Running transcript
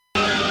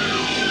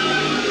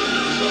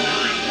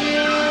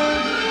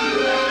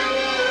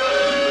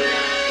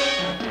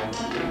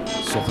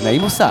סוכני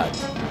מוסד,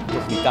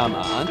 תוכניתם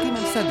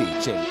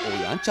האנטי-ממסדית של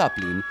אוריאן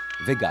צ'פלין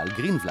וגל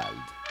גרינבלד.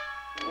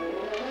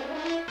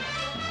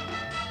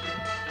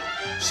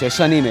 6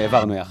 שנים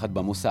העברנו יחד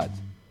במוסד.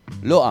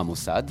 לא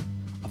המוסד,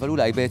 אבל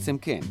אולי בעצם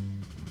כן.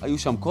 היו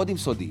שם קודים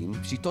סודיים,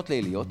 פשיטות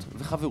ליליות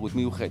וחברות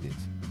מיוחדת.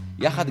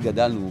 יחד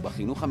גדלנו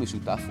בחינוך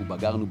המשותף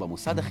ובגרנו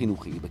במוסד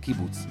החינוכי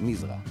בקיבוץ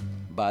מזרח.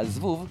 בעל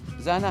זבוב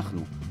זה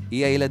אנחנו, אי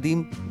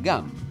הילדים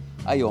גם.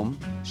 היום,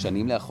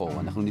 שנים לאחור,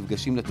 אנחנו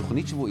נפגשים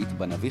לתוכנית שבועית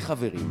בה נביא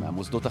חברים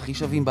מהמוסדות הכי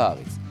שווים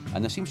בארץ.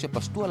 אנשים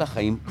שפשטו על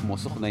החיים כמו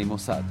סוכני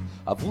מוסד,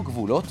 עברו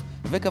גבולות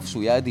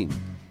וכבשו יעדים.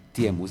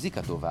 תהיה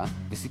מוזיקה טובה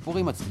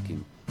וסיפורים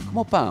מצחיקים,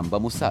 כמו פעם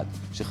במוסד,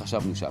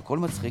 שחשבנו שהכל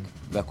מצחיק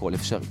והכל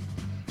אפשרי.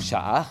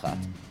 שעה אחת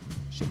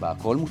שבה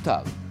הכל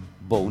מותר.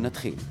 בואו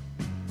נתחיל.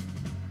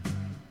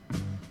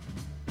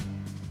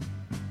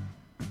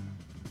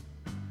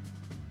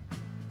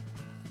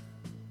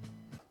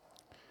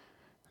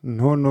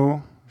 נו,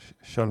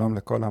 שלום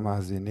לכל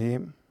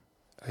המאזינים.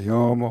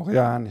 היום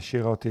אוריאן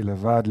השאירה אותי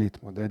לבד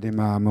להתמודד עם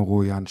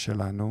המרואיין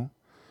שלנו,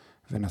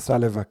 ונסע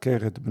לבקר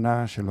את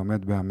בנה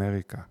שלומד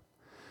באמריקה.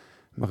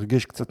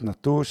 מרגיש קצת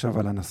נטוש,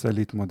 אבל אנסה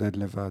להתמודד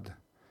לבד.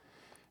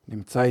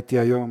 נמצא איתי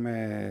היום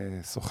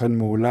סוכן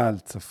מעולל,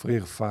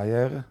 צפריר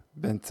פייר,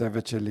 בן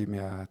צוות שלי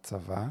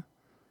מהצבא.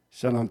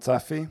 שלום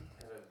צפי. ערב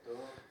טוב,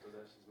 תודה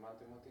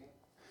שהזמנתם אותי.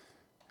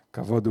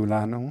 כבוד הוא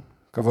לנו,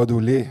 כבוד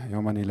הוא לי,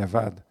 היום אני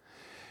לבד.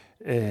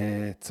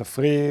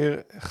 צפריר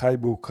חי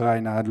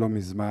באוקראינה עד לא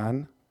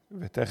מזמן,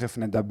 ותכף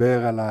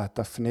נדבר על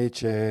התפנית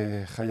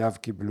שחייו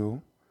קיבלו.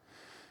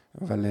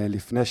 אבל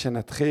לפני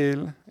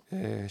שנתחיל,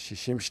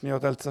 60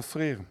 שניות על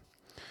צפריר.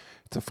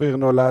 צפריר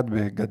נולד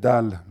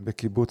וגדל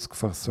בקיבוץ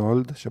כפר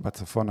סאלד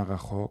שבצפון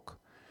הרחוק.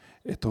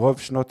 את רוב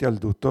שנות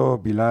ילדותו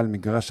בילה על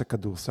מגרש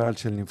הכדורסל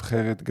של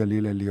נבחרת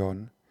גליל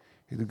עליון.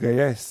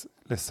 התגייס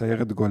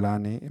לסיירת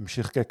גולני,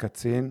 המשיך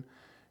כקצין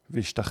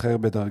והשתחרר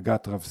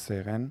בדרגת רב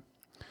סרן.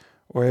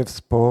 אוהב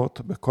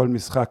ספורט, בכל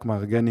משחק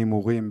מארגן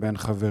הימורים בין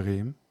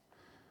חברים.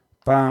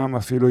 פעם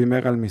אפילו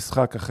הימר על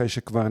משחק אחרי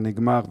שכבר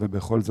נגמר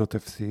ובכל זאת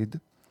הפסיד.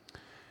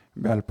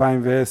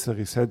 ב-2010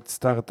 ייסד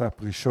סטארט-אפ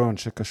ראשון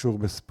שקשור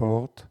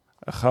בספורט,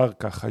 אחר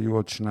כך היו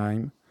עוד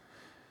 2.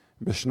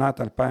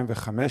 בשנת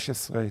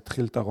 2015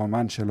 התחיל את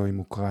הרומן שלו עם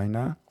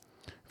אוקראינה,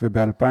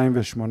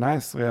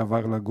 וב-2018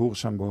 עבר לגור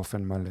שם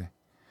באופן מלא.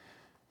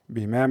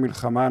 בימי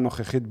המלחמה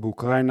הנוכחית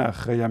באוקראינה,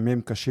 אחרי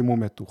ימים קשים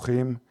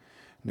ומתוחים,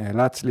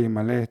 נאלץ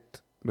להימלט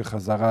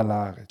בחזרה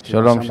לארץ.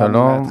 שלום,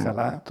 שלום,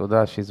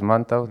 תודה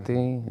שהזמנת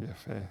אותי.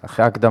 יפה.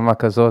 אחרי הקדמה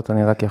כזאת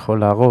אני רק יכול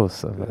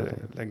להרוס.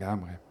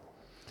 לגמרי.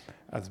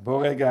 אז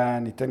בוא רגע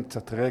ניתן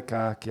קצת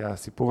רקע, כי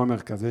הסיפור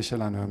המרכזי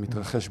שלנו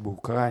מתרחש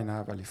באוקראינה,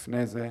 אבל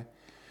לפני זה,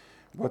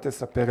 בוא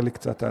תספר לי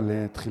קצת על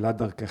תחילת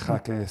דרכך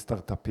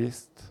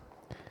כסטארטפיסט.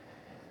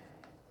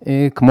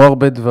 כמו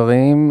הרבה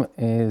דברים,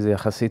 זה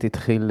יחסית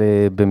התחיל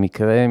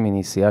במקרה,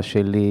 מנסיעה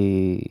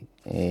שלי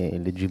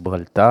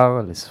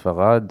לג'יברלטר,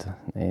 לספרד.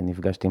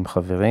 נפגשתי עם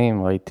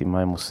חברים, ראיתי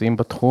מה הם עושים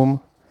בתחום,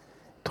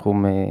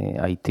 תחום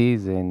IT,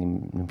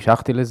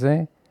 נמשכתי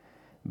לזה.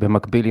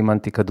 במקביל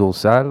אימנתי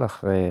כדורסל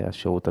אחרי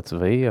השירות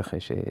הצבאי, אחרי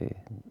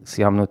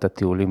שסיימנו את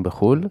הטיולים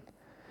בחול,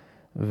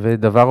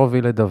 ודבר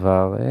הוביל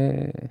לדבר.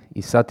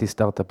 ייסדתי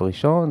סטארט-אפ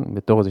ראשון,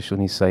 בתור איזשהו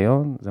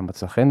ניסיון, זה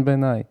מצא חן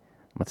בעיניי,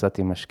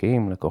 מצאתי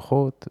משקיעים,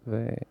 לקוחות,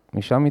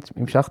 ומשם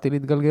המשכתי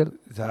להתגלגל.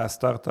 זה היה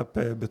סטארט-אפ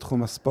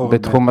בתחום הספורט?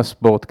 בתחום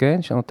הספורט,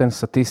 כן, שנותן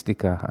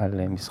סטטיסטיקה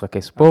על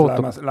משחקי ספורט.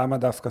 למה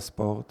דווקא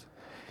ספורט?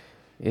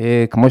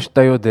 כמו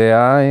שאתה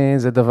יודע,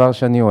 זה דבר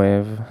שאני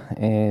אוהב,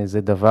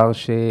 זה דבר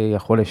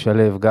שיכול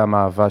לשלב גם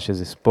אהבה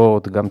שזה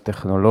ספורט, גם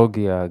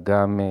טכנולוגיה,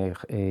 גם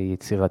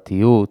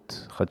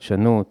יצירתיות,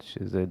 חדשנות,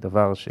 שזה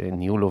דבר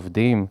שניהול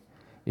עובדים,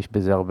 יש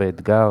בזה הרבה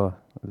אתגר,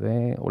 זה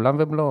עולם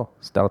ומלוא,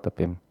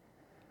 סטארט-אפים.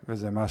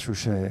 וזה משהו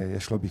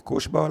שיש לו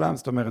ביקוש בעולם?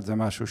 זאת אומרת, זה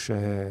משהו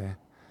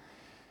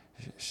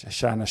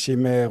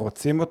שאנשים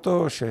רוצים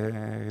אותו,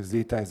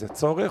 שזיהית איזה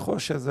צורך, או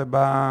שזה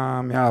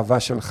בא מהאהבה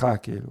שלך,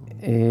 כאילו?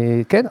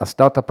 כן,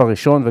 הסטארט-אפ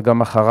הראשון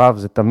וגם אחריו,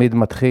 זה תמיד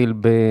מתחיל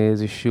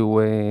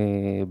באיזשהו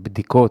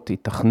בדיקות,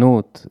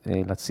 התכנות,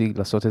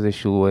 לעשות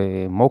איזשהו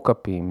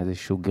מוקאפים,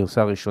 איזשהו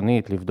גרסה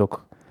ראשונית,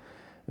 לבדוק.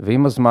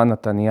 ועם הזמן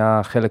אתה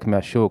נהיה חלק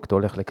מהשוק, אתה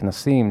הולך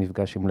לכנסים,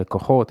 נפגש עם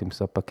לקוחות, עם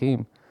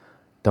ספקים,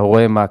 אתה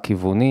רואה מה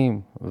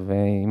הכיוונים,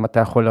 ואם אתה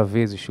יכול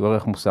להביא איזשהו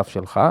ערך מוסף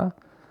שלך,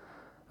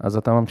 אז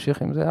אתה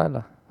ממשיך עם זה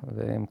הלאה,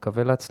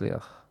 ומקווה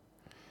להצליח.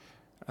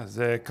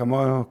 אז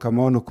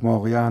כמונו, כמו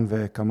אוריאן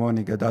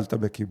וכמוני, גדלת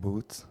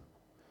בקיבוץ,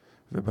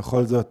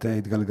 ובכל זאת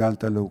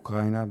התגלגלת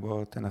לאוקראינה.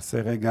 בוא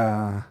תנסה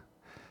רגע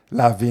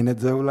להבין את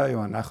זה אולי,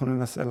 או אנחנו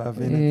ננסה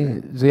להבין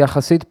את זה. זה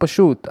יחסית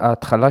פשוט.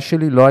 ההתחלה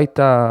שלי לא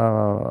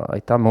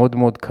הייתה מאוד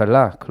מאוד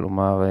קלה,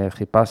 כלומר,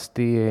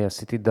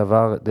 עשיתי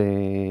דבר,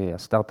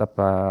 הסטארט-אפ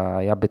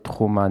היה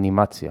בתחום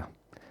האנימציה,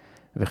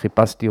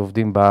 וחיפשתי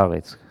עובדים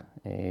בארץ.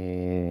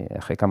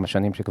 אחרי כמה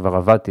שנים שכבר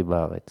עבדתי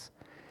בארץ.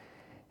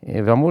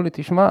 ואמרו לי,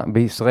 תשמע,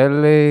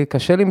 בישראל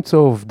קשה למצוא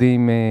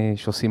עובדים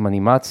שעושים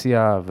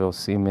אנימציה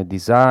ועושים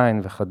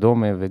דיזיין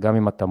וכדומה, וגם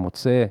אם אתה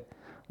מוצא,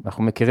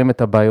 אנחנו מכירים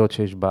את הבעיות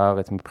שיש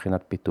בארץ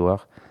מבחינת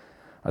פיתוח.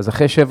 אז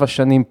אחרי 7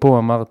 שנים פה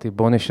אמרתי,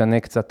 בוא נשנה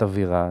קצת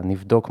אווירה,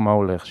 נבדוק מה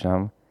הולך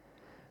שם,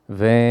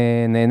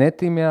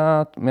 ונהניתי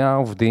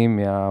מהעובדים,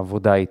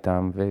 מהעבודה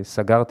איתם,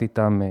 וסגרתי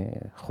איתם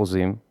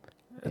חוזים.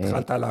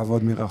 התחלת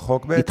לעבוד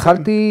מרחוק בעצם?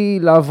 התחלתי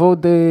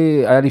לעבוד,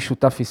 היה לי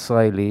שותף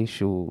ישראלי,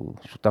 שהוא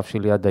שותף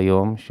שלי עד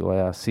היום, שהוא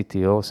היה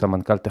CTO,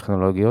 סמנכ"ל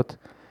טכנולוגיות.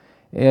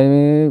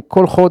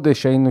 כל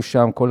חודש היינו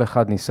שם, כל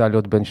אחד ניסה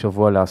להיות בין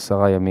שבוע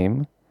ל10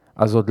 ימים,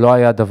 אז עוד לא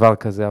היה דבר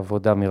כזה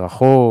עבודה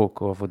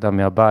מרחוק, או עבודה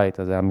מהבית,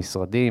 אז היה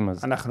משרדים.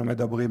 אנחנו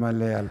מדברים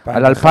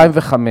על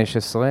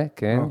 2015,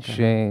 כן,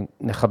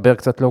 שנחבר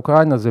קצת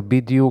לאוקראינה, זה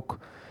בדיוק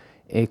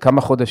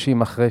כמה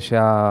חודשים אחרי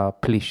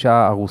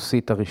שהפלישה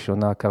הרוסית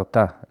הראשונה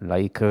קרתה,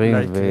 לאי קרים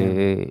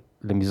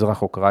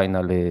ולמזרח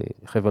אוקראינה,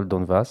 לחבל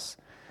דונבאס,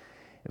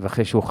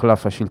 ואחרי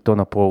שהוחלף השלטון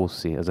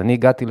הפרו-רוסי. אז אני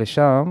הגעתי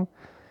לשם,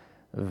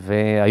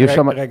 והיו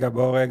שם...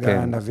 בוא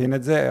נבין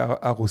את זה.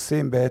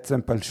 הרוסים בעצם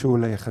פלשו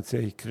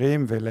לחצי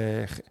קרים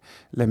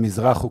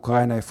ולמזרח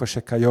אוקראינה, איפה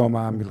שכיום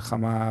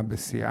המלחמה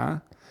בשיאה,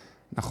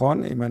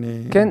 נכון?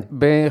 כן,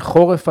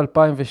 בחורף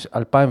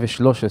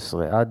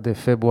 2013 עד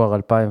פברואר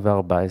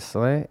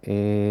 2014,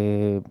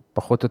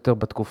 פחות או יותר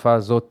בתקופה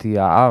הזאת,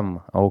 העם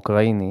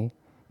האוקראיני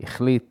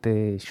החליט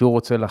שהוא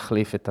רוצה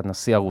להחליף את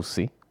הנשיא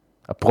הרוסי,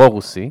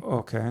 הפרו-רוסי.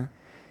 אוקיי.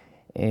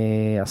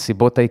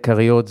 הסיבות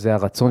העיקריות זה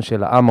הרצון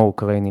של העם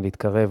האוקראיני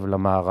להתקרב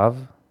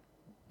למערב,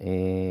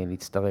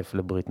 להצטרף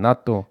לברית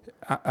נאטו.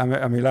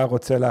 המילה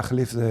רוצה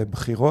להחליף זה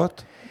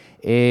בחירות?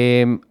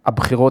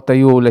 הבחירות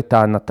היו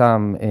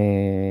לטענתם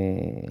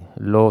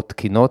לא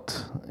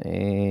תקינות,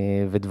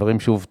 ודברים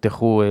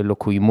שהובטחו לא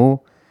קוימו,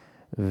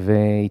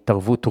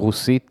 והתערבות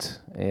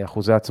רוסית,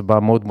 אחוזי הצבעה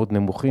מאוד מאוד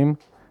נמוכים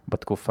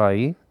בתקופה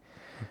ההיא,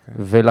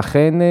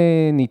 ולכן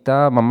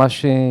ניתה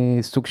ממש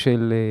סוג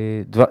של...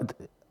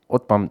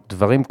 עוד פעם,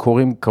 דברים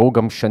קרו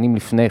גם שנים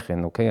לפני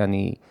כן, אוקיי?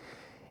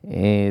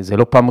 זה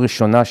לא פעם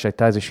ראשונה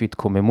שהייתה איזושהי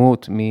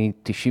התקוממות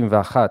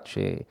מ-91,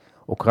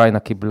 שאוקראינה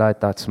קיבלה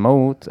את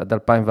העצמאות, עד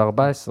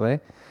 2014,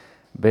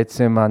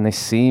 בעצם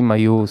הנשיאים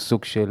היו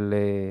סוג של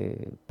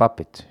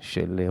פאפט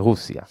של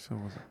רוסיה.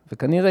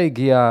 וכנראה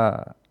הגיע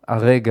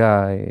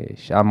הרגע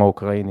שהעם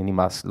האוקראיני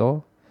נמאס לו,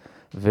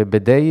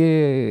 ובדי,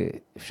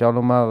 אפשר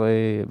לומר,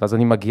 ואז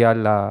אני מגיע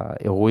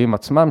לאירועים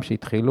עצמם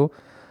שהתחילו,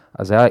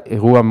 אז היה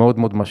אירוע מאוד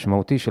מאוד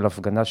משמעותי של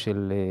הפגנה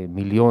של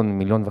 1.5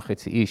 מיליון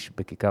איש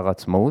בכיכר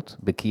העצמאות,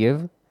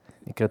 בקייב,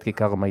 נקראת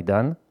כיכר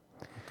מיידן,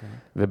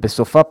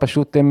 ובסופה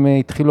פשוט הם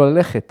התחילו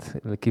ללכת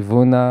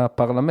לכיוון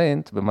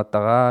הפרלמנט,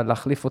 במטרה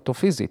להחליף אותו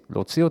פיזית,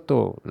 להוציא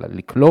אותו,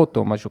 לקלוא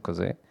אותו, משהו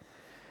כזה,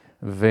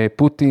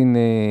 ופוטין,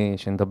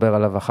 שנדבר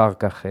עליו אחר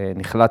כך,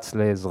 נחלץ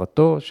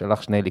לעזרתו,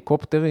 שלח 2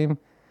 הליקופטרים,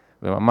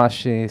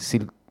 וממש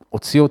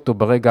הוציא אותו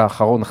ברגע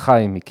האחרון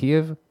חי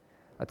מקייב,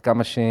 עד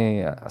כמה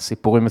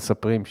שהסיפורים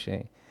מספרים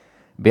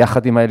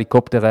שביחד עם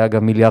ההליקופטר היה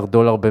גם $1 מיליארד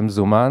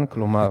במזומן,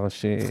 כלומר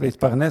צריך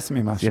להתפרנס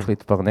ממשהו. צריך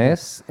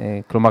להתפרנס,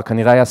 כלומר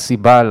כנראה היה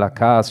סיבה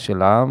לכעס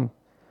של העם,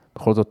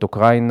 בכל זאת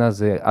אוקראינה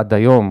זה עד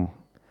היום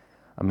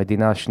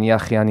המדינה השנייה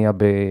הכי ענייה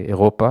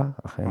באירופה,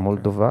 אחרי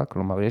מולדובה,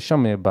 כלומר יש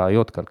שם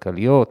בעיות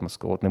כלכליות,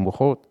 משכורות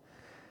נמוכות,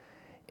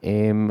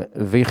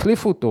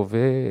 והחליפו אותו,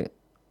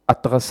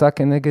 והתרסה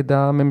כנגד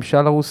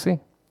הממשל הרוסי,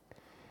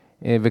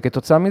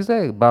 וכתוצאה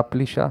מזה באה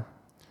פלישה.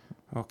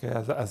 אוקיי,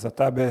 אז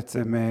אתה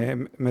בעצם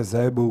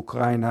מזהה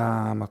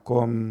באוקראינה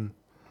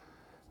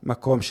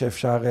מקום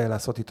שאפשר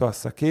לעשות איתו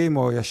עסקים,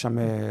 או יש שם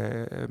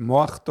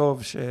מוח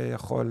טוב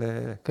שיכול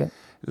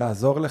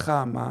לעזור לך?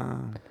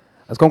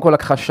 אז קודם כל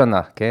לקחה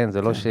שנה, כן?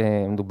 זה לא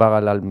שמדובר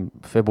על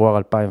פברואר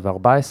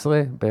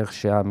 2014, בערך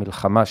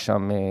שהמלחמה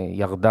שם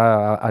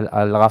ירדה,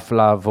 על רף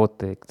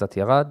להבות קצת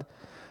ירד.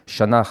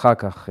 שנה אחר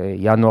כך,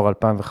 ינואר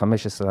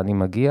 2015, אני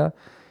מגיע,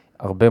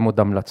 הרבה מאוד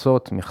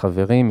המלצות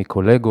מחברים,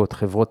 מקולגות,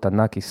 חברות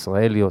ענק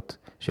ישראליות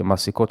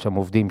שמעסיקות שם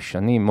עובדים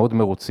שנים, מאוד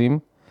מרוצים.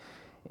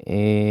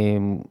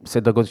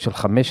 סדר גודל של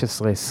 15-20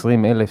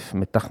 אלף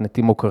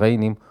מתכנתים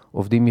אוקראינים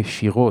עובדים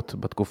ישירות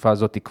בתקופה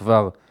הזאת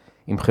כבר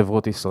עם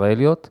חברות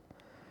ישראליות.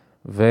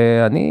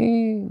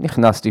 ואני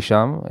נכנסתי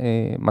שם,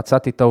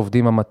 מצאתי את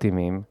העובדים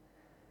המתאימים,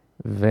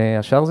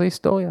 והשאר זה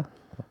היסטוריה.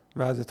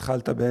 ואז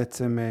התחלת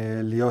בעצם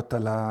להיות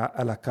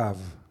על הקו.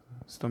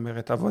 זאת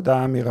אומרת,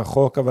 עבודה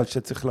מרחוק, אבל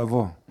שצריך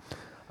לבוא.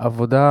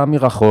 עבודה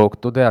מרחוק,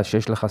 אתה יודע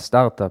שיש לך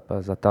סטארט-אפ,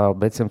 אז אתה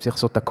בעצם צריך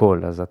לעשות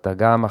הכל, אז אתה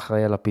גם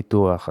אחראי על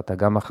הפיתוח, אתה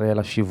גם אחראי על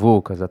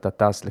השיווק, אז אתה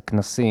טס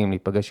לכנסים,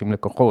 להיפגש עם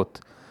לקוחות,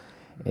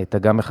 אתה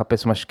גם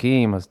מחפש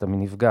משקיעים, אז אתה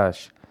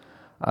מנפגש.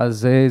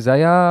 אז זה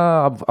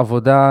היה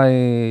עבודה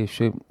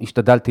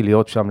שהשתדלתי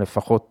להיות שם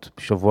לפחות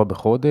שבוע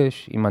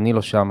בחודש, אם אני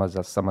לא שם אז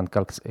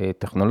הסמנכ"ל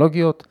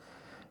טכנולוגיות,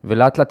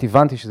 ולאט לאט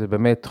הבנתי שזה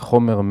באמת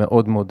חומר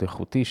מאוד מאוד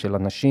איכותי של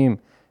אנשים,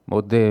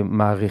 מאוד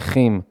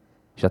מעריכים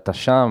שאתה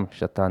שם,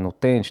 שאתה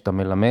נותן, שאתה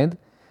מלמד,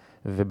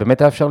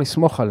 ובאמת היה אפשר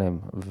לסמוך עליהם,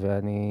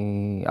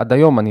 ואני, עד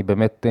היום אני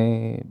באמת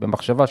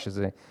במחשבה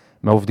שזה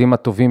מהעובדים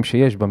הטובים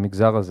שיש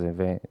במגזר הזה,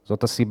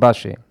 וזאת הסיבה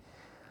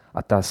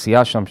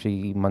שהתעשייה שם,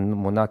 שהיא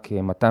מונה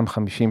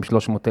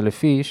כ-250-300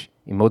 אלף איש,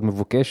 היא מאוד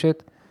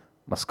מבוקשת,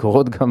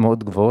 משכורות גם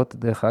מאוד גבוהות,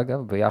 דרך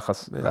אגב,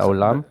 ביחס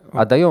לעולם,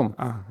 עד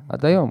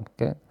היום,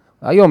 כן.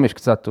 היום יש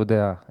קצת, אתה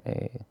יודע,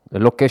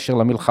 ללא קשר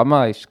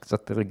למלחמה, יש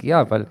קצת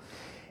רגיעה, אבל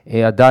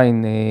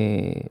עדיין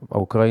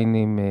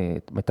האוקראינים,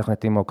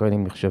 מתכנתים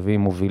האוקראינים נחשבים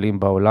מובילים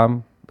בעולם,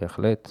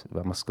 בהחלט,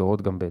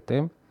 והמשכורות גם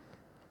בהתאם,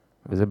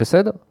 וזה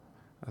בסדר.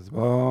 אז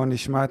בואו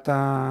נשמע את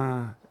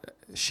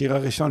השיר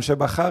הראשון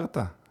שבחרת.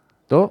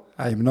 טוב.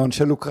 ההמנון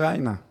של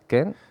אוקראינה.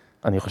 כן,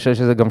 אני חושב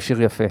שזה גם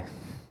שיר יפה.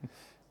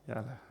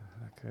 יאללה,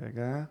 רק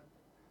רגע.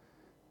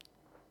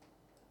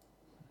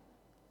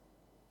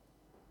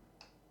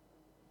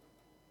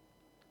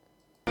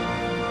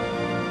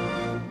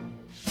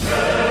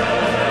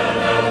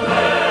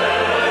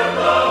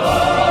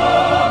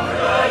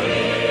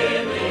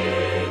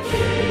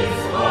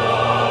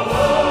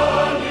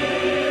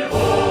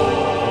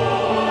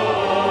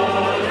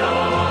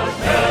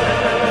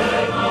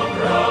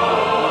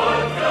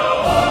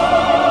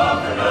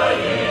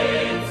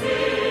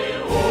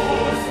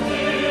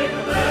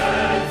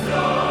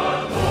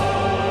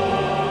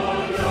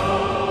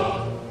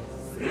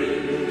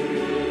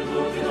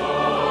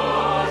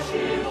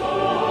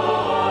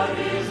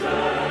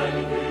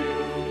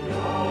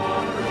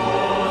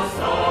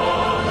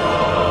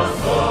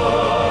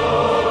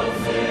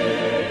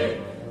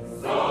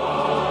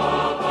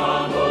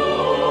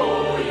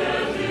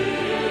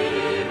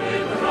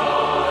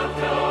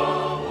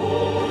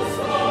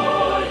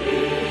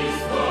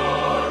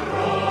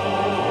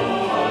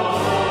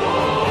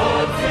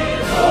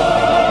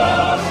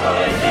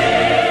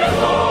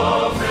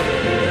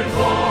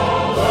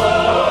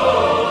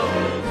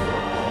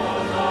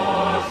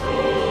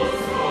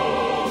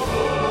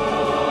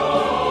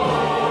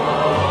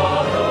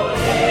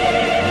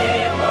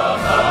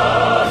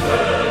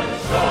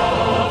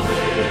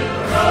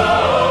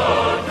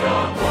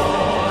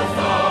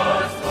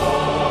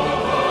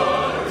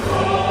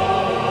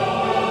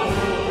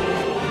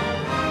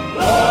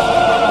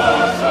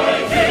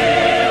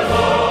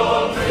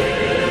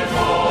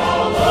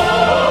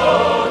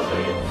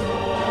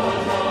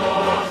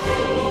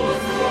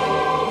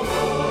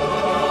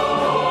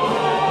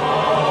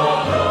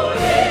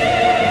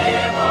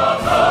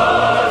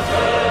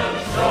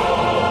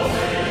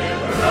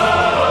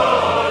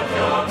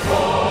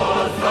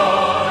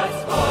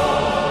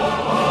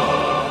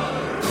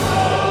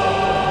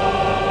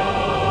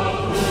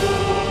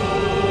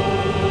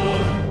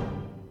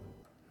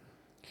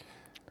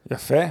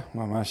 יפה,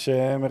 ממש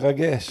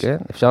מרגש. כן,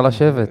 אפשר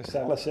לשבת.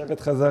 אפשר לשבת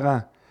חזרה.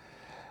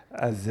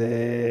 אז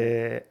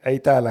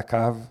היית על הקו,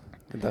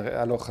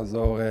 הלוך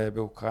חזור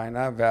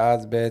באוקראינה,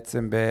 ואז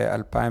בעצם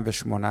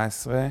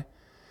ב-2018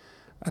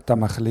 אתה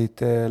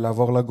מחליט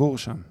לעבור לגור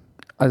שם.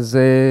 אז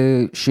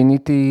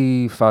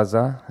שיניתי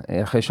פאזה,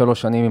 אחרי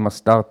 3 שנים עם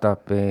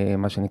הסטארט-אפ,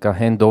 מה שנקרא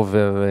handover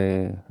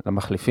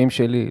למחליפים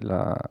שלי,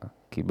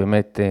 כי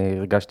באמת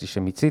הרגשתי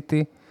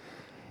שמיציתי,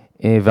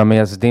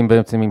 והמייסדים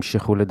בעצם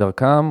המשיכו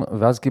לדרכם,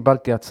 ואז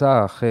קיבלתי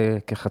הצעה אחרי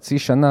כחצי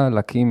שנה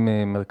להקים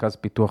מרכז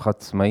פיתוח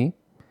עצמאי,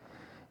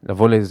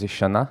 לבוא לאיזה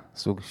שנה,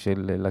 סוג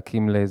של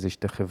להקים לאיזה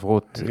 2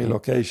 חברות.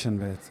 רילוקיישן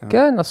בעצם.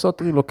 כן,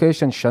 לעשות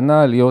רילוקיישן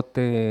שנה, להיות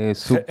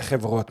סוג...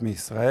 חברות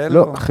מישראל?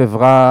 לא,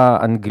 חברה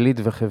אנגלית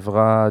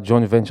וחברה,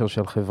 ג'וינט ונצ'ר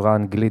של חברה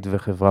אנגלית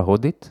וחברה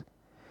הודית.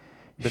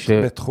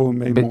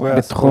 בתחום הימורי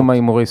הספורט. בתחום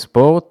הימורי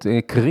ספורט,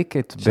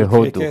 קריקט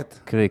בהודו.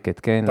 קריקט,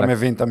 כן. אתה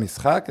מבין את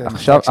המשחק?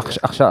 עכשיו,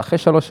 אחרי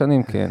 3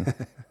 שנים, כן.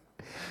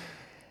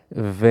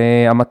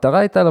 והמטרה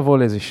הייתה לבוא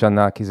לאיזה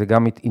שנה, כי זה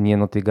גם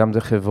עניין אותי, גם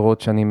זה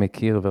חברות שאני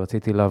מכיר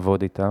ורציתי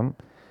לעבוד איתן.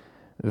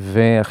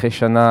 ואחרי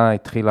שנה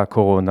התחילה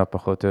הקורונה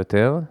פחות או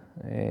יותר,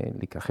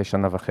 אחרי 1.5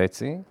 שנה.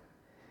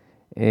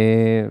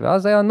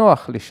 ואז היה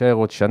נוח להישאר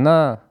עוד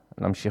שנה,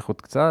 להמשיך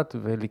עוד קצת,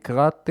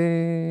 ולקראת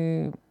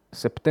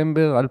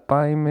ספטמבר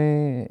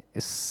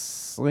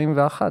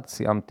 2021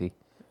 סיימתי.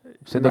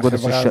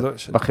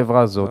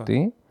 בחברה הזאת.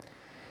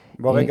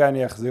 בוא רגע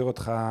אני אחזיר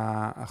אותך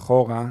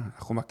אחורה,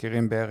 אנחנו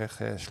מכירים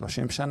בערך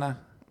 30 שנה.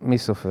 מי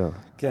סופר?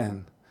 כן.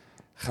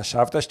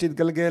 חשבת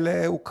שתתגלגל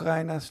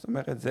לאוקראינה? זאת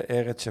אומרת, זה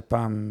ארץ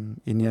שפעם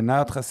עניינה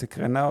אותך,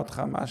 סקרנה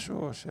אותך,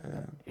 משהו?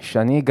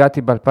 כשאני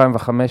הגעתי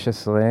ב-2015,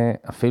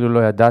 אפילו לא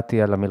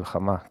ידעתי על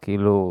המלחמה.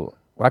 כאילו,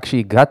 רק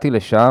כשהגעתי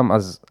לשם,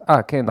 אז,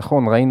 כן,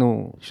 נכון,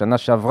 ראינו שנה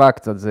שעברה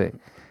קצת זה,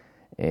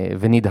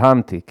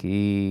 ונדהמתי,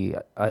 כי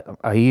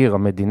העיר,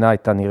 המדינה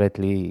הייתה נראית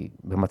לי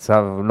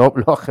במצב,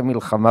 לא אחרי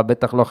מלחמה,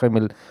 בטח לא אחרי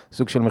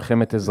סוג של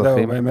מלחמת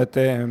אזרחים. זהו, באמת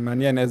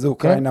מעניין, איזה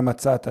אוקראינה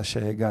מצאת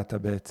שהגעת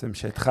בעצם,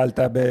 שהתחלת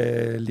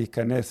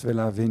להיכנס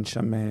ולהבין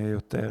שם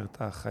יותר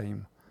את החיים?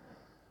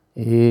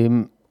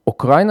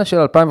 אוקראינה של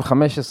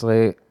 2015,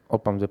 עוד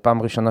פעם, זו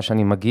פעם ראשונה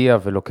שאני מגיע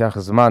ולוקח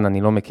זמן,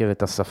 אני לא מכיר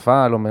את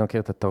השפה, לא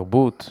מכיר את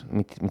התרבות,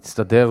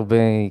 מצטדר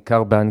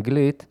בעיקר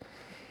באנגלית.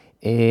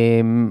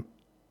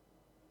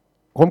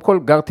 קודם כל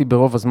גרתי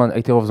ברוב הזמן,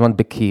 הייתי רוב הזמן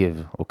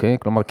בקייב, אוקיי?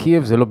 כלומר,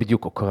 קייב זה לא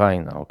בדיוק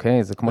אוקראינה,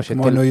 אוקיי? זה כמו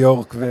כמו ניו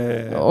יורק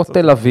או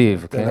תל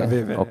אביב, כן?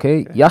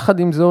 אוקיי? יחד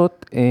עם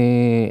זאת,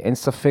 אין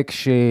ספק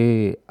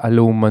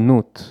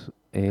שהלאומנות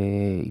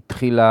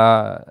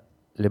התחילה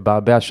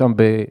לבעבע שם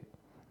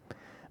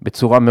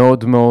בצורה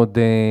מאוד מאוד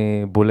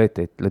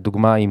בולטת.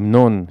 לדוגמה,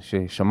 ההמנון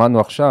ששמענו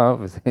עכשיו,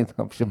 וזה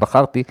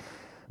שבחרתי,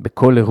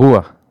 בכל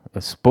אירוע,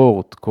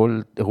 ספורט,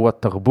 כל אירוע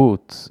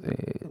תרבות,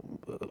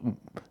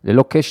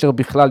 ללא קשר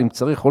בכלל, אם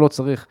צריך או לא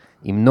צריך,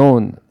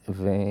 המנון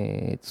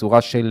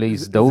וצורה של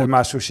הזדהות. זה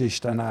משהו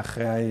שהשתנה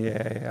אחרי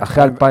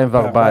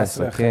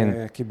 2014, כן.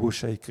 אחרי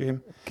כיבוש העיקרים.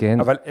 כן.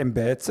 אבל הם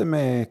בעצם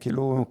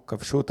כאילו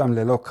כבשו אותם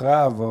ללא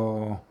קרב,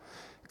 או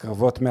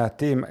קרבות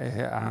מעטים.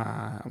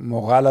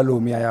 המורל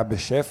הלאומי היה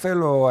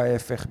בשפל, או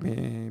ההפך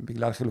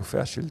בגלל חילופי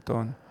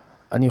השלטון?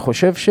 אני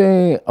חושב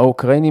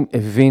שהאוקראינים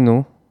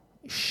הבינו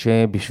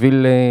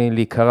שבשביל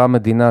להיקרא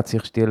מדינה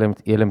צריך שתהיה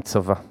להם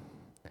צבא.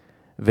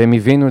 והם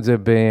הבינו את זה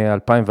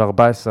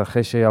ב-2014,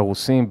 אחרי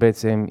שהרוסים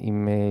בעצם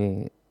עם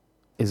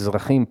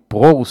אזרחים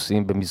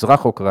פרו-רוסים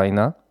במזרח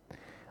אוקראינה,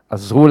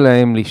 עזרו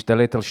להם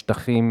להשתלט על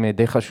שטחים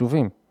די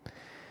חשובים.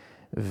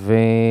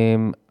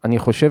 ואני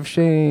חושב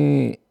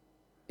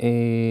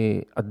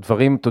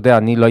שהדברים, אתה יודע,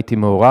 אני לא הייתי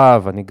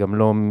מעורב, אני גם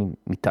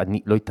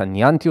לא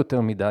התעניינתי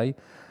יותר מדי,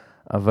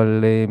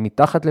 אבל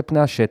מתחת לפני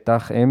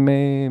השטח, הם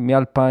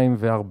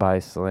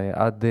מ-2014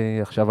 עד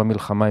עכשיו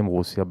המלחמה עם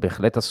רוסיה,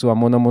 בהחלט עשו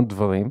המון המון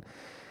דברים.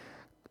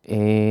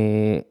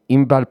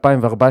 אם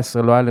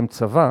ב-2014 לא היה להם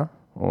צבא,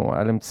 או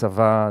היה להם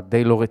צבא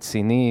די לא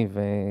רציני,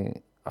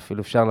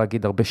 ואפילו אפשר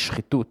להגיד הרבה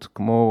שחיתות,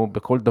 כמו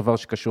בכל דבר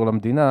שקשור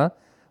למדינה,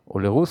 או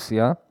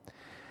לרוסיה,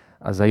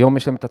 אז היום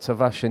יש להם את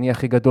הצבא השני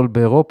הכי גדול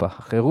באירופה,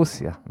 אחרי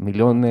רוסיה,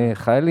 1,000,000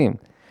 חיילים,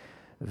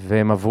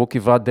 והם עברו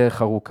כברת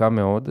דרך ארוכה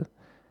מאוד.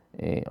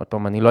 עוד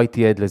פעם, אני לא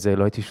הייתי עד לזה,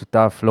 לא הייתי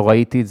שותף, לא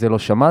ראיתי את זה, לא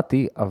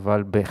שמעתי,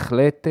 אבל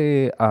בהחלט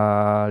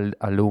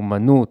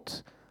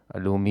הלאומנות,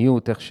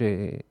 הלאומיות, איך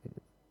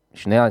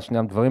שני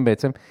הדברים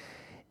בעצם,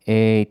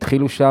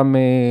 התחילו שם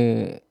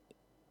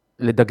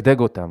לדגדג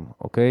אותם,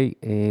 אוקיי?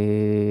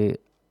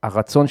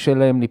 הרצון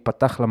שלהם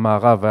להיפתח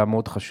למערב היה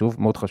מאוד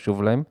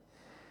חשוב להם.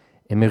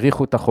 הם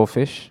הריחו את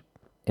החופש,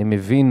 הם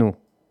הבינו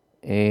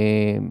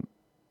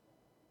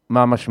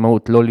מה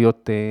המשמעות לא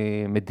להיות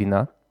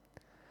מדינה,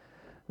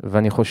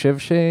 ואני חושב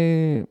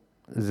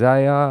שזה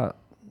היה,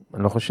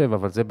 אני לא חושב,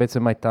 אבל זה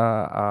בעצם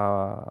הייתה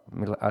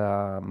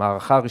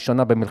המערכה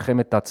הראשונה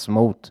במלחמת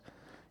העצמאות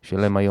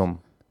שלהם היום,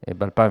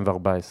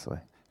 ב-2014.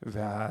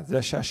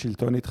 וזה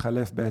שהשלטון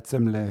התחלף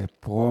בעצם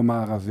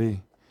לפרו-מערבי,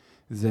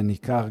 זה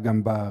ניכר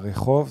גם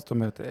ברחוב? זאת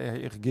אומרת,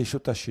 הרגישו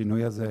את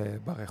השינוי הזה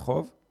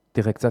ברחוב?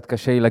 תראה, קצת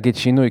קשה לי להגיד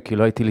שינוי, כי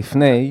לא הייתי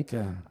לפני,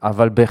 כן.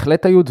 אבל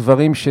בהחלט היו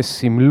דברים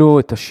שסימלו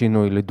את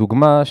השינוי.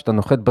 לדוגמה, שאתה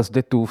נוחת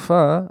בשדה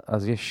תעופה,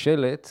 אז יש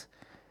שלט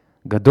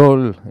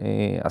גדול,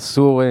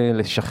 אסור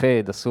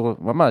לשחד, אסור,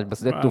 ממש,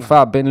 בשדה תעופה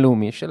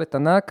הבינלאומי, יש שלט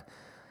ענק,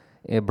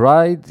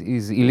 bride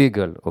is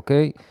illegal,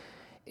 אוקיי?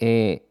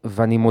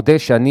 ואני מודה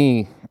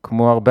שאני,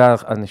 כמו הרבה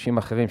אנשים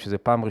אחרים, שזו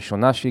פעם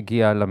ראשונה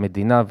שהגיעה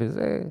למדינה,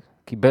 וזה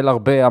קיבל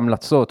הרבה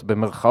המלצות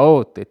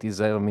במרכאות,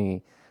 תיזהר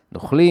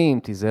מנוכלים,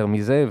 תיזהר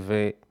מזה,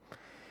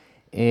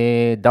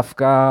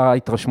 ודווקא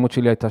ההתרשמות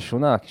שלי הייתה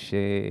שונה,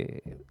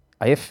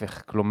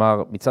 כשההפך,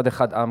 כלומר, מצד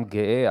אחד עם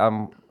גאה,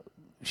 עם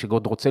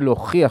שעוד רוצה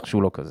להוכיח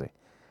שהוא לא כזה.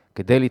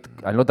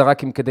 אני לא יודע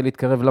רק אם כדי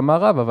להתקרב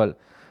למערב, אבל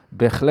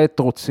בהחלט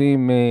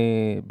רוצים,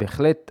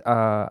 בהחלט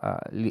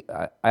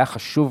היה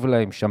חשוב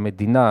להם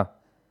שהמדינה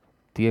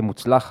תהיה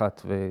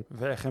מוצלחת.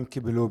 ואיך הם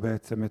קיבלו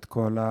בעצם את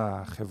כל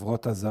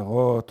החברות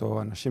הזרות,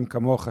 או אנשים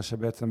כמוך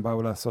שבעצם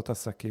באו לעשות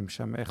עסקים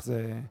שם, איך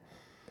זה?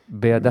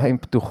 בידיים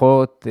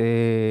פתוחות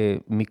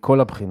מכל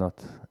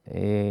הבחינות.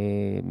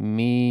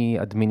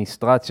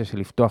 מאדמיניסטרציה של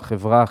לפתוח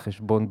חברה,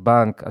 חשבון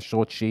בנק,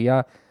 אשרות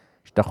שהייה,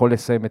 שאתה יכול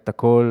לסיים את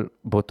הכל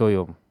באותו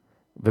יום,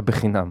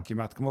 ובחינם.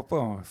 כמעט כמו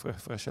פה,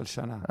 הפרש של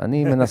שנה.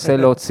 אני מנסה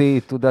להוציא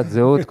תעודת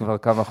זהות כבר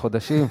כמה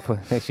חודשים,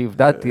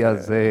 שהבדלתי,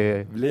 אז...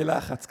 בלי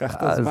לחץ, קח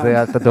את הזמן.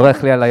 אז אתה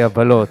דורך לי על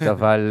היבלות,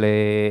 אבל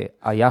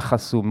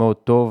היחס הוא מאוד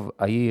טוב,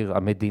 העיר,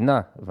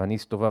 המדינה, ואני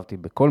הסתובבתי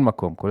בכל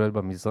מקום, כולל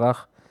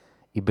במזרח,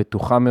 היא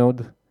בטוחה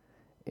מאוד.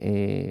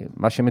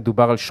 מה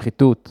שמדובר על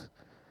שחיתות,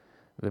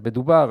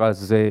 ומדובר,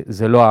 אז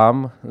זה לא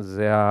העם,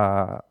 זה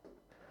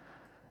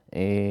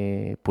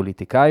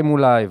פוליטיקאים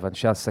אולי,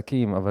 ואנשי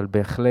עסקים, אבל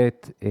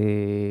בהחלט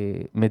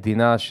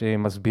מדינה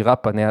שמסבירה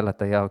פניה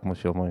לתייר, כמו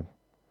שאומרים.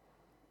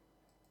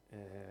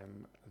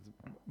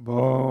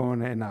 בואו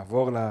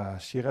נעבור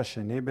לשיר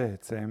השני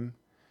בעצם,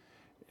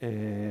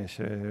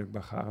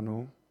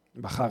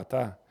 בחרת.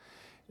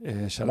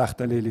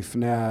 שלחת לי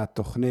לפני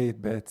התוכנית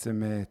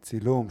בעצם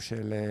צילום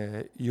של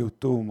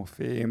U2,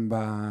 מופיעים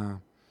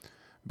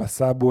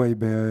בסאבווי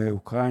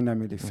באוקראינה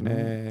מלפני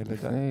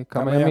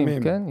כמה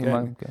ימים, כן.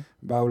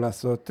 באו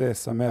לעשות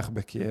שמח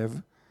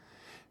בקייב,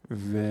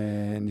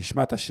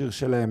 ונשמע את השיר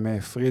שלהם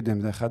פרידם,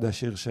 זה אחד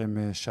השיר שהם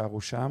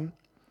שרו שם,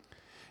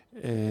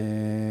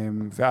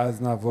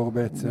 ואז נעבור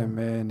בעצם,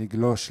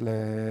 נגלוש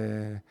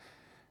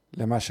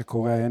למה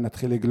שקורה,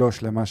 נתחיל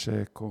לגלוש למה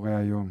שקורה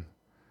היום.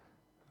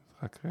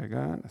 רק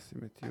רגע, נשים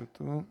את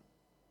יוטיוב.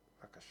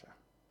 בבקשה.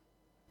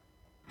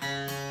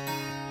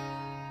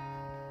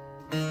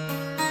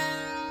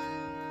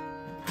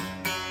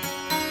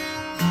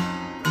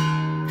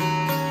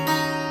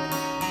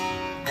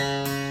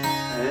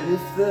 And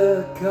if the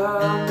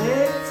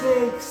comic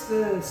takes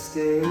the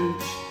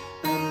stage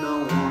and no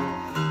one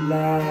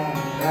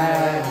laughs,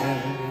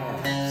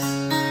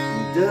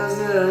 does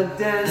a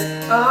dance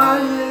on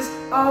his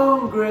own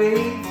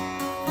grave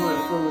for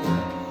the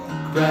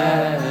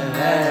crowd.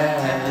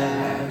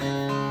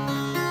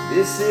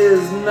 This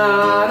is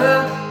not a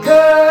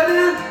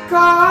curtain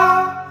call.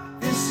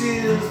 This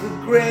is the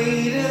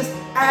greatest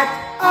act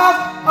of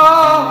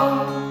all.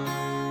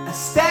 I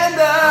stand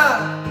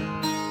up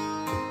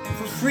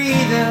for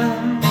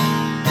freedom.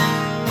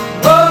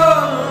 Whoa,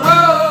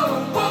 whoa,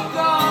 walk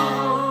on,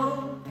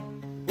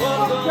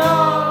 walk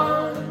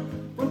on.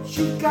 What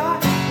you got,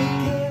 they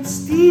can't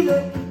steal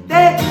it.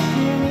 They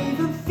can't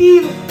even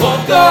feel it.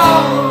 Walk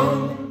on,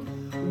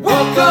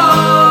 walk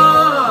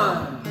on.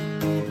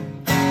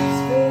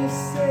 Stay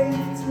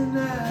safe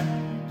tonight.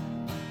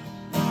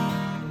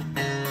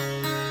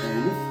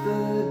 And if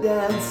the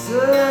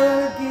dancer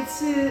gets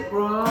it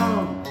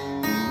wrong,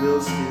 he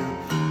will still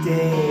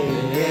dare.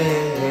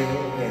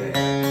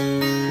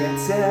 Can't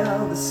tell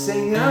the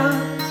singer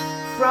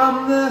from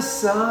the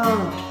song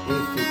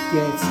if it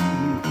gets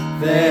you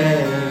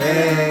there.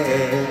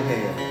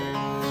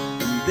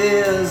 And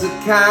there's a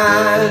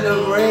kind of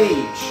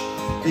rage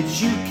that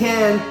you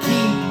can't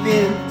keep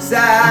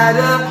inside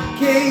a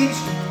cage.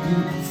 You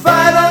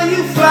fight or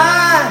you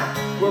fly,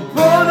 we're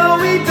born or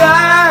we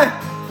die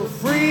for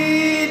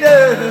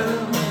freedom.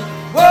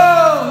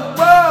 Whoa,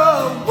 whoa,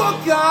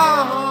 walk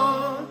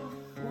on,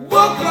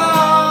 walk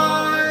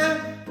on.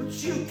 What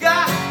you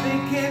got, they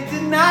can't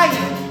deny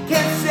it,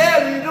 can't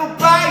sell it or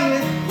buy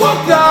it.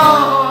 Walk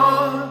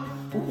on,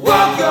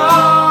 walk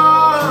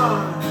on.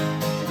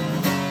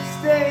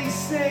 Stay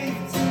safe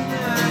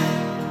tonight.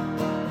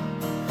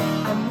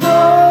 I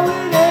know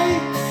it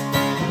aches,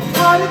 your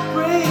heart it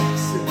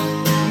breaks.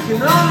 You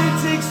can only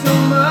take so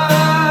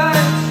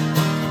much.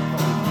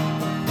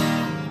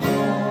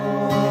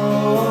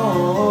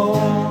 Oh,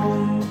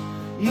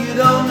 you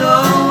don't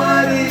know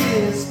what it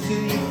is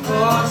till you're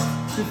forced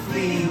to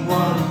flee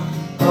one.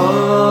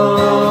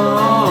 Oh,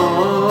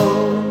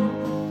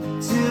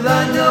 till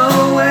I know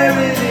where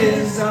it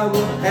is, I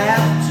will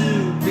have to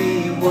be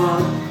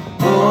one.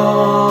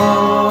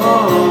 Oh,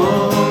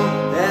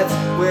 that's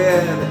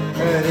where the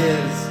hurt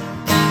is.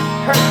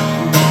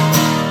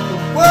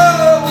 Whoa,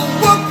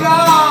 walk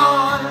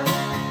on,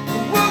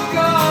 walk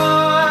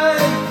on.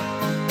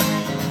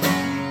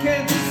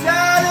 Can't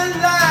decide a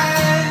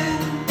line.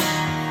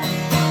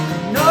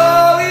 No,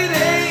 it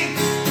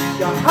aches,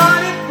 your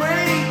heart it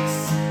breaks.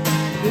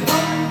 It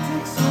only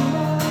takes so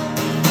much.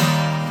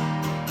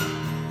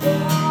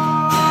 Walk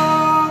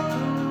on,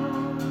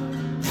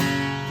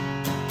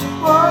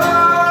 walk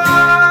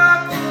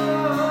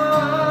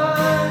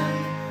on.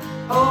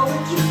 All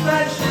that you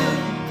fashion,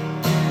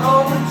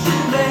 all that you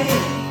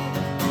make,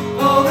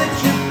 all that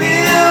you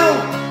build,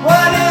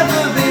 whatever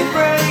they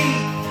break,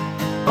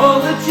 all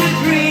that you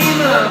dream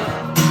of,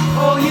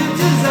 all you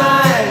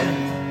design,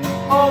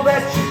 all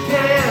that you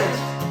can't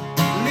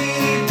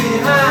leave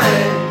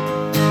behind,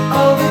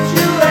 all that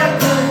you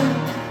reckon,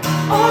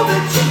 all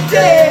that you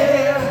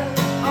dare,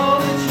 all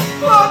that you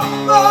fought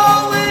for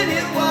when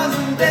it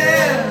wasn't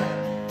there,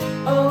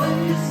 all that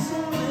you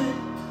summit,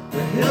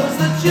 the hills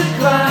that you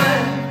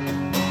climb,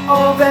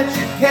 all that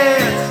you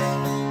can't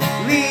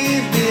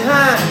leave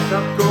behind.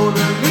 Not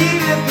gonna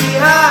leave it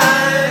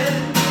behind.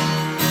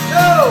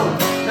 No,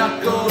 not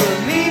gonna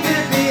leave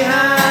it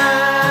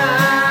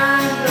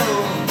behind. No,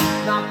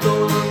 not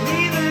gonna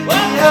leave it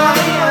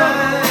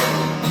behind.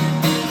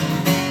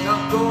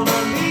 Not gonna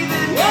leave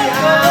it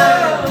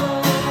behind.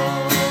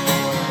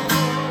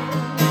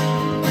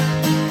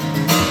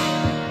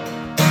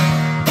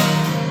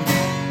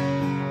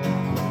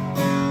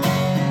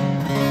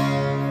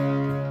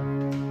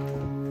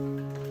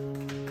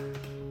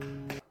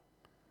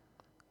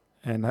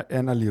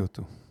 אין על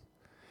יוטו.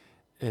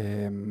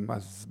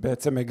 אז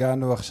בעצם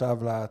הגענו עכשיו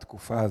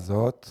לתקופה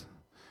הזאת,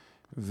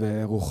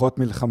 ורוחות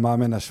מלחמה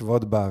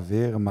מנשבות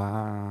באוויר.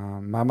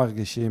 מה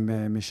מרגישים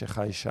מי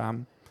שחי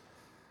שם?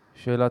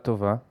 שאלה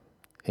טובה.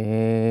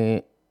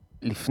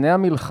 לפני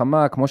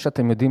המלחמה, כמו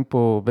שאתם יודעים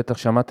פה, בטח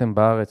שמעתם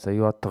בארץ,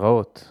 היו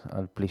התראות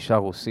על פלישה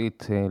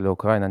רוסית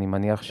לאוקראינה. אני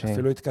מניח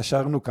אפילו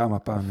התקשרנו כמה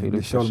פעמים,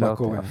 לשאול מה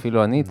קורה.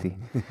 אפילו עניתי.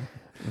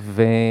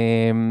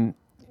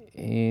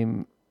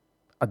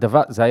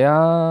 הדבר, זה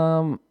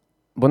היה,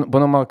 בוא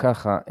נאמר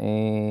ככה,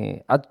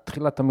 עד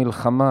תחילת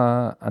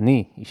המלחמה,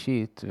 אני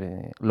אישית,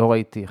 ולא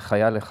ראיתי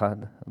חייל אחד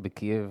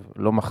בקייב,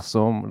 לא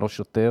מחסום, לא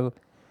שוטר,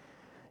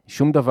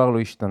 שום דבר לא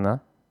השתנה,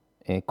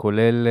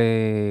 כולל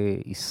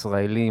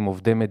ישראלים,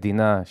 עובדי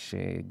מדינה,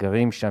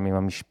 שגרים שם עם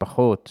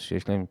המשפחות,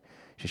 שיש להם,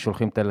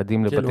 ששולחים את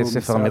הילדים לבתי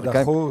ספר אמריקאים.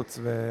 כאילו משרד החוץ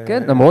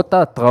כן, למרות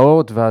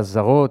ההתראות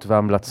וההזרות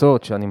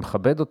וההמלצות, שאני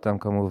מכבד אותם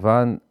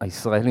כמובן,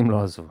 הישראלים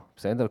לא עזבו,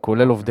 בסדר?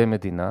 כולל עובדי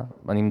מדינה,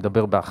 אני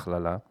מדבר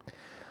בהכללה.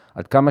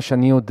 עד כמה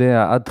שאני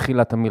יודע, עד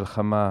תחילת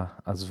המלחמה,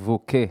 עזבו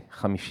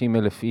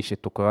כ-50,000 איש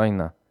את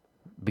אוקראינה,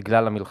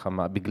 בגלל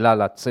המלחמה,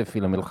 בגלל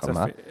הצפי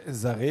למלחמה.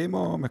 זרים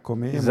או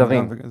מקומיים?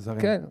 זרים,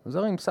 כן,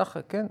 זרים, סך,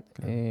 כן.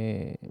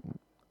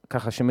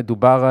 ככה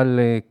שמדובר על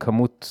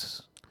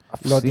כמות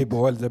אפסית. לא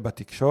דיברו על זה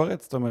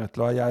בתקשורת? זאת אומרת,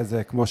 לא היה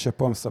איזה, כמו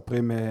שפה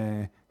מספרים,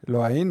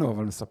 לא היינו,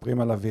 אבל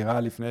מספרים על אווירה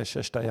לפני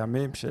 6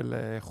 הימים של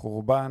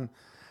חורבן,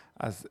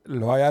 אז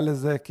לא היה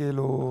לזה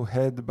כאילו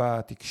הד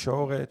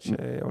בתקשורת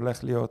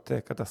שהולך להיות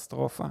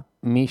קטסטרופה?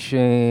 מי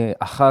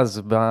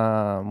שאחז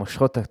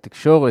במושכות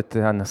התקשורת,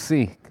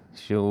 הנשיא,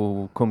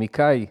 שהוא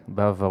קומיקאי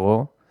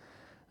בעברו,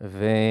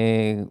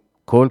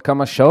 וכל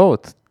כמה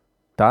שעות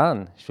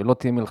טען שלא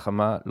תהיה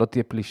מלחמה, לא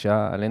תהיה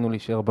פלישה, עלינו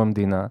להישאר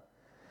במדינה.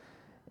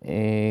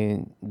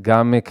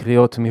 גם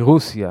קריאות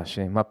מרוסיה,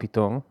 שמה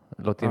פתאום,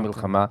 לא תהיה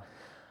מלחמה.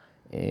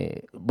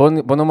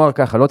 בוא נאמר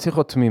ככה, לא צריך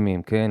להיות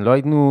תמימים, כן? לא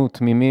היינו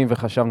תמימים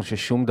וחשבנו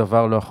ששום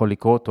דבר לא יכול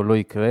לקרות או לא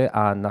יקרה.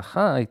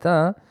 ההנחה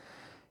הייתה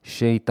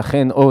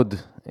שייתכן עוד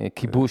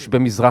כיבוש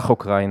במזרח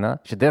אוקראינה,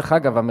 שדרך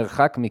אגב,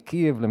 המרחק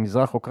מקייב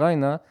למזרח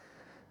אוקראינה,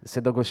 זה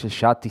סדר גודל של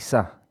שעה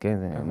טיסה, כן?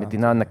 זה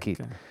מדינה ענקית.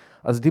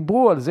 אז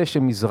דיברו על זה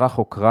שמזרח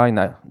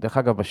אוקראינה, דרך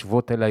אגב,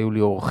 בשבועות האלה היו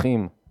לי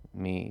אורחים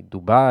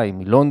מדובאי,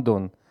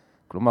 מלונדון,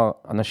 כלומר,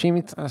 אנשים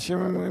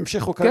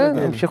המשיכו כרגיל. כן,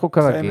 המשיכו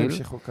כרגיל.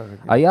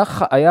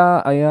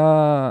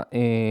 היה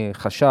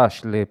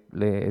חשש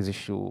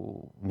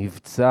לאיזשהו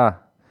מבצע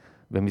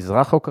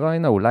במזרח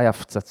אוקראינה, אולי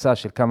הפצצה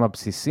של כמה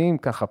בסיסים,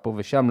 ככה פה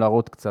ושם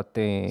להראות קצת...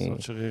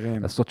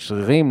 לעשות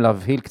שרירים,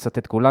 להבהיל קצת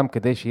את כולם,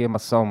 כדי שיהיה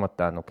משא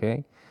ומתן,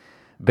 אוקיי?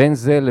 בין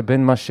זה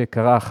לבין מה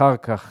שקרה אחר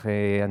כך,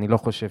 אני לא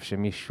חושב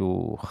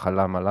שמישהו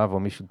חלם עליו, או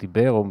מישהו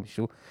דיבר, או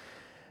מישהו...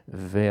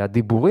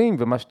 והדיבורים,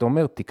 ומה שאתה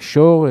אומר,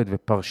 תקשורת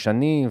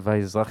ופרשנים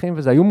והאזרחים,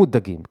 וזה היו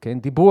מודאגים, כן?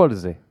 דיברו על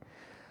זה.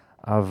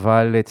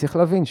 אבל צריך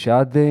להבין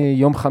שעד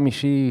יום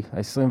חמישי,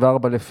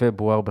 ה-24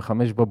 לפברואר, ב-5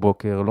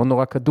 בבוקר, לא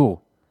נורא כדור.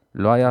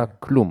 לא היה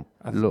כלום.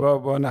 אז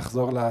בוא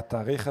נחזור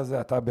לתאריך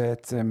הזה. אתה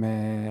בעצם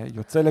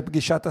יוצא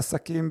לפגישת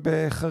עסקים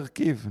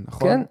בחרקיב,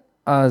 נכון? כן.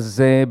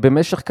 אז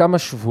במשך כמה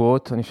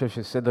שבועות, אני חושב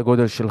שסדר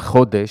גודל של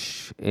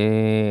חודש,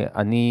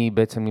 אני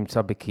בעצם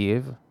נמצא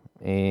בקייב,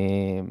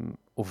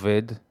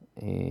 עובד,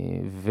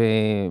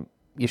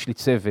 ויש לי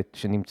צוות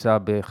שנמצא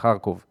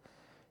בחרקוב,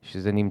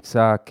 שזה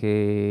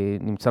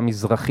נמצא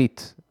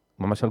מזרחית,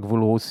 ממש על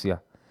גבול רוסיה,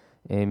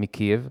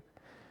 מקייב.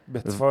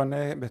 בצפון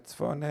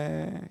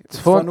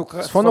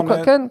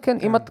אוקראינה, כן, כן,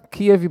 אם את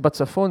קייב היא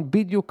בצפון,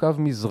 בדיוק קו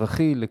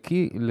מזרחי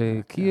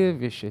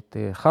לקייב, יש את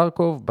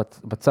חרקוב,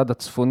 בצד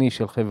הצפוני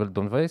של חבל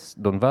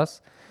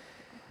דונבאס,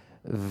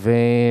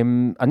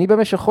 ואני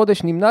במשך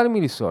חודש נמנע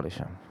לי לנסוע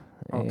לשם.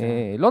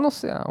 לא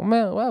נוסע,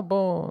 אומר,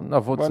 בוא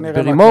נעבוד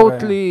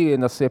ברימוטלי,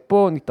 נעשה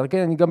פה, נתארגן,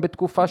 אני גם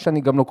בתקופה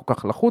שאני גם לא כל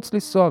כך לחוץ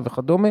לנסוע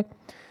וכדומה,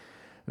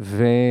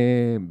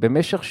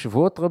 ובמשך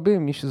שבועות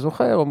רבים, מי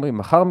שזוכר, אומרים,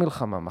 מחר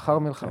מלחמה,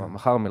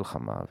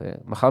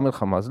 ומחר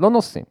מלחמה, אז לא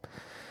נוסעים.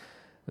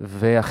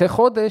 ואחרי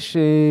חודש,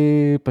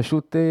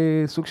 פשוט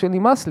סוג של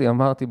נמאס לי,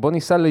 אמרתי, בוא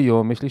ניסע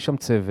ליום, יש לי שם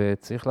צוות,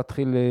 צריך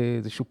להתחיל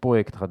איזשהו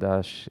פרויקט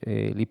חדש,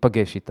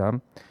 להיפגש איתם.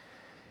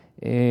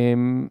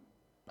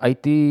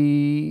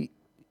 הייתי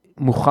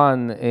מוכן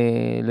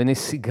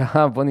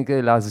לנסיגה, בוא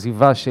נקרא,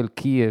 לעזיבה של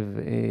קייב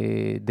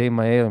די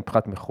מהר,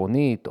 מבחינת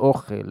מכונית,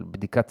 אוכל,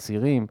 בדיקת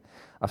צירים,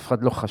 אף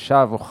אחד לא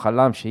חשב או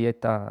חלם שיהיה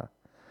את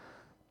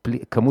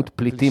כמות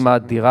פליטים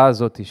האדירה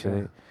הזאת.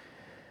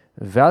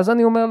 ואז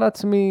אני אומר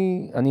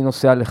לעצמי, אני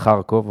נוסע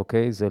לחרקוב,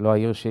 אוקיי? זה לא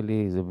העיר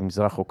שלי, זה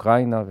במזרח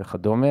אוקראינה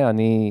וכדומה,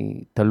 אני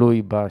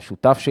תלוי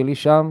בשותף שלי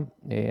שם,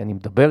 אני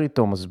מדבר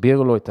איתו,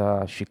 מסביר לו את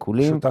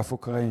השיקולים.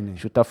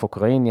 שותף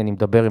אוקראיני, אני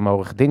מדבר עם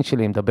העורך דין שלי,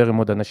 אני מדבר עם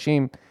עוד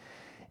אנשים,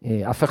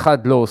 אף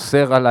אחד לא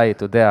אוסר עליי,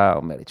 אתה יודע,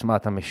 אומר לי, תשמע,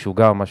 אתה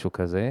משוגע או משהו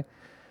כזה.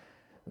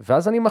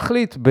 ואז אני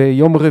מחליט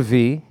ביום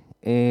רביעי,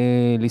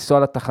 לנסוע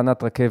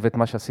לתחנת רכבת,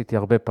 מה שעשיתי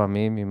הרבה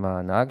פעמים עם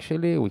הנהג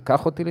שלי, הוא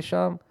ייקח אותי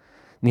לשם,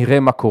 נראה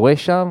מה קורה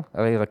שם,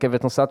 הרי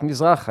רכבת נוסעת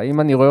מזרח, האם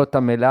אני רואה אותה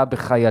מלאה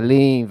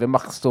בחיילים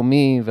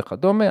ומחסומים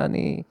וכדומה,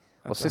 אני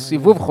עושה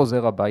סיבוב,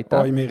 חוזר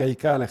הביתה. או אם היא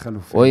ריקה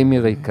לחלופין. או אם היא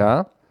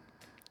ריקה.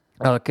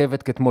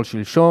 הרכבת כתמול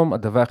שלשום,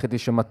 הדבר היחידי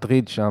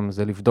שמטריד שם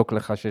זה לבדוק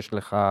לך שיש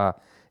לך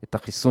את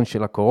החיסון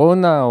של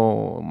הקורונה,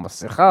 או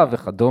מסכה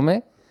וכדומה.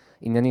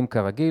 עניינים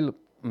כרגיל,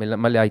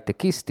 מלא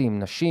הייטקיסטים,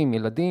 נשים,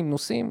 ילדים,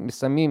 נוסעים,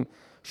 מסיימים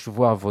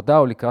שבוע עבודה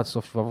או לקראת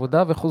סוף שבוע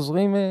עבודה,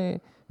 וחוזרים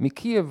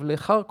מקייב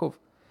לחרקוב.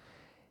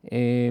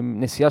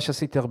 נסיעה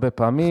שעשיתי הרבה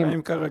פעמים.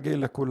 חיים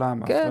כרגיל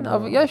לכולם. כן,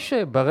 אבל יש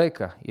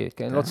ברקע,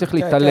 לא צריך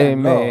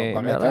להתעלם.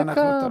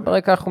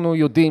 ברקע אנחנו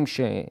יודעים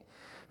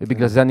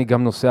ובגלל זה אני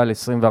גם נוסע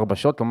ל-24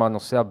 שעות, כלומר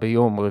נוסע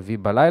ביום רביעי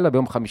בלילה,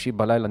 ביום חמישי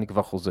בלילה אני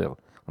כבר חוזר.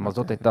 כלומר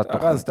זאת הייתה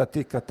תוכנית. ארזת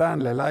תיק קטן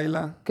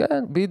ללילה?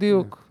 כן,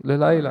 בדיוק,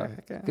 ללילה.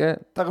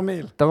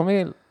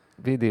 תרמיל,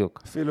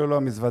 בדיוק. אפילו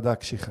לא מזוודה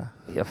קשיחה.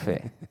 יפה.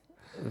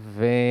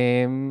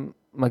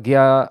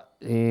 ומגיע,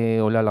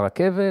 עולה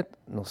לרכבת,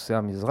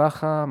 נוסע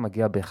מזרחה,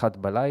 מגיע ב-1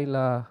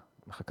 בלילה,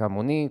 מחכה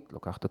מונית,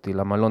 לוקחת אותי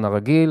למלון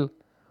הרגיל,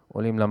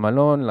 עולים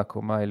למלון,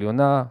 לקומה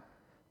העליונה,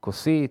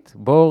 כוסית,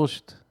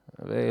 בורשט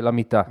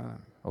ולמיטה.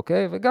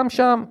 אוקיי? וגם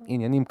שם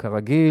עניינים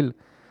כרגיל,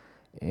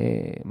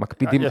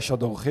 מקפידים... יש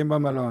עוד אורחים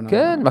במלון?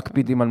 כן,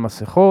 מקפידים על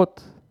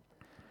מסכות,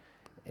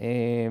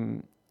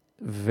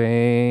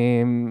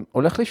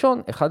 והולך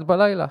לישון, 1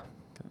 בלילה.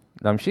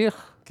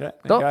 להמשיך? כן,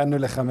 הגענו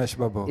ל-5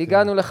 בבוקר.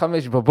 הגענו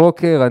ל-5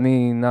 בבוקר,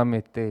 אני נם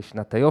את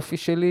שנת היופי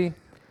שלי,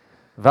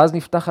 ואז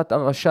נפתחת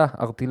הרשה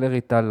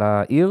ארטילרית על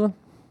העיר,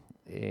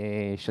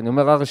 שאני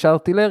אומר הרשה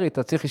ארטילרית,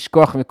 אתה צריך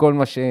לשכוח מכל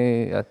מה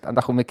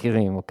שאנחנו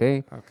מכירים,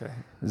 אוקיי? אוקיי.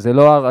 זה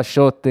לא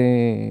הרשות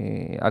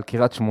על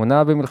קריית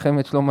שמונה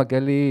במלחמת שלום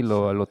הגליל,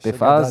 או על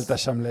עוטף עזה. שגדלת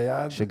שם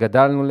ליד.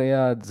 שגדלנו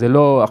ליד. זה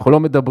לא, אנחנו לא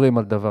מדברים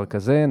על דבר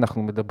כזה,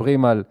 אנחנו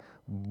מדברים על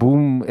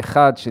בום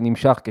אחד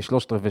שנמשך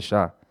כ3/4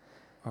 שעה.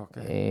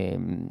 אוקיי.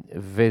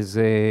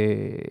 וזה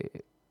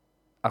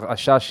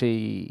הרעשה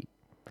שהיא,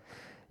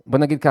 בוא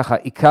נגיד ככה,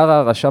 עיקר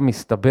הרעשה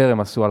מסתבר הם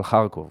עשו על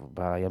חרקוב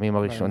בימים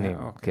הראשונים.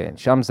 אוקיי. כן,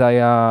 שם זה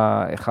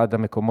היה אחד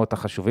המקומות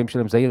החשובים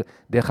שלהם. זה עיר,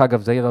 דרך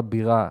אגב, זה עיר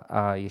הבירה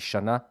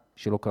הישנה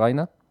של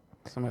אוקראינה.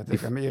 זאת אומרת, זה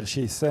גם עיר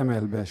שהיא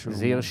סמל באיזשהו...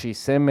 זה עיר שהיא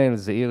סמל,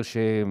 זה עיר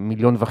ש1.5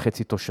 מיליון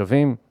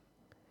תושבים,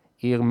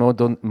 עיר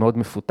מאוד, מאוד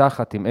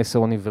מפותחת עם 10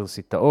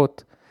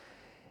 אוניברסיטאות,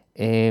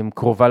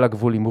 קרובה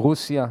לגבול עם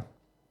רוסיה,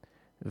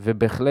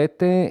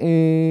 ובהחלט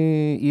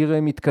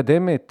עיר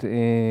מתקדמת.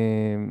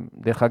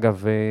 דרך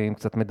אגב, אם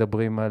קצת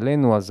מדברים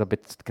עלינו, אז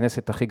הבית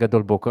כנסת הכי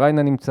גדול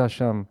באוקראינה נמצא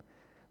שם,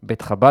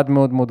 בית חב"ד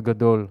מאוד מאוד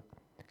גדול,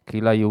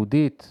 קהילה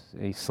יהודית,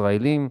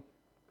 ישראלים,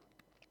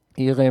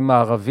 עיר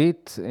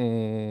מערבית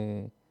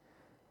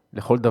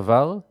לכל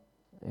דבר,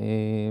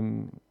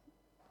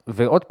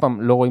 ועוד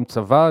פעם, לא רואים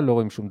צבא, לא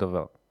רואים שום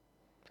דבר.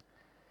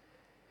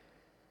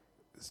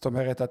 זאת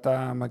אומרת,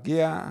 אתה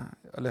מגיע,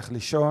 הולך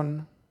לישון,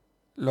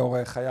 לא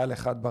רואה חייל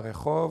אחד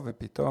ברחוב,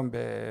 ופתאום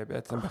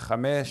בעצם ב5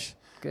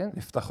 כן.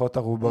 נפתחות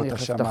ארובות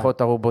השמיים.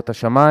 נפתחות ארובות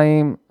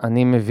השמיים,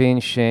 אני מבין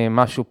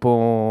שמשהו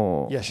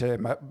פה... יש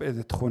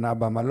איזו תכונה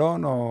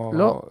במלון או...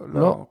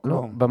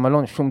 לא,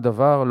 במלון שום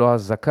דבר, לא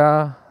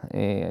הזקה,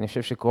 אני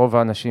חושב שקרוב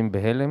האנשים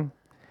בהלם.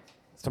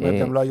 זאת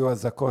אומרת, גם לא היו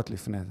הזקות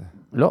לפני זה.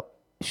 לא,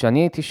 כשאני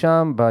הייתי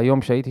שם,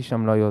 ביום שהייתי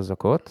שם לא היו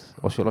הזקות,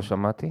 או שלא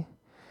שמעתי.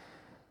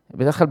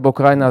 בדרך כלל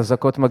באוקראינה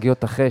הזקות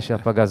מגיעות אחרי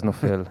שהפגז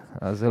נופל,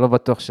 אז זה לא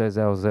בטוח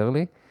שזה עוזר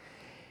לי.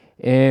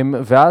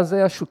 ואז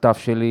השותף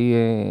שלי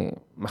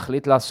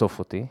מחליט לאסוף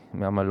אותי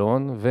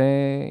מהמלון,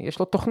 ויש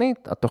לו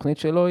תוכנית. התוכנית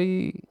שלו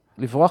היא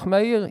לברוח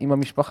מהעיר עם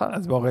המשפחה.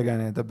 אז בואו רגע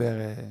נדבר.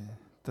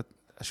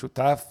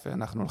 השותף,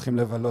 אנחנו הולכים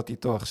לבלות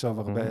איתו עכשיו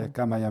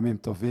כמה ימים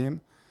טובים.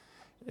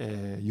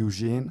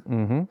 יוז'ין,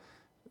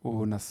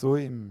 הוא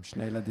נשוי עם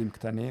 2 ילדים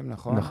קטנים,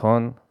 נכון?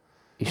 נכון.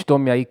 אשתו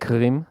מהאי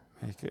קרים.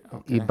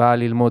 היא באה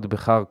ללמוד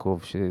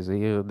בחרקוב, שזה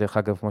עיר, דרך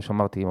אגב, כמו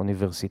שאמרתי,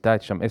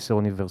 אוניברסיטאית, שם 10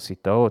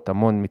 אוניברסיטאות,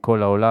 המון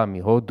מכל העולם,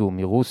 מהודו,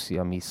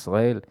 מרוסיה,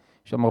 מישראל,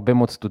 יש שם הרבה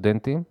מאוד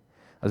סטודנטים.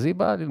 אז היא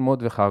באה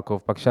ללמוד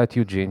בחרקוב, פגשה את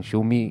יוג'ין,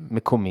 שהוא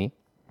מקומי,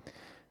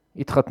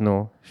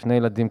 התחתנו, 2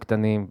 ילדים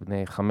קטנים,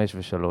 בני 5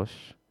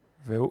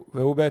 ו3.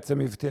 והוא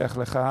בעצם הבטיח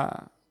לך,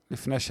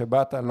 לפני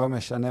שבאת, לא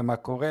משנה מה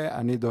קורה,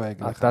 אני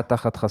דואג לך. אתה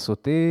תחת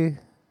חסותי,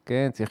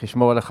 כן, צריך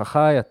לשמור עליך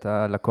חי,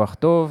 אתה לקוח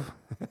טוב.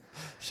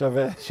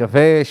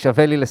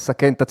 שווה לי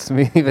לסכן את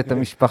עצמי ואת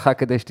המשפחה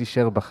כדי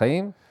שתישאר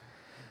בחיים.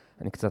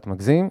 אני קצת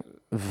מגזים.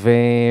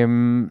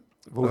 והוא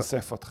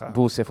אוסף אותך.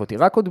 והוא אוסף אותי.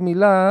 רק עוד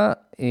מילה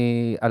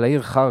על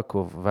העיר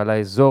חרקוב ועל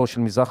האזור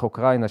של מזרח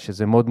אוקראינה,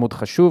 שזה מאוד מאוד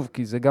חשוב,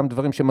 כי זה גם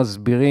דברים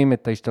שמסבירים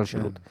את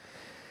ההשתלשלות.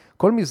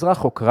 כל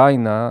מזרח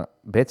אוקראינה,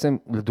 בעצם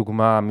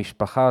לדוגמה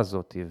המשפחה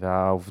הזאת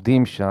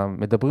והעובדים שם,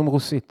 מדברים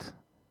רוסית.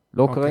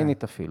 לא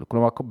אוקראינית אפילו.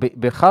 כלומר,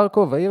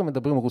 בחרקוב העיר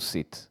מדברים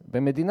רוסית.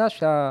 במדינה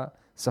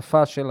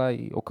שהשפה שלה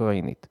היא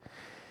אוקראינית.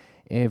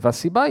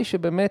 והסיבה היא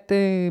שבאמת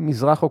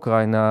מזרח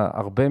אוקראינה,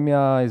 הרבה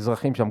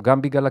מהאזרחים שם,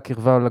 גם בגלל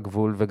הקרבה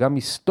לגבול, וגם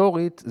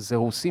היסטורית, זה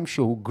רוסים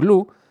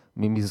שהוגלו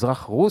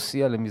ממזרח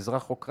רוסיה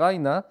למזרח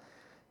אוקראינה,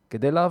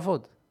 כדי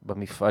לעבוד.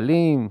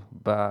 במפעלים,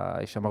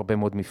 יש שם הרבה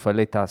מאוד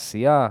מפעלי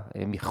תעשייה,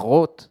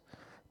 מכרות.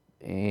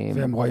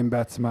 והם רואים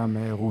בעצמם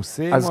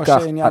רוסים, או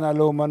שעניין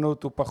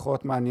הלאומנות הוא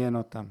פחות מעניין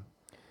אותם?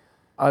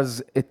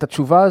 אז את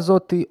התשובה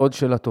הזאת היא עוד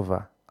שאלה טובה.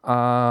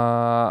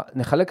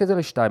 נחלק את זה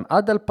לשתיים.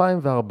 עד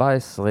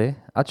 2014,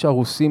 עד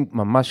שהרוסים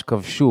ממש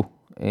כבשו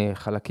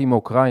חלקים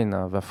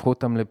מאוקראינה, והפכו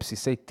אותם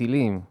לבסיסי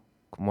טילים,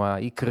 כמו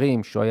האי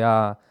קרים, שהוא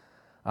היה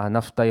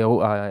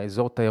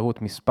האזור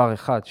תיירות מספר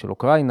 1 של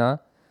אוקראינה,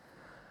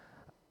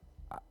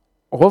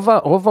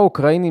 רוב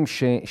האוקראינים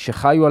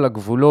שחיו על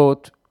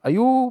הגבולות,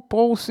 היו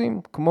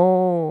פרו-רוסים,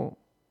 כמו...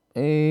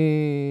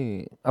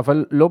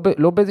 אבל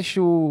לא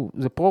באיזשהו,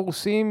 זה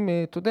פרו-רוסים,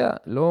 אתה יודע,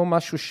 לא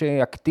משהו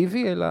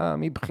שאקטיבי, אלא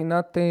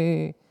מבחינת,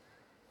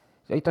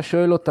 היית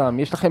שואל אותם,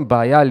 יש לכם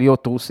בעיה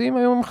להיות רוסים?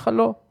 היום ממך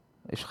לא.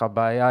 יש לך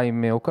בעיה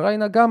עם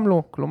אוקראינה? גם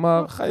לא.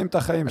 כלומר, חיים את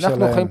החיים שלהם.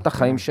 אנחנו חיים את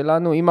החיים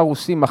שלנו. אם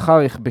הרוסים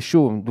מחר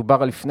יכבשו,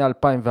 מדובר על לפני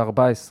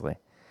 2014,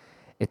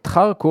 את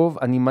חרקוב,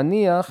 אני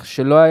מניח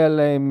שלא היה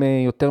להם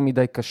יותר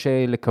מדי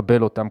קשה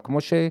לקבל אותם, כמו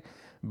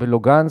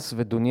שבלוגנסק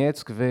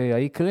ודונייצק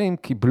והאי קרים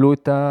קיבלו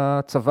את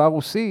הצבא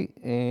הרוסי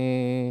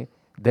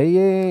די,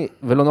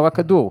 ולא נורא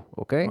כדור,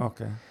 אוקיי?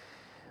 אוקיי.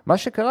 מה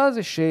שקרה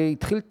זה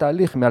שהתחיל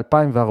תהליך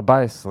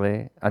מ-2014,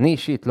 אני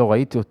אישית לא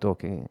ראיתי אותו,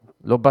 כי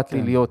לא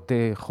באתי להיות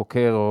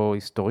חוקר או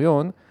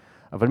היסטוריון,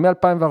 אבל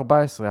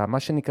מ-2014, מה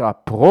שנקרא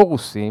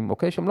הפרו-רוסים,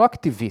 אוקיי, שהם לא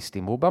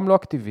אקטיביסטים, רובם לא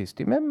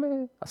אקטיביסטים, הם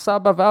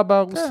הסבא ואבא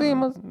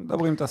הרוסים. כן,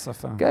 מדברים את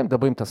השפה. כן,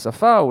 מדברים את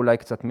השפה, אולי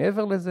קצת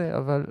מעבר לזה,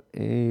 אבל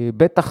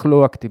בטח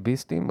לא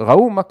אקטיביסטים.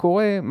 ראו מה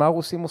קורה, מה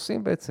הרוסים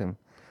עושים בעצם,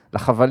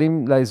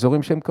 לחבלים,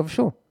 לאזורים שהם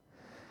כבשו.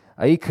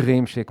 האי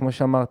קרים, שכמו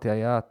שאמרתי,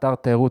 היה אתר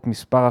תיירות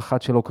מספר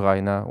 1 של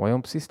אוקראינה, הוא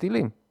היום בסיס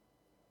טילים.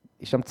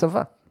 יש שם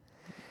צבא.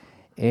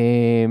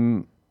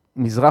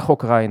 מזרח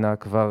אוקראינה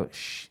כבר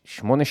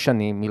 8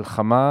 שנים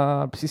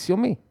מלחמה בסיס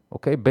יומי,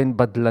 אוקיי? בין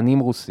בדלנים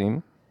רוסים,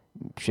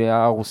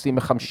 שהרוסים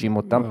מחמשים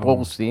אותם,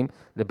 פרו-רוסים,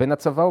 לבין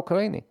הצבא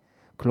האוקראיני.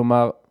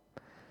 כלומר,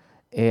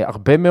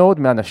 הרבה מאוד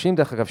מהאנשים,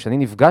 דרך אגב, שאני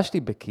נפגשתי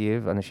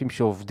בקייב, אנשים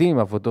שעובדים,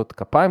 עבודות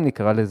כפיים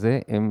נקרא לזה,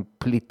 הם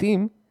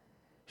פליטים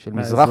של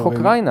מזרח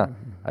אוקראינה.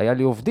 היה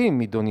לי עובדים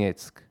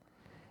מדונייצק.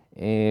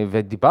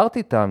 ודיברתי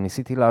איתם,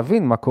 ניסיתי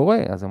להבין מה קורה,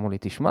 אז אמרו לי,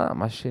 תשמע,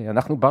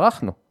 אנחנו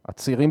ברחנו,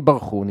 הצעירים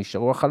ברחו,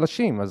 נשארו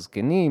החלשים,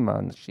 הזקנים,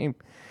 האנשים,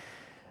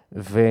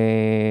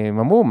 והם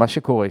אמרו, מה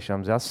שקורה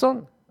שם זה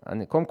אסון.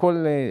 קודם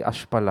כל,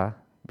 השפלה,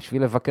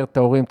 בשביל לבקר את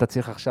ההורים, אתה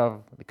צריך עכשיו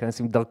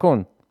להיכנס עם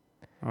דרכון.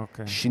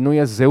 אוקיי.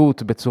 שינוי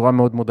הזהות בצורה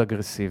מאוד מאוד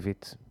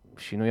אגרסיבית,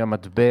 שינוי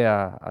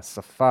המטבע,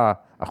 השפה,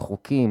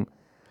 החוקים.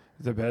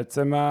 זה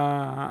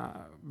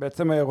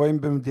בעצם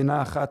רואים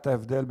במדינה אחת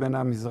ההבדל בין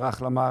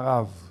המזרח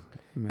למערב.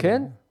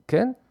 כן,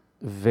 כן.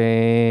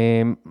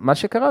 ומה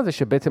שקרה זה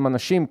שבעצם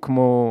אנשים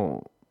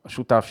כמו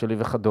השותף שלי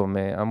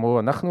וכדומה, אמרו,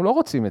 אנחנו לא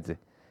רוצים את זה.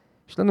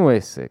 יש לנו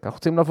עסק, אנחנו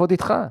רוצים לעבוד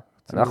איתך.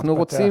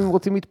 אנחנו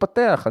רוצים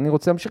להתפתח, אני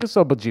רוצה להמשיך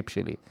לנסוע בג'יפ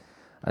שלי.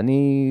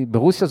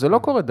 ברוסיה זה לא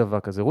קורה דבר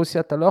כזה.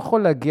 רוסיה אתה לא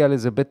יכול להגיע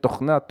לזה בית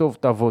תוכנה, טוב,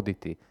 תעבוד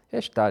איתי.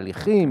 יש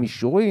תהליכים,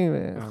 אישורים,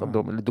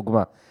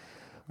 לדוגמה.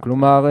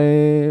 כלומר,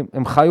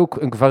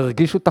 הם כבר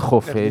הרגישו את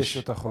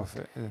החופש.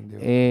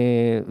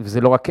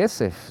 וזה לא רק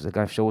כסף, זה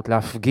גם אפשרות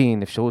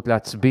להפגין, אפשרות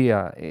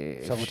להצביע.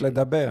 אפשרות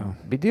לדבר.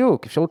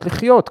 בדיוק, אפשרות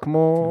לחיות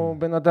כמו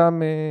בן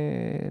אדם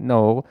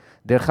נאור.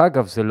 דרך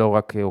אגב, זה לא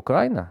רק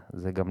אוקראינה,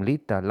 זה גם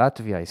ליטא,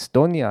 לטביה,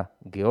 אסטוניה,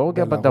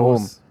 גיאורגיה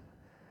בדרום.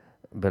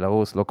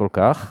 בלרוס לא כל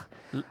כך.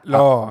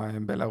 לא,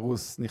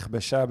 בלרוס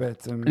נכבשה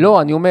בעצם.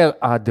 לא, אני אומר,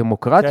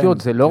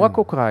 הדמוקרטיות זה לא רק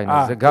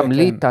אוקראינה, זה גם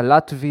ליטא,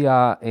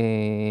 לטביה,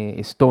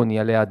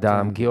 אסטוניה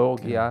לידם,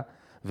 גיאורגיה,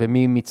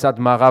 ומצד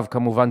מערב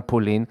כמובן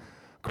פולין.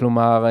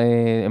 כלומר,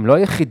 הם לא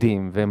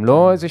היחידים, והם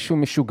לא איזשהו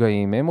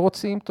משוגעים, הם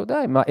רוצים, אתה יודע,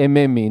 הם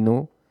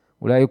האמינו,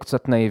 אולי היו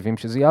קצת נאיבים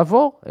שזה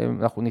יעבור,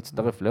 אנחנו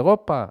נצטרף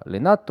לאירופה,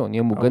 לנאטו,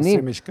 נהיה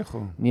מוגנים,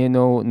 נהיה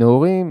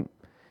נאורים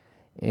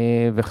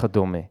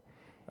וכדומה.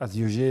 אז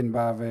יוז'ין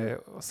בא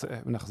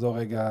ונחזור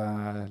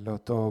רגע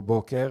לאותו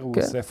בוקר, הוא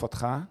אוסף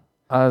אותך.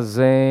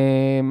 אז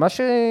מה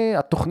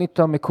שהתוכנית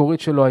המקורית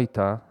שלו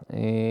הייתה,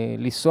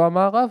 לנסוע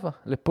מערבה,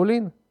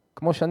 לפולין.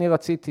 כמו שאני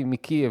רציתי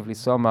מקייב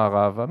לנסוע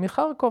מערבה,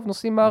 מחרקוב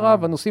נוסעים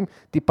מערבה, נוסעים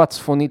טיפה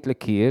צפונית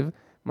לקייב,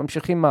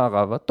 ממשיכים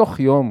מערבה, תוך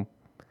יום,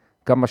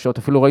 כמה שעות,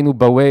 אפילו ראינו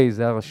בווי,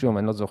 זה היה רשום,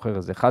 אני לא זוכר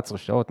איזה 11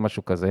 שעות,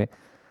 משהו כזה,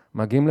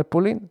 מגיעים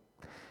לפולין.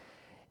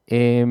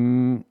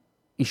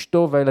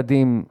 אשתו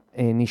והילדים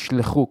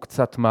נשלחו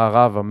קצת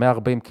מערבה,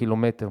 140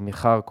 קילומטר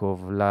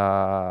מחרקוב,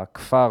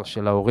 לכפר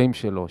של ההורים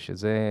שלו,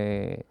 שזה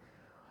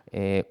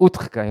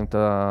אוטחקה, אם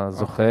אתה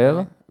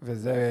זוכר.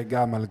 וזה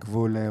גם על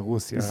גבול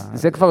רוסיה.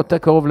 זה כבר יותר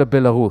קרוב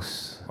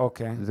לבלרוס.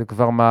 אוקיי. זה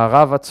כבר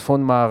מערב,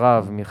 צפון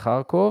מערב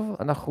מחרקוב.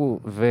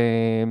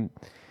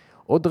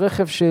 עוד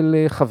רכב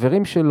של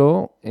חברים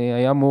שלו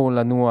היה אמור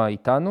לנוע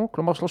איתנו,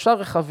 כלומר 3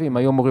 רכבים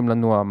היו אמורים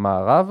לנוע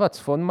מערב,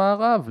 צפון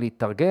מערב,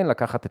 להתארגן,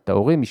 לקחת את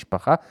ההורים,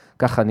 משפחה,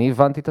 ככה אני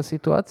הבנתי את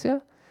הסיטואציה,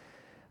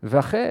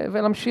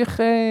 ולהמשיך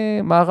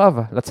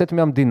מערבה, לצאת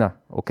מהמדינה,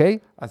 אוקיי?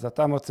 אז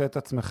אתה מוצא את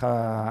עצמך,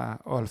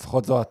 או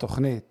לפחות זו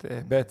התוכנית,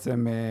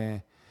 בעצם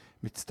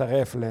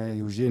מצטרף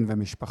ליוז'ין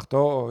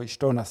ומשפחתו, או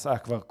אשתו נסעה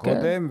כבר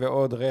קודם,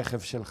 ועוד רכב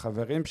של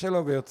חברים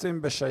שלו,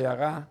 ויוצאים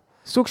בשיירה.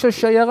 סוג של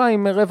שיירה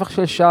עם רווח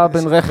של שעה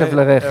בין רכב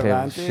לרכב.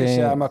 הבנתי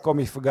שהמקום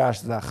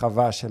מפגש זה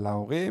החווה של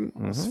ההורים,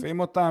 אוספים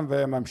אותם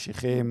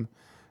וממשיכים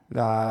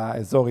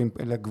לאזור,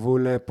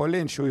 לגבול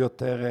פולין, שהוא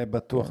יותר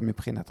בטוח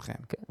מבחינתכם.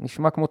 כן,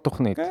 נשמע כמו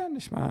תוכנית. כן,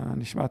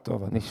 נשמע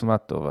טוב. נשמע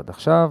טוב עד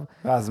עכשיו.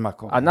 ואז מה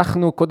קורה?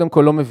 אנחנו קודם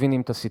כל לא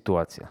מבינים את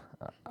הסיטואציה.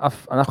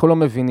 אנחנו לא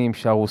מבינים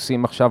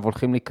שהרוסים עכשיו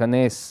הולכים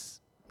להיכנס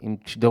עם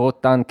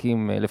שדרות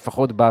טנקים,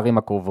 לפחות בערים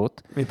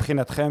הקרובות.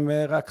 מבחינתכם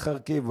רק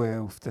חרקיב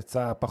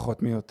הופצצה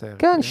פחות מיותר.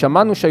 כן,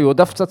 שמענו שהיו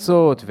עוד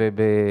הפצצות,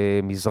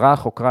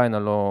 ובמזרח אוקראינה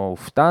לא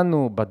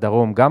הופתענו,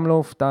 בדרום גם לא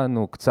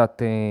הופתענו,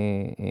 קצת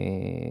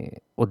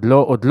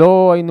עוד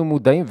לא היינו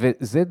מודעים,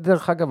 וזה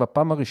דרך אגב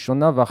הפעם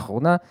הראשונה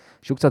והאחרונה,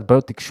 שהיו קצת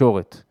בעיות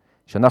תקשורת,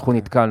 שאנחנו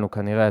נתקלנו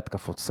כנראה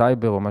התקפות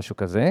סייבר או משהו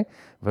כזה,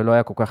 ולא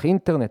היה כל כך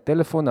אינטרנט,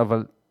 טלפון,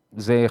 אבל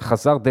זה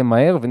חזר די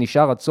מהר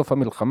ונשאר עד סוף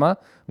המלחמה,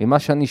 ממה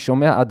שאני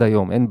שומע עד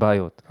היום, אין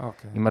בעיות.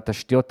 עם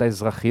התשתיות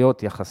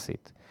האזרחיות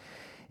יחסית.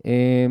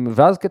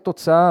 ואז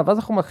כתוצאה, ואז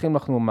אנחנו מתחילים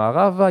לחנו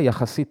מערבה,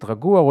 יחסית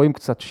רגוע, רואים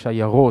קצת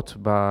שיירות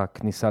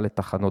בכניסה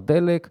לתחנות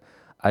דלק,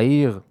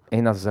 העיר,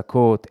 אין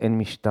אזעקות, אין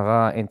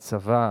משטרה, אין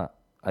צבא,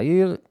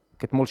 העיר,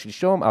 כתמול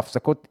שלשום,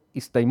 ההפסקות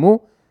הסתיימו,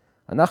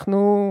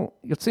 אנחנו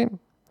יוצאים.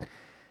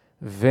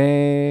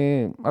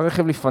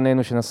 והרכב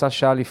לפנינו, שנסע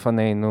שעה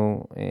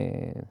לפנינו,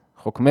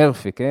 חוק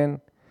מרפי, כן?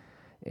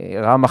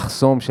 ראה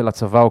מחסום של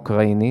הצבא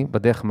האוקראיני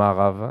בדרך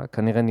מערבה,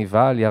 כנראה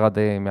נבהל, ירד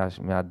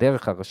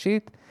מהדרך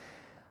הראשית.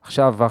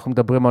 עכשיו אנחנו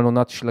מדברים על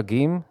עונת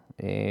שלגים,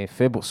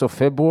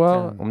 סוף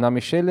פברואר, אמנם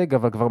יש שלג,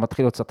 אבל כבר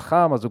מתחיל להיות קצת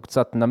חם, אז הוא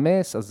קצת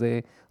נמס, אז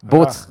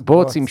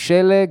בוץ עם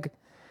שלג.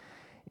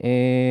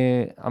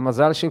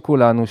 המזל של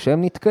כולנו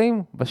שהם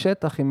נתקעים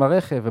בשטח עם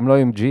הרכב, הם לא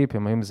עם ג'יפ,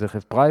 הם היו עם רכב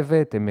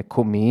פרייבט, הם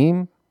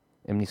מקומיים,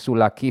 הם ניסו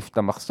להקיף את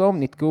המחסום,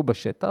 נתקעו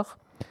בשטח.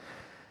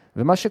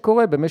 ומה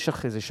שקורה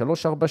במשך איזה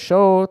 3-4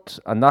 שעות,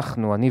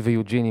 אני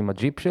ויוג'ין עם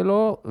הג'יפ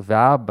שלו,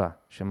 והאבא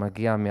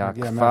שמגיע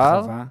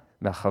מהכפר,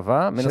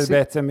 מהחווה.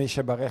 שבעצם מי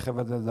שברכב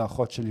הזה זה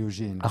אחות של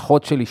יוג'ין.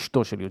 אחות של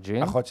אשתו של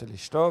יוג'ין. אחות של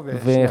אשתו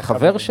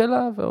וחבר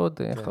שלה ועוד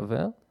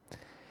חבר.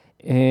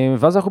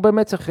 ואז אנחנו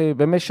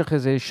במשך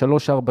איזה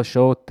 3-4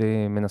 שעות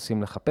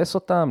מנסים לחפש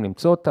אותם,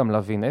 למצוא אותם,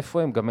 להבין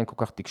איפה הם, גם אין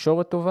כל כך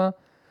תקשורת טובה.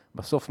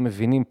 בסוף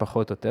מבינים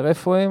פחות או יותר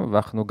איפה הם,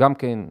 ואנחנו גם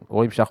כן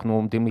רואים שאנחנו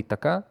עומדים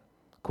להיתקע,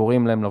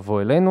 קוראים להם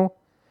לבוא אלינו,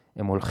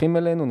 הם הולכים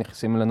אלינו,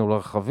 נכנסים אלינו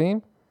לרכבים,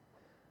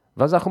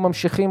 ואז אנחנו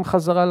ממשיכים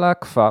חזרה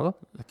לכפר.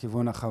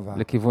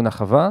 לכיוון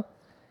החווה.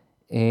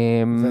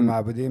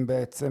 ומאבדים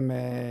בעצם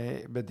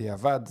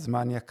בדיעבד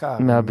זמן יקר.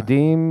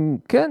 מאבדים,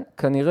 כן,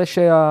 כנראה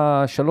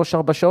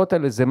שה3-4 שעות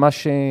האלה זה מה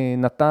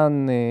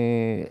שנתן,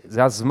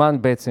 זה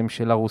הזמן בעצם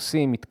של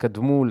הרוסים,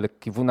 התקדמו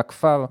לכיוון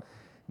הכפר,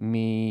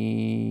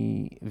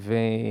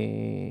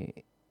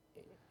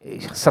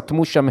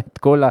 וסתמו שם את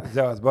כל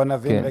זהו, אז בואו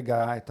נבין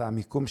רגע את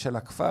המיקום של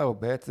הכפר,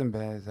 בעצם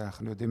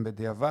אנחנו יודעים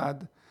בדיעבד.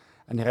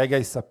 אני רגע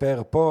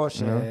אספר פה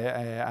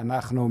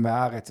שאנחנו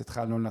מהארץ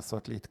התחלנו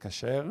לנסות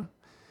להתקשר,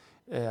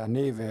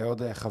 אני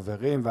ועוד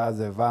חברים, ואז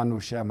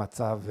הבנו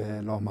שהמצב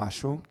לא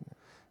משהו,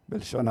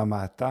 בלשון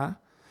המעטה,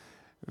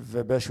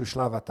 ובאיזשהו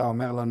שלב אתה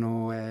אומר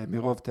לנו,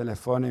 מרוב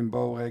טלפונים,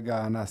 בואו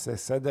רגע נעשה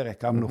סדר,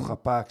 הקמנו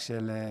חפ"ק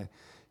של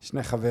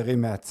 2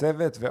 חברים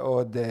מהצוות,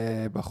 ועוד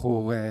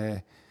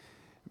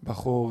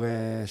בחור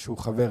שהוא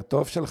חבר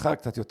טוב שלך,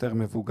 קצת יותר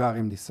מבוגר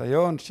עם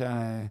ניסיון,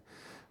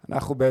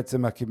 שאנחנו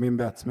בעצם מקימים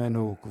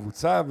בעצמנו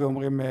קבוצה,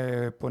 ואומרים,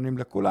 פונים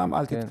לכולם,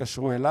 אל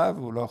תתקשרו אליו,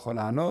 הוא לא יכול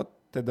לענות,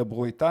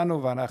 תדברו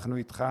איתנו, ואנחנו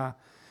איתך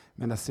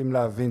מנסים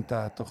להבין את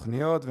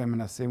התוכניות,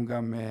 ומנסים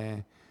גם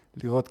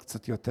לראות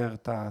קצת יותר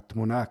את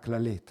התמונה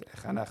הכללית,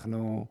 איך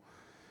אנחנו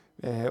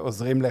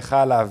עוזרים לך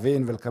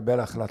להבין ולקבל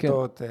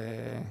החלטות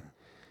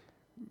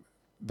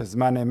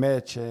בזמן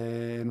אמת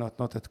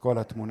שנותנות את כל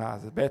התמונה.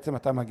 אז בעצם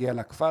אתה מגיע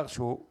לכפר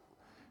שהוא,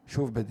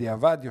 שוב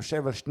בדיעבד,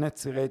 יושב על 2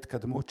 צירי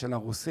התקדמות של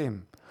הרוסים.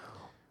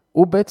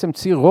 הוא בעצם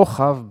ציר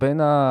רוחב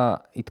בין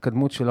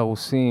ההתקדמות של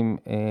הרוסים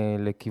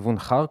לכיוון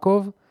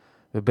חרקוב,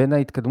 ובין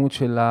ההתקדמות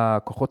של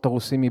הכוחות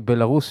הרוסים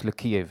מבלרוס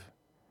לקייב.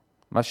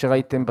 מה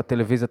שראיתם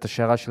בטלוויזיית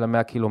השערה של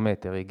 100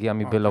 קילומטר, הגיע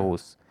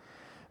מבלרוס.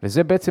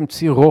 וזה בעצם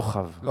ציר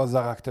רוחב. לא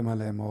זרקתם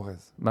עליהם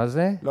אורז. מה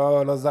זה?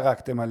 לא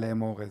זרקתם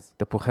עליהם אורז.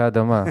 תפוחי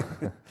אדמה.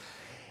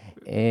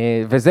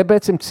 וזה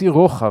בעצם ציר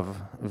רוחב,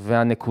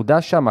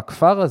 והנקודה שם,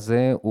 הכפר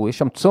הזה, יש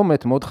שם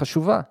צומת מאוד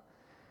חשובה.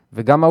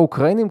 וגם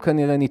האוקראינים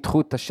כנראה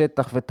ניתחו את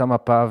השטח ואת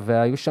המפה,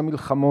 והיו שם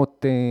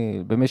מלחמות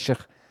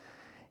במשך...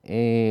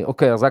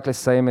 אוקיי, אז רק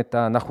לסיים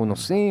אנחנו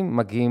נוסעים,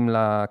 מגיעים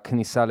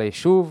לכניסה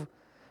ליישוב,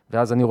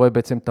 ואז אני רואה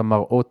בעצם את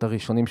המראות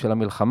הראשונים של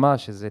המלחמה,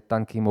 שזה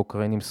טנקים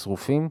אוקראינים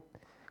שרופים,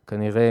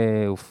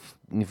 כנראה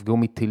נפגעו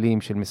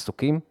מטילים של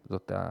מסוקים,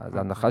 זאת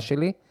ההנחה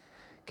שלי,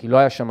 כי לא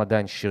היה שם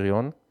עדיין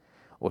שריון,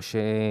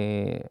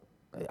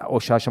 או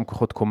שהיה שם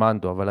כוחות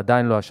קומנדו, אבל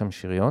עדיין לא היה שם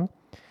שריון,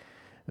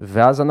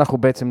 ואז אנחנו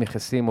בעצם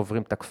נכנסים,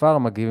 עוברים את הכפר,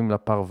 מגיעים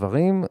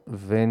לפרברים,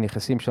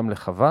 ונכנסים שם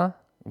לחווה.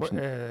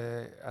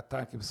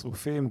 הטנקים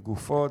שרופים,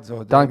 גופות, זה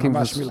עוד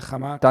ממש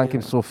מלחמה.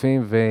 טנקים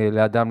שרופים,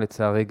 ולאדם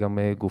לצערי גם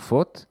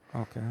גופות.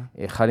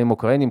 חיילים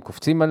אוקראינים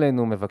קופצים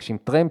עלינו, מבקשים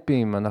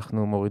טרמפים,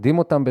 אנחנו מורידים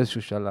אותם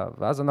באיזשהו שלב,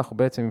 ואז אנחנו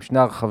בעצם עם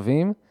 2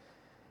 הרכבים,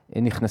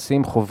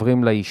 נכנסים,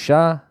 חוברים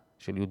לאישה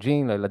של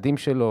יוג'ין, לילדים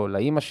שלו,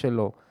 לאמא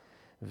שלו.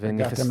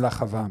 הגעתם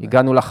לחווה.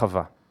 הגענו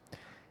לחווה.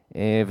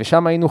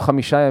 ושם היינו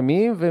 5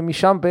 ימים,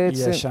 ומשם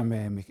בעצם... יש שם,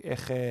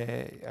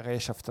 הרי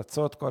יש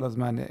הפצצות כל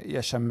הזמן,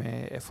 יש שם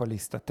איפה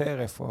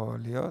להסתתר, איפה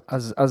להיות?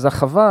 אז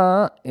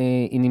החווה,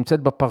 היא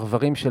נמצאת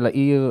בפרברים של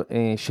העיר,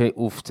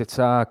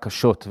 שהופצצה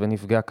קשות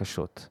ונפגעה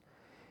קשות.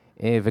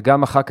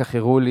 וגם אחר כך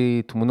הראו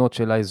לי תמונות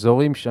של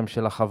האזורים שם,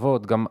 של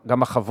החוות,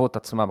 גם החוות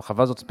עצמם,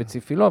 החווה הזאת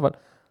ספציפי לא, אבל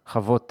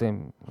חוות,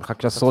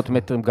 רק עשרות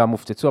מטרים גם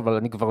הופצצו, אבל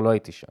אני כבר לא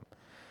הייתי שם.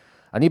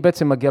 אני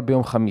בעצם מגיע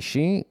ביום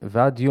חמישי,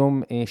 ועד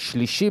יום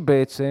שלישי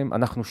בעצם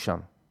אנחנו שם,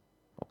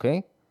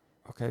 אוקיי?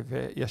 אוקיי,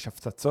 ויש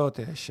הפצצות,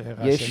 יש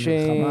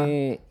רעשי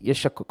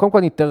מלחמה? קודם כל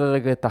אני אתאר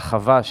רגע את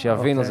החווה,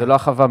 שיבינו, זה לא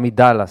החווה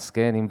מדלס,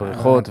 כן, עם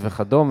בריכות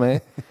וכדומה.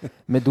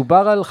 מדובר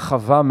על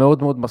חווה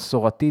מאוד מאוד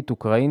מסורתית,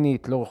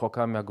 אוקראינית, לא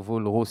רחוקה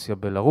מהגבול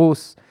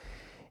רוסיה-בלרוס.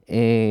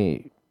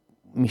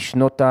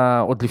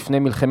 עוד לפני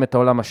מלחמת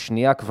העולם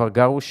השנייה כבר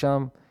גרו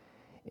שם.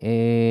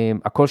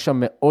 הכל שם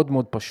מאוד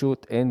מאוד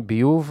פשוט, אין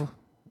ביוב.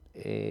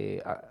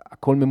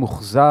 הכל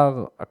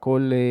ממוחזר,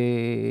 הכל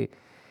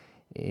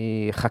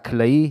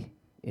חקלאי,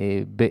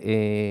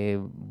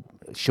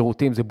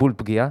 שירותים זה בול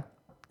פגיעה,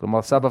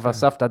 כלומר סבא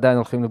והסבתא עדיין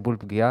הולכים לבול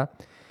פגיעה,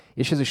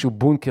 יש איזשהו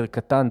בונקר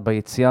קטן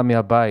ביציאה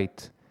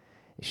מהבית,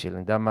 של אני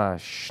יודע מה,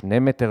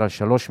 2 מטר על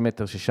 3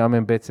 מטר, ששם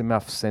הם בעצם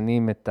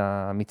מאפסנים את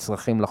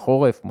המצרכים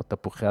לחורף, כמו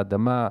תפוחי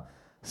אדמה,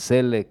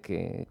 סלק,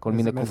 כל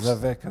מיני קופס. זה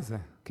מזווה כזה.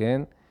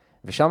 כן,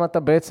 ושם אתה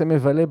בעצם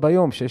מבלה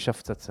ביום שיש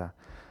הפצצה.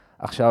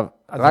 עכשיו,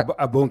 אז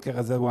הבונקר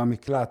הזה הוא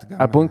המקלט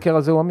גם. הבונקר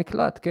הזה הוא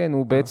המקלט, כן,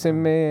 הוא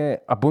בעצם,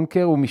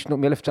 הבונקר הוא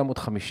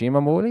מ-1950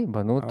 אמרו לי,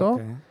 בנו אותו,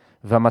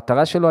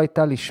 והמטרה שלו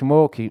הייתה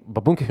לשמור, כי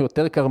בבונקר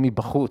יותר קר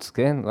מבחוץ,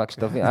 כן, רק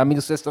שתבין, היה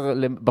מינוס 10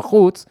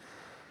 בחוץ,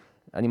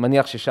 אני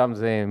מניח ששם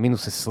זה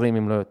מינוס 20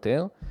 אם לא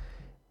יותר,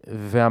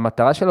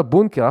 והמטרה של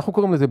הבונקר, אנחנו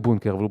קוראים לזה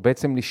בונקר, אבל הוא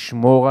בעצם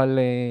לשמור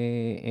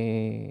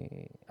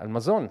על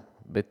מזון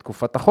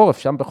בתקופת החורף,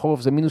 שם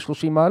בחורף זה מינוס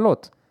 30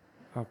 מעלות.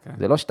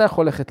 זה לא שאתה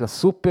יכול ללכת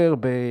לסופר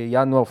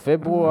בינואר,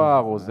 פברואר,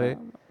 או זה,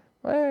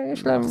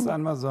 יש להם...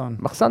 מחסן מזון.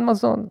 מחסן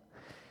מזון.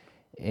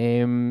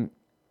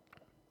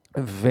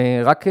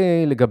 ורק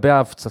לגבי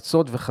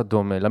ההפצצות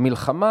וכדומה,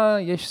 למלחמה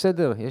יש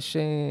סדר, יש,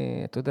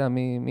 אתה יודע,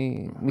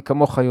 מי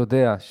כמוך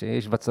יודע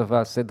שיש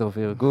בצבא סדר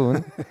וארגון,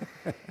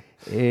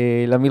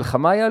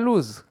 למלחמה היה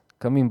לוז,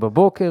 קמים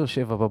בבוקר,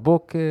 7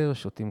 בבוקר,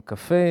 שותים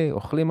קפה,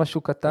 אוכלים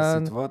משהו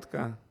קטן. עשית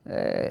וודקה.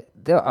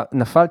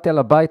 נפלתי על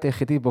הבית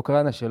היחידי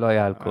באוקראינה שלא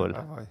היה אלכוהול.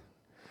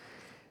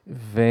 ו7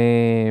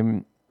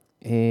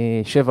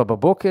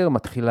 בבוקר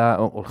מתחילה,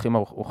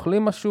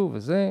 אוכלים משהו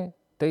וזה,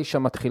 9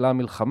 מתחילה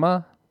המלחמה,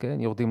 כן,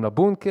 יורדים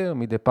לבונקר,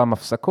 מדי פעם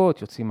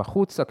הפסקות, יוצאים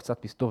החוצה,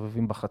 קצת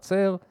מסתובבים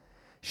בחצר,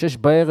 6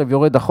 בערב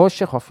יורד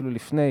החושך, או אפילו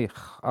לפני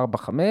 4-5,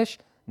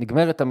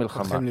 נגמרת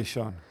המלחמה. הולכים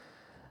לישון.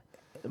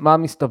 מה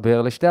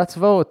מסתבר? לשתי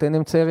הצבאות, אין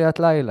אמצעי ראיית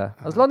לילה.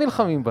 אז לא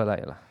נלחמים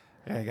בלילה.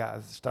 רגע,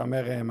 אז שאתה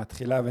אומר,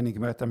 מתחילה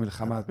ונגמרת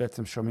המלחמה, אז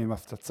בעצם שומעים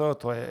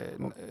הפצצות, או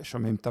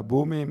שומעים את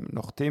הבומים,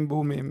 נוחתים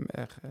בומים,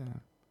 איך...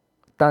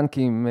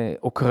 טנקים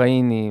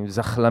אוקראינים,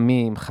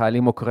 זחלמים,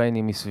 חיילים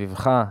אוקראינים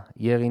מסביבך,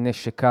 ירי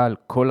נשק קל,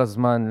 כל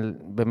הזמן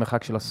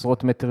במרחק של 10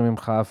 מטרים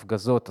ממך,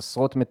 הפגזות,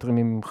 10 מטרים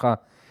ממך,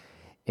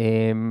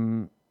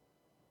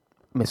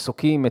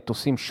 מסוקים,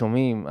 מטוסים,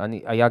 שומעים,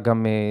 היה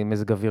גם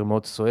מזג אוויר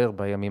מאוד סוער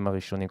בימים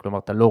הראשונים, כלומר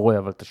אתה לא רואה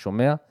אבל אתה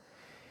שומע,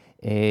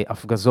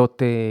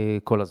 הפגזות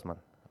כל הזמן.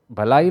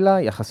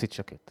 בלילה יחסית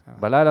שקט,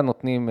 בלילה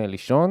נותנים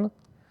לישון,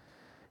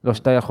 לא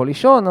שאתה יכול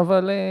לישון,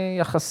 אבל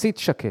יחסית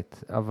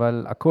שקט,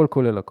 אבל הכל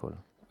כולל הכל.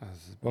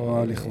 אז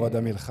בוא לכבוד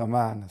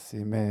המלחמה,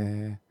 נשים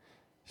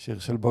שיר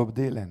של בוב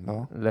דילן, לא?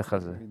 לך על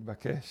זה.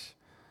 מתבקש.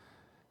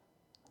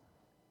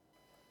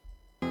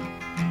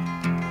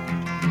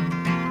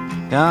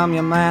 Come,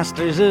 you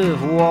masters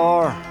of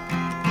war,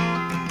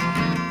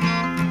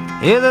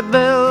 you that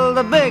build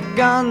the big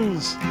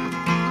guns,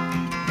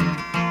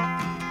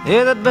 you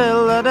that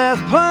build the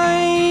death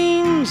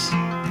planes,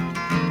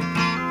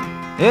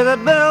 you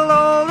that build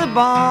all the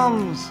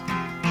bombs,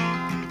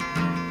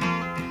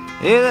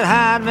 you that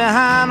hide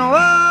behind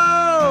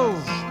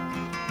walls,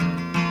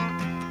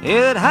 you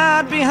that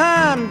hide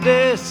behind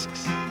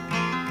discs.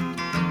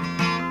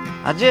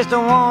 I just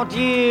don't want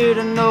you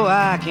to know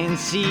I can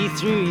see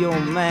through your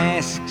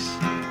masks.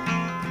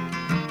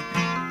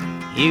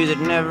 You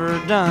that never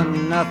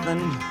done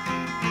nothing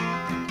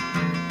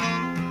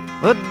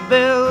but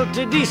build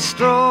to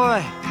destroy.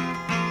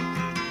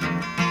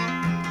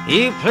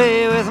 You play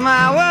with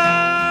my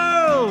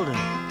world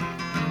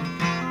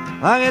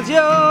like it's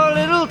your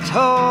little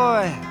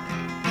toy.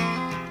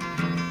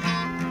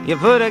 You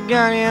put a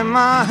gun in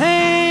my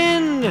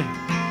hand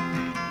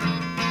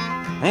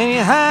and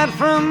you hide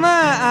from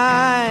my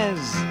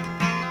eyes,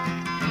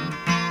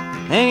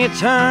 and you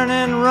turn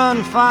and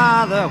run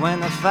farther when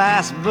the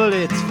fast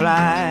bullets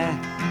fly.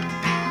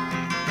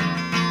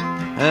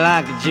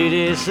 Like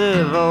Judas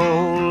of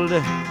old,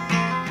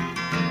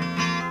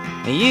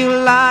 you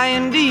lie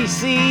and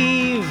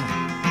deceive.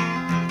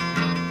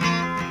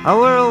 A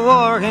world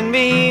war can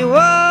be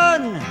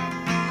won.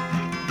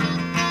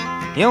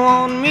 You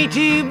want me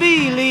to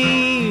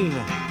believe,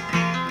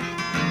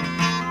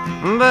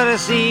 but I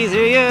see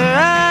through your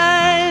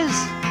eyes,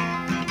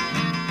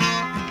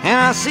 and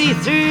I see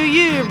through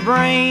your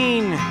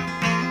brain,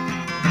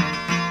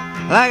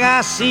 like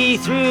I see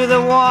through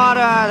the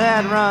water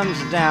that runs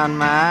down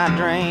my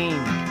drain.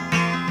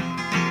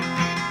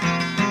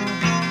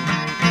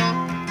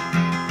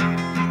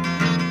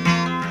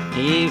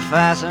 You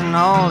fasten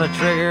all the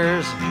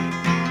triggers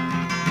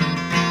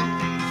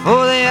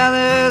for the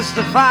others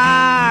to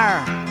fire,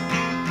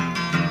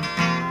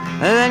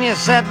 and then you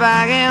sit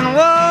back and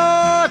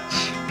watch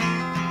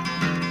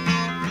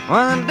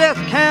when the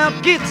death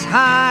count gets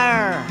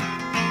higher.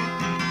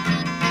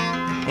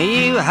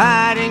 You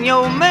hide in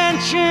your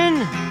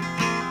mansion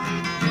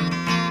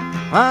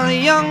while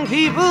the young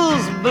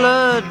people's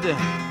blood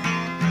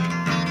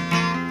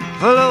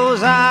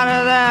flows out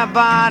of their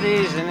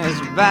bodies and is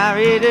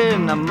buried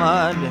in the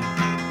mud.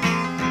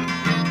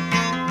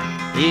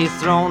 You've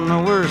thrown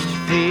the worst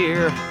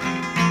fear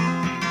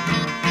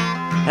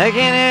that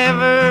can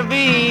ever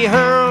be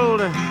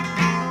hurled,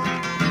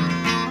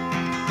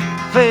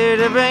 fear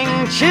to bring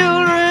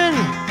children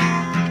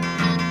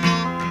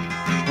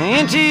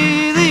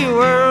into the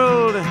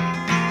world,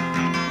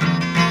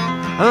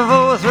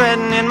 for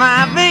threatening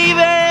my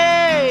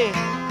baby,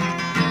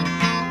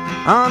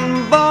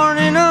 unborn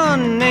and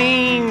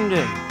unnamed.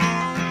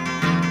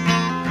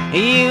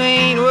 You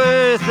ain't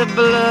worth the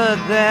blood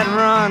that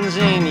runs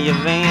in your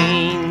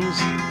veins.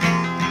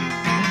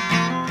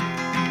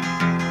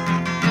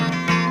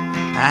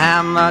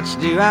 How much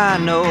do I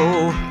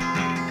know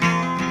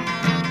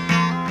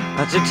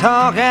to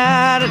talk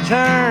out of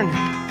turn?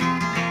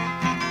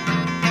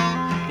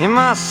 You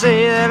might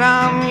say that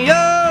I'm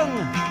young,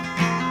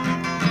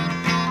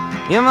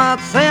 you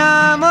might say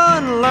I'm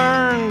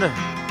unlearned,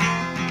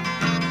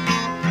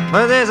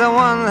 but there's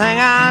one thing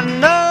I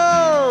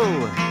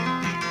know,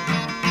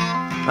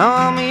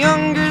 I'm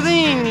younger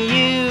than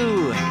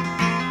you,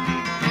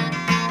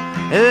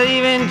 that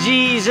even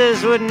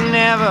Jesus would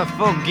never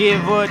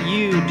forgive what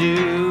you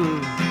do.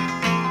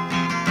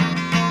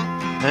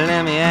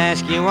 Let me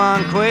ask you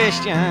one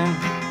question.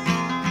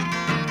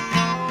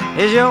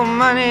 Is your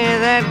money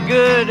that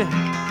good?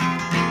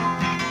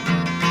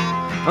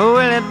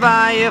 Will it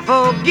buy you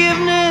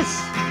forgiveness?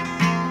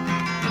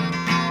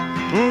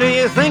 Do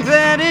you think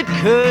that it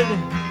could?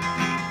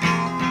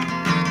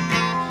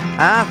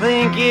 I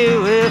think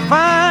you will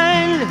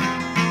find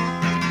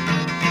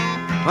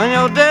when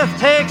your death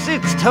takes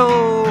its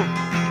toll,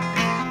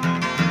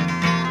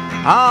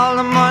 all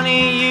the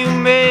money you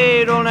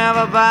made will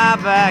never buy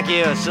back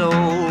your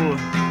soul.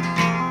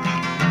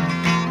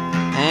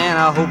 And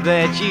I hope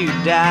that you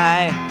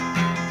die,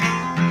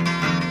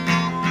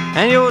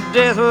 and your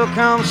death will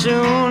come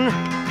soon.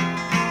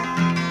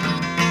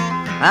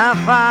 I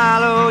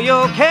follow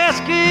your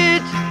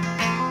casket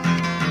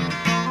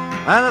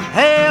by the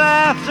pale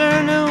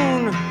afternoon,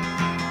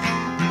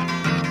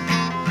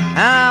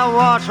 and I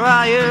watch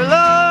while you're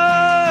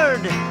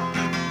lowered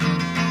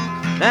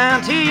down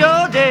to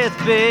your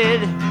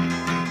deathbed,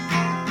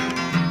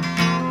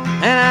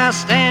 and I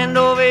stand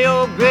over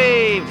your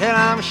grave till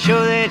I'm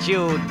sure that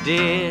you're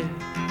dead.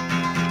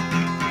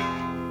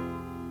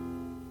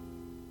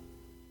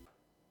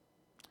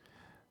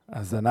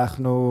 אז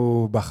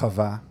אנחנו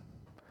בחווה,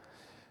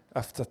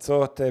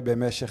 הפצצות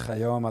במשך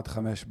היום עד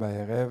 5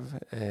 בערב,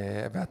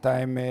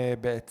 והתיים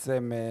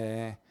בעצם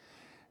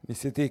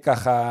ניסיתי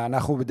ככה,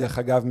 אנחנו בדרך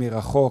אגב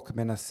מרחוק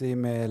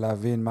מנסים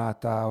להבין מה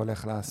אתה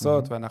הולך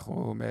לעשות,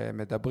 ואנחנו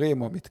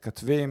מדברים או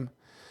מתכתבים,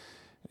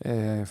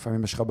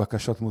 לפעמים יש לך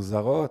בקשות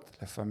מוזרות,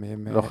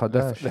 לפעמים לא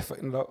חדש.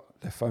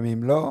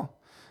 לפעמים לא,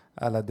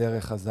 על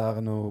הדרך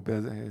עזרנו,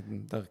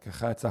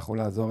 דרכך הצלחנו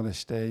לעזור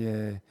לשתי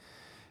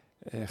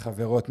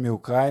חברות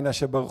מאוקראינה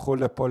שברחו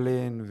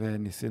לפולין,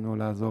 וניסינו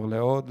לעזור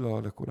לעוד,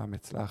 לא לכולם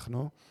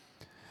הצלחנו.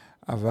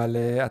 אבל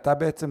אתה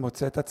בעצם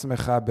מוצא את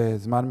עצמך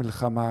בזמן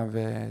מלחמה,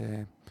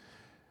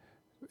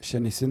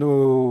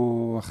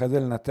 שניסינו אחרי זה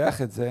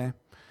לנתח את זה,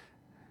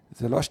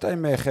 זה לא שאתה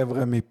עם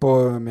חבר'ה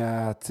מפה,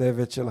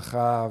 מהצוות שלך,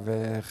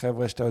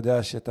 וחבר'ה שאתה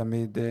יודע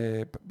שתמיד,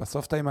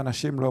 בסוף אתה עם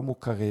אנשים לא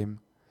מוכרים,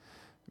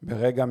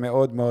 ברגע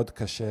מאוד מאוד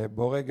קשה.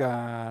 בוא רגע,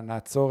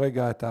 נעצור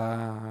רגע את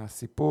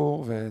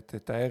הסיפור,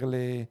 ותתאר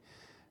לי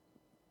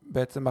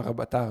בעצם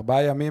את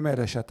 4 ימים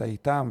האלה שאתה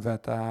איתם,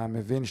 ואתה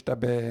מבין שאתה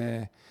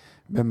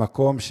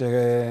במקום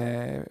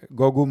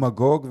שגוג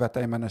ומגוג, ואתה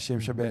עם אנשים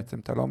שבעצם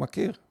אתה לא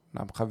מכיר,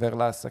 חבר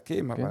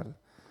לעסקים, כן. אבל...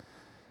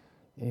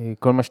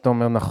 כל מה שאתה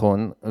אומר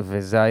נכון,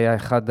 וזה היה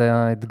אחד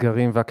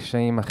האתגרים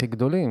והקשיים הכי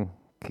גדולים,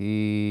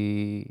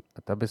 כי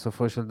אתה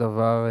בסופו של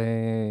דבר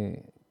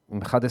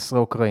עם 11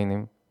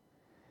 אוקראינים,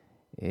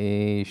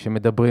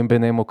 שמדברים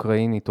ביניהם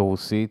אוקראינית או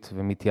רוסית,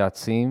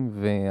 ומתייעצים,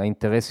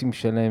 והאינטרסים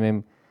שלהם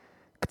הם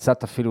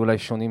קצת אפילו אולי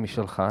שונים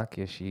משלך,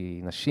 כי יש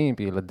נשים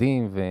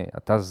וילדים,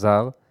 ואתה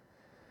זר,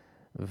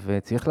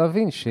 וצריך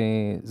להבין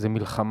שזה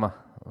מלחמה,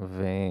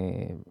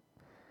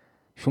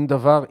 שום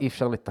דבר אי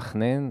אפשר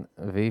לתכנן,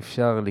 ואי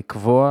אפשר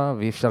לקבוע,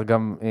 ואי אפשר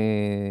גם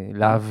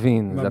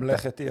להבין.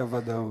 ממלכת אי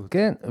הוודאות.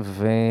 כן,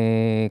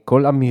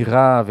 וכל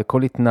אמירה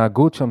וכל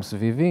התנהגות שם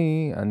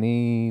סביבי,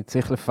 אני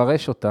צריך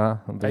לפרש אותה.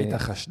 היית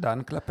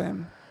חשדן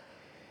כלפיהם?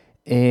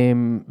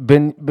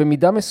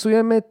 במידה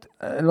מסוימת,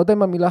 אני לא יודע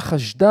אם המילה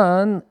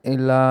חשדן,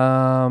 אלא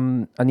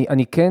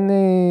אני כן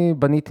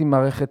בניתי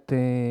מערכת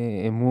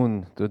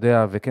אמון, אתה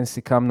יודע, וכן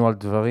סיכמנו על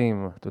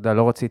דברים, אתה יודע,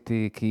 לא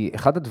רציתי, כי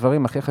אחד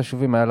הדברים הכי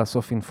חשובים היה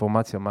לאסוף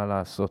אינפורמציה, מה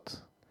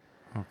לעשות.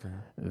 אוקיי.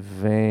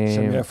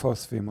 שמאיפה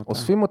אוספים אותה?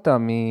 אוספים אותה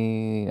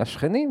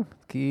מהשכנים,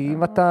 כי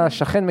אם אתה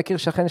שכן, מכיר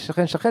שכן,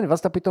 ואז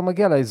אתה פתאום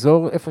מגיע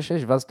לאזור איפה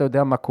שיש, ואז אתה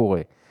יודע מה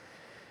קורה.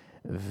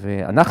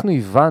 ואנחנו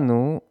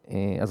הבנו,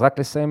 אז רק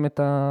לסיים את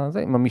זה,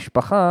 עם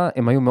המשפחה,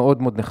 הם היו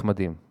מאוד מאוד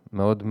נחמדים,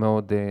 מאוד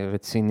מאוד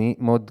רציני,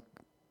 מאוד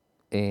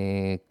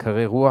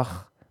קרי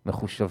רוח,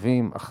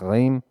 מחושבים,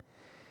 אחראים,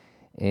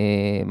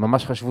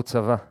 ממש חשבו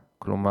צבא,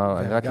 כלומר...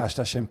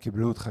 והרגשת שהם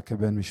קיבלו אותך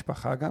כבן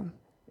משפחה גם?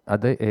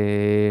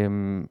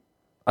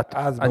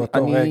 אז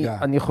באותו רגע.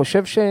 אני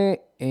חושב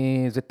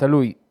שזה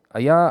תלוי.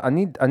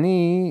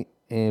 אני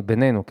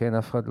בינינו, כן,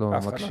 אף אחד לא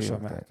מקשיב. אף אחד לא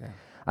שומע, כן.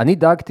 אני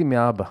דאגתי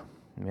מאבא.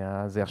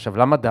 עכשיו,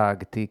 למה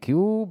דאגתי? כי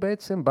הוא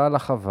בעצם בא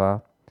לחווה,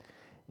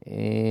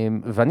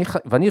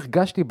 ואני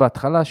הרגשתי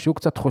בהתחלה שהוא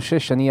קצת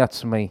חושש שאני אהיה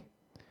עצמאי,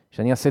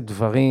 שאני אעשה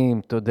דברים,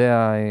 אתה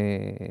יודע,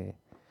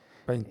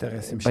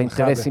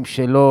 באינטרסים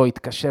שלו,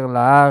 יתקשר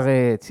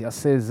לארץ,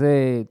 יעשה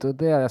זה, אתה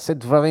יודע, יעשה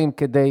דברים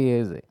כדי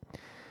זה.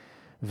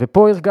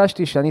 ופה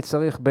הרגשתי שאני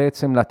צריך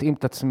בעצם להתאים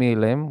את עצמי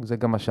אליהם, זה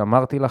גם מה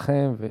שאמרתי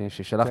לכם,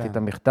 וששלחתי את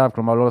המכתב,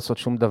 כלומר לא לעשות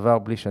שום דבר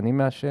בלי שאני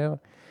מאשר,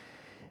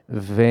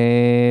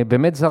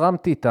 ובאמת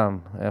זרמתי איתם,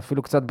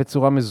 אפילו קצת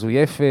בצורה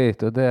מזויפת,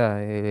 אתה יודע,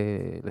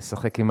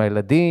 לשחק עם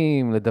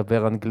הילדים,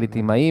 לדבר אנגלית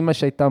עם האמא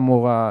שהייתה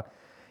מורה,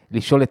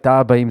 לשאול את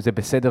האבא אם זה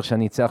בסדר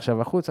שאני אצא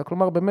עכשיו החוצה,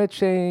 כלומר באמת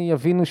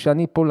שיבינו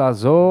שאני פה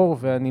לעזור,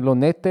 ואני לא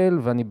נטל,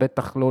 ואני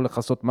בטח לא הולך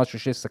לעשות משהו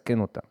שיסכן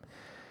אותם.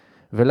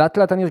 ולאט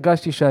לאט אני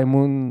הרגשתי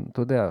שהאמון,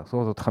 אתה יודע,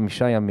 זאת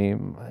 5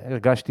 ימים,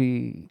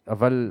 הרגשתי,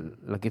 אבל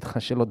להגיד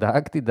לך שלא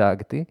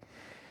דאגתי.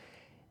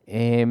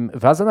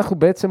 ואז אנחנו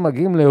בעצם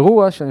מגיעים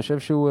לאירוע, שאני חושב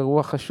שהוא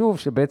אירוע חשוב,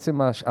 שבעצם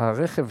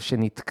הרכב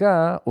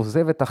שנתקע,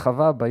 עוזב את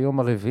החווה ביום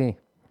הרביעי.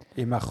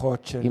 עם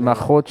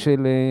האחות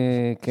של,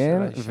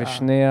 כן,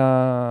 ושני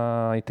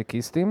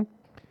ההייטקיסטים.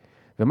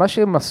 ומה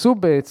שהם עשו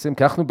בעצם,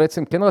 כי אנחנו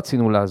בעצם כן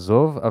רצינו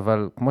לעזוב,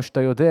 אבל כמו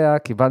שאתה יודע,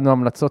 קיבלנו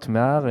המלצות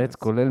מהארץ,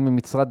 כולל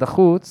ממשרד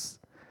החוץ,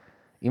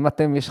 אם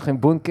אתם, יש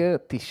לכם בונקר,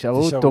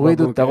 תישארו,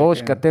 תורידו את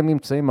הראש, כי אתם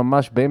נמצאים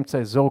ממש באמצע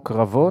אזור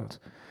קרבות.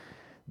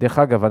 דרך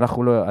אגב,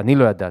 אני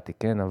לא ידעתי,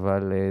 כן,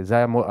 אבל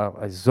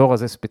האזור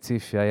הזה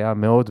ספציפי היה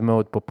מאוד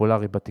מאוד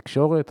פופולרי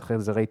בתקשורת, אחרי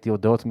זה ראיתי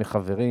הודעות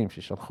מחברים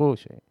ששלחו,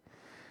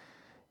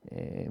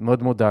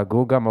 מאוד מאוד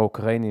דאגו גם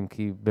האוקראינים,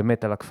 כי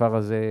באמת על הכפר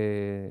הזה,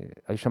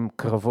 היו שם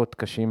קרבות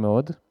קשים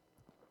מאוד.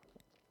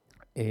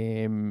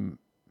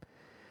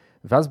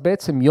 ואז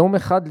בעצם יום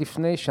אחד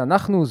לפני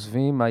שאנחנו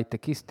עוזבים,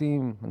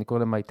 ההייטקיסטים, אני קורא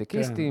להם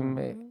ההייטקיסטים,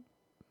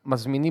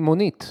 מזמינים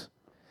מונית,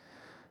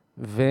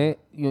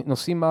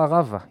 ונוסעים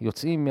מערבה,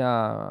 יוצאים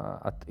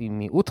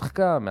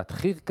מאותחקה,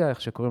 מהתחירקה,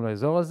 איך שקוראים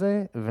לאזור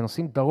הזה,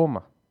 ונוסעים דרומה,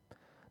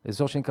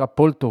 אזור שנקרא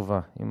פולטובה,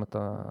 אם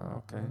אתה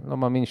לא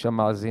מאמין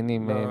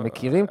שהמאזינים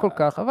מכירים כל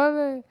כך, אבל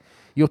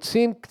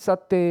יוצאים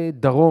קצת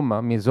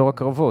דרומה מאזור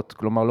הקרבות,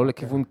 כלומר לא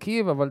לכיוון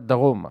קייב, אבל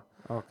דרומה.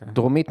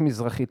 דרומית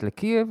מזרחית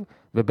לקייב,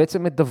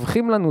 ובעצם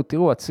מדווחים לנו,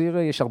 תראו, הציר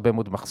יש הרבה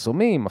מאוד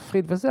מחסומים,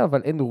 מפחיד וזה,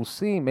 אבל אין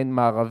רוסים, אין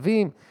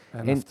מערבים,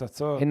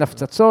 אין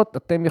הפצצות,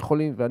 אתם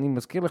יכולים, ואני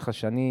מזכיר לך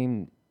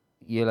שאני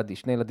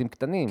שני ילדים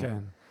קטנים,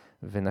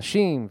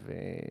 ונשים,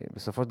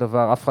 ובסופו של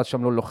דבר אף אחד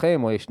שם לא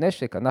לוחם, או יש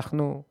נשק,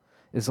 אנחנו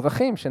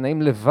אזרחים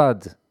שנעים לבד,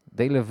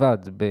 די לבד,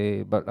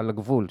 על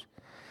הגבול.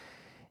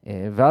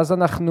 ואז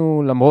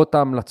אנחנו, למרות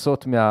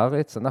ההמלצות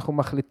מהארץ, אנחנו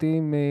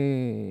מחליטים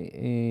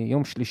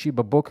יום שלישי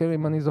בבוקר,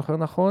 אם אני זוכר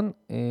נכון,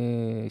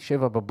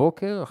 7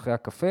 בבוקר, אחרי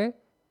הקפה,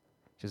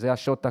 שזה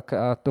השעות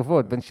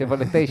הטובות, בין 7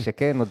 ל-9,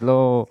 כן, עוד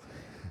לא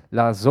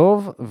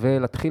לעזוב,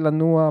 ולהתחיל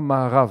לנוע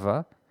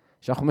מערבה,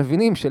 שאנחנו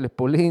מבינים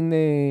שלפולין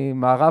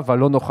מערבה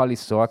לא נוכל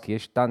לנסוע, כי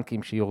יש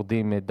טנקים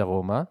שיורדים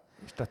דרומה.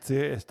 יש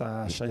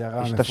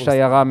את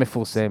השיירה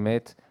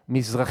המפורסמת.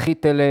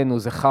 מזרחית אלינו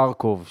זה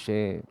חרקוב,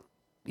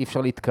 שאי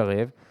אפשר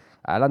להתקרב.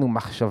 היה לנו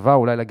מחשבה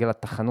אולי להגיע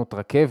לתחנות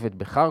רכבת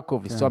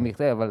בחרקוב, לנסוע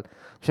מכתב, אבל אני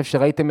חושב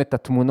שראיתם את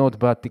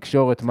התמונות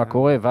בתקשורת, מה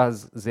קורה,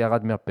 ואז זה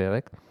ירד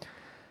מהפרק.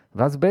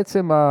 ואז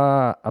בעצם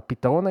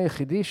הפתרון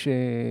היחידי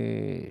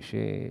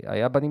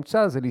שהיה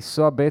בנמצא, זה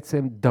לנסוע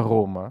בעצם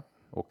דרומה,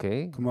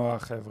 אוקיי?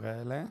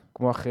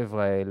 כמו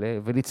החבר'ה האלה,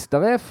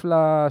 ולהצטרף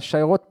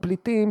לשיירות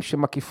פליטים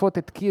שמקיפות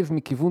את קייב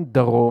מכיוון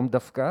דרום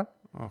דווקא.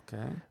 אוקיי.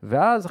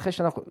 ואז אחרי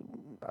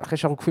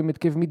שאנחנו קופים את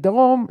קייב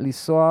מדרום,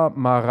 לנסוע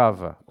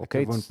מערבה.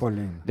 לכיוון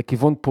פולין.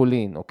 לכיוון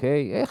פולין,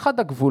 אוקיי? אחד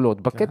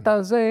הגבולות. בקטע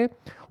הזה,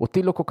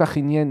 אותי לא כל כך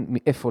עניין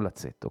מאיפה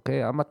לצאת,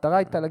 אוקיי? המטרה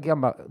הייתה להגיע,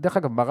 דרך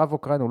אגב, מערב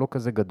אוקראינה הוא לא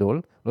כזה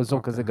גדול, לא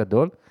אזור כזה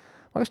גדול.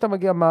 ברגע שאתה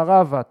מגיע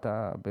מערבה,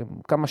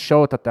 בכמה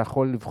שעות אתה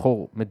יכול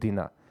לבחור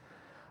מדינה.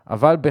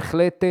 אבל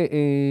בהחלט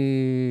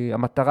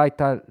המטרה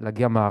הייתה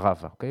להגיע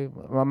מערבה, אוקיי?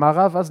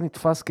 המערב אז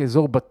נתפס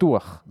כאזור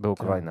בטוח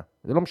באוקראינה.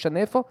 זה לא משנה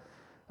איפה.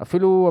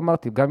 אפילו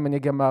אמרתי, גם אם אני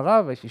אגיע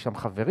מערב, יש לי שם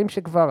חברים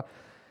שכבר,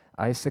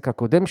 העסק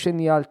הקודם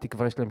שניהלתי,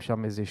 כבר יש להם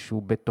שם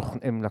איזשהו בית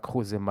תוכנית, הם לקחו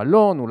איזה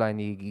מלון, אולי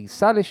אני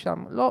אסע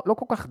לשם, לא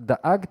כל כך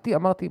דאגתי,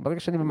 אמרתי, ברגע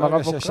שאני במערב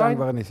אוקראינה, ששם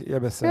כבר יהיה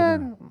בסדר.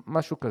 כן,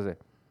 משהו כזה.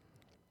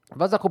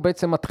 ואז אנחנו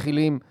בעצם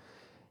מתחילים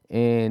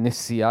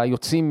נסיעה,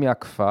 יוצאים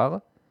מהכפר,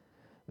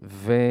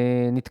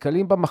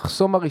 ונתקלים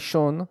במחסום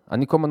הראשון,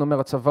 אני כל הזמן אומר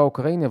הצבא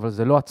האוקראיני, אבל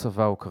זה לא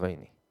הצבא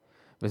האוקראיני.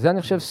 וזה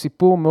אני חושב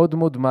סיפור מאוד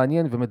מאוד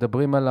מעניין,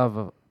 ומדברים עליו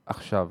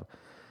עכשיו.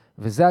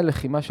 וזה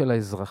הלחימה של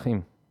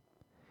האזרחים.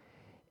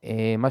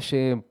 מה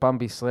שפעם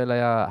בישראל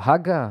היה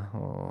הגה,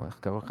 או איך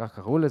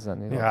קראו לזה?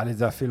 נראה לי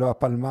זה אפילו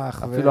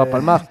הפלמח. אפילו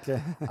הפלמח.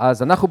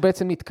 אז אנחנו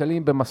בעצם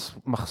נתקלים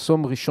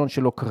במחסום ראשון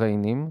של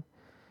אוקראינים.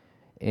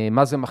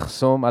 מה זה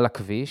מחסום? על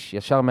הכביש,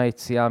 ישר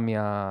מהיציאה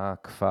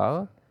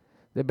מהכפר.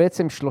 זה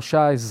בעצם 3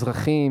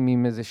 אזרחים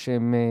עם איזה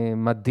שהם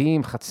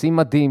מדים, חצי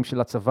מדים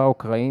של הצבא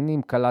האוקראיני,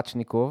 עם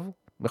קלצ'ניקוב,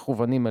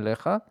 מכוונים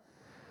אליך.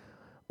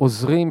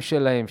 עוזרים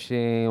שלהם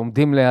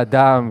שעומדים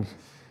לידם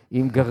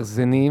עם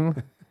גרזנים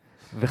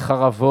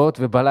וחרבות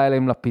ובלילה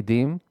עם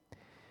לפידים.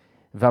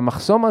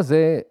 והמחסום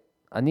הזה,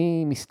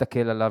 אני מסתכל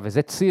עליו,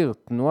 וזה ציר,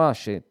 תנועה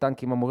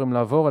שטנקים אמורים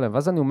לעבור עליהם,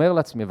 ואז אני אומר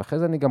לעצמי, ואחרי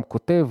זה אני גם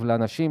כותב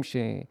לאנשים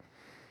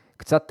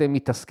שקצת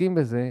מתעסקים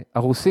בזה,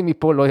 הרוסים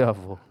מפה לא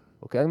יעברו.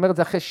 אוקיי? אני אומר את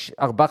זה אחרי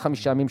 4-5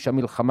 ימים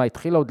שהמלחמה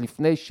התחילה, עוד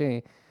לפני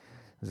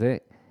שזה,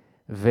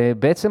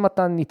 ובעצם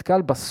אתה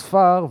נתקל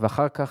בספר,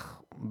 ואחר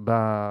כך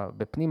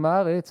בפנים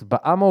הארץ,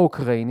 בעם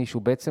האוקראיני,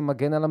 שהוא בעצם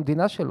מגן על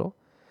המדינה שלו.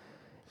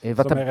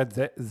 זאת אומרת,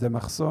 זה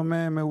מחסום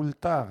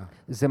מאולתר.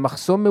 זה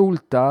מחסום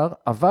מאולתר,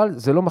 אבל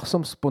זה לא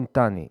מחסום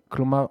ספונטני.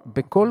 כלומר,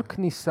 בכל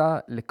כניסה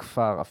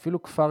לכפר,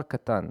 אפילו כפר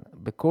קטן,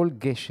 בכל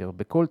גשר,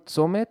 בכל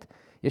צומת,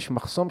 יש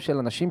מחסום של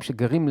אנשים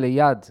שגרים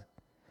ליד,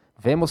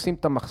 והם עושים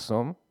את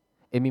המחסום,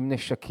 הם עם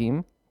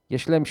נשקים,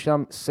 יש להם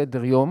שם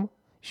סדר יום,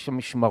 יש שם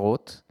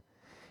משמרות,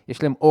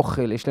 יש להם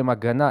אוכל, יש להם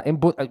הגנה,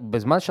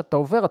 בזמן שאתה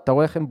עובר, אתה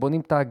רואה איך הם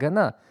בונים את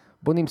ההגנה,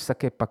 בונים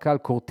שקי פקל,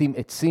 קורטים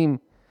עצים,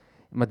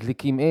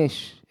 מדליקים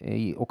אש,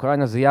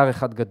 אוקראינה זה יער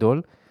אחד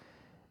גדול,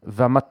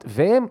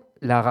 והם,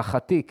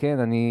 להערכתי, כן,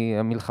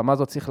 המלחמה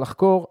הזאת צריך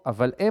לחקור,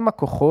 אבל הם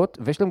הכוחות,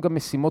 ויש להם גם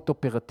משימות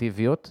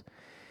אופרטיביות,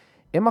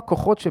 הם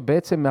הכוחות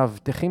שבעצם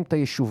מאבטחים את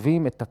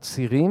היישובים, את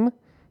הצירים,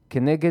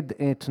 כנגד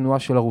תנועה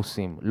של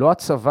הרוסים. לא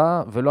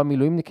הצבא ולא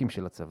המילואימניקים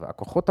של הצבא,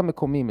 הכוחות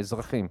המקומיים,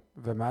 אזרחים.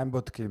 ומה הם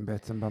בודקים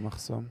בעצם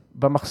במחסום?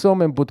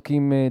 במחסום הם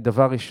בודקים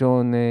דבר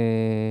ראשון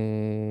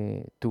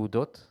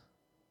תעודות,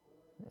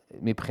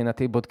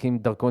 מבחינתי בודקים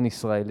דרכון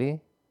ישראלי,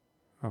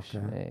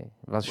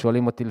 ואז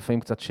שואלים אותי לפעמים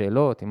קצת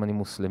שאלות, אם אני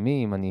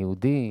מוסלמי, אם אני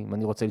יהודי, אם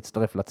אני רוצה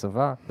להצטרף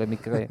לצבא,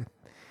 במקרה.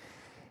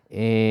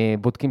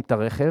 בודקים את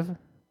הרכב.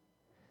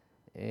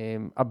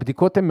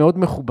 הבדיקות הן מאוד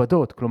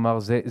מכובדות, כלומר,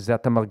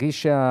 אתה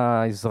מרגיש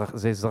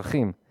שזה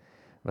אזרחים,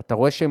 ואתה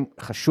רואה שהם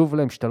חשוב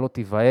להם שאתה לא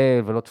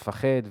תיבהל ולא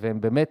תפחד,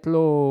 והם באמת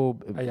לא...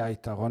 היה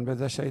יתרון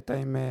בזה שהיית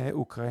עם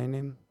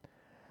אוקראינים?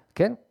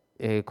 כן.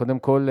 קודם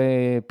כל,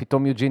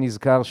 פתאום יוג'י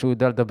נזכר שהוא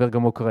יודע לדבר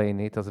גם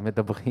אוקראינית, אז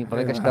מדברים,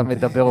 ברגע שאתה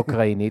מדבר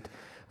אוקראינית,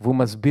 והוא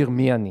מסביר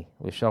מי אני.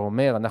 הוא ישר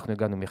אומר, אנחנו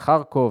הגענו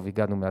מחרקוב,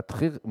 הגענו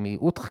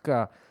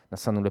מאוטחקה,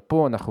 נסענו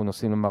לפה, אנחנו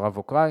נוסעים למערב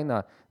אוקראינה,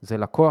 זה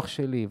לקוח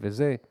שלי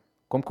וזה.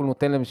 קודם כל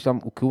נותן להם שם,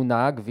 כי הוא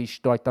נהג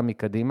ואשתו הייתה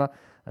מקדימה,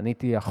 אני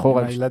הייתי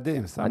אחורה... עם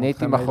הילדים, אני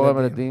הייתי מאחורה עם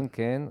הילדים,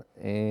 כן.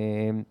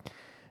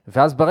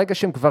 ואז ברגע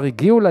שהם כבר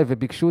הגיעו אליי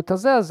וביקשו את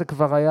הזה, אז זה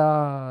כבר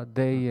היה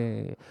די...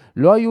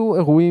 לא היו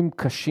אירועים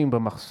קשים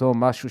במחסום,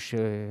 משהו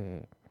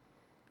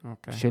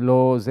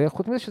שלא... זה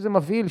חוץ מזה שזה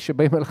מבהיל,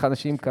 שבאים אליך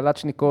אנשים עם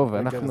קלצ'ניקוב,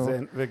 ואנחנו...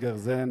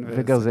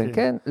 וגרזן.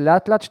 כן.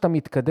 לאט לאט שאתה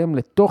מתקדם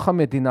לתוך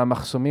המדינה,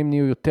 המחסומים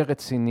נהיו יותר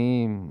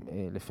רציניים,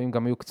 לפעמים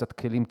גם היו קצת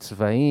כלים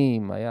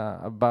צבאיים, היה...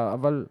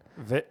 אבל...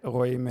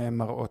 ורואים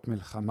מראות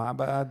מלחמה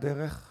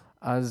בדרך?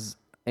 אז...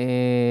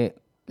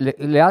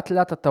 לאט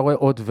לאט אתה רואה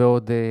עוד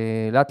ועוד,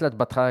 לאט לאט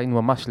בהתחלה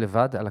היינו ממש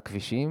לבד על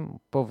הכבישים,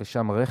 פה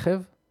ושם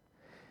רכב,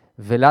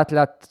 ולאט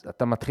לאט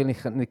אתה מתחיל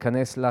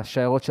להיכנס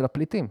לשיירות של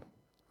הפליטים.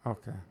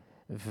 אוקיי.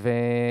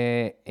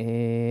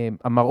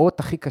 והמראות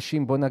הכי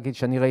קשים, בוא נגיד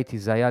שאני ראיתי,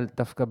 זה היה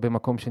דווקא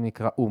במקום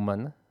שנקרא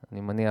אומן,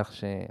 אני מניח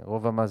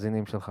שרוב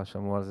המאזינים שלך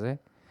שמעו על זה,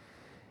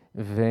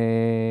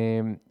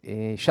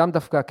 ושם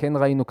דווקא כן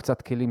ראינו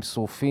קצת כלים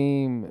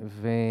שרופים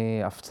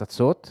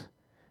והפצצות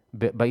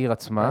בעיר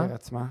עצמה. בעיר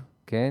עצמה.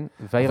 כן,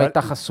 והעיר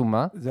הייתה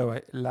חסומה. זהו,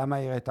 למה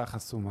העיר הייתה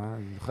חסומה?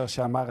 אני זוכר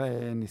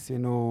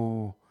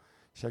ניסינו,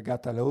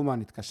 שהגעת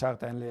לאומן,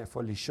 התקשרת, אין לי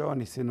איפה לישון,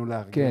 ניסינו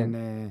לארגן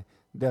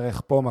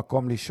דרך פה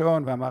מקום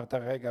לישון, ואמרת,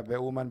 רגע,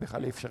 באומן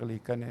בכלל אי אפשר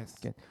להיכנס.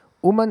 כן.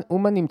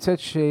 אומן נמצאת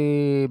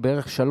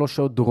שבערך 3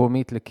 שעות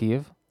דרומית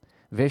לקייב,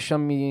 ויש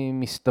שם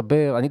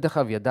מסתבר, אני דרך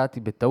אגב ידעתי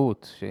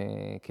בטעות,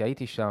 כי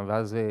הייתי שם,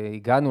 ואז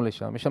הגענו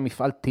לשם, יש שם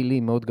מפעל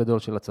טילים מאוד גדול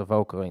של הצבא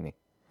האוקראיני.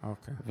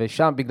 אוקיי.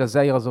 ושם, בגלל זה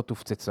העיר הזאת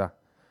הופצצה.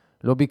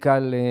 לא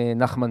ביקל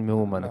נחמן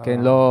מאומן,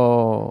 כן?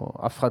 לא,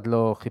 אף אחד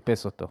לא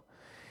חיפש אותו.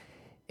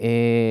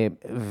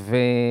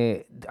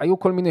 והיו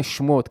כל מיני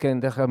שמות, כן?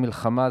 דרך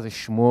המלחמה זה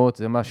שמות,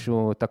 זה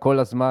משהו, אתה כל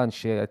הזמן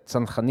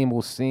שצנחנים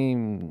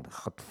רוסים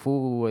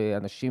חטפו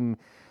אנשים,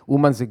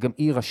 אומן זה גם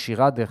עיר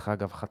עשירה דרך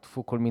אגב,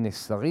 חטפו כל מיני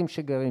שרים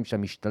שגרים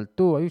שם,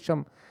 השתלטו, היו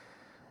שם,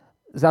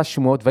 זה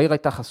השמות, והעיר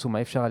הייתה חסומה,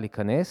 אי אפשר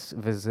להיכנס,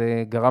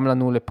 וזה גרם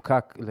לנו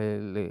לפקק,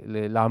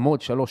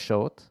 לעמוד 3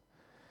 שעות,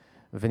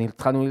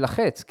 והתחלנו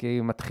ללחץ,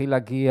 כי מתחיל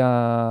להגיע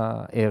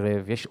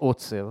ערב, יש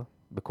עוצר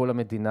בכל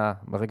המדינה,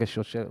 ברגע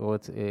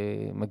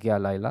שמגיע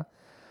הלילה,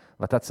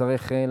 ואתה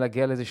צריך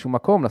להגיע לאיזשהו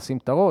מקום, לשים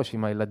את הראש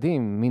עם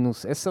הילדים,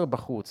 -10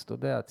 בחוץ, אתה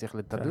יודע, צריך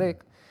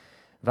לתדלק,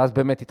 ואז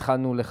באמת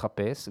התחלנו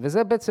לחפש,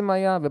 וזה בעצם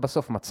היה,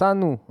 ובסוף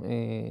מצאנו,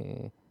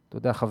 אתה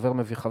יודע, חבר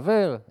מביא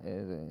חבר,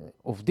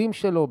 עובדים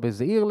שלו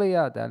באיזה עיר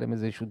ליד, היה להם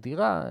איזושהי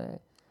דירה.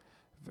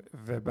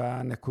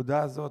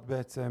 ובנקודה הזאת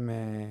בעצם...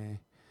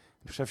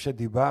 אני חושב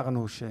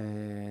שדיברנו,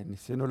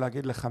 שניסינו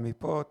להגיד לך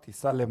מפה,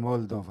 תיסע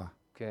למולדובה.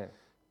 כן.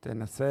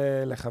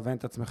 תנסה לכוון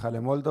את עצמך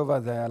למולדובה,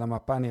 זה היה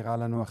למפה נראה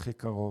לנו הכי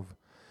קרוב.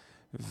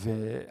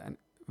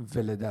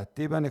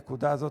 ולדעתי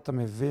בנקודה הזאת אתה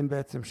מבין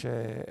בעצם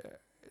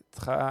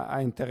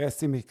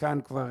שהאינטרסים מכאן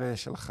כבר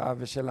שלך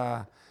ושל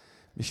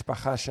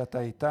המשפחה שאתה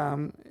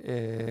איתם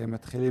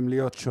מתחילים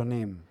להיות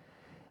שונים.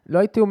 לא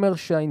הייתי אומר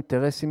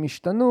שהאינטרסים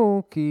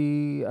השתנו,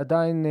 כי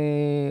עדיין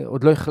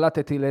עוד לא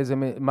החלטתי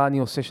מה אני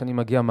עושה שאני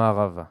מגיע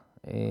מערבה.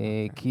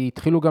 כי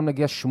התחילו גם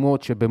להגיע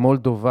שמועות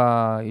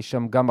שבמולדובה יש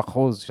שם גם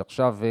מחוז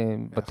שעכשיו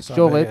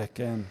בתקשורת,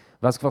 כן.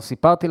 ואז כבר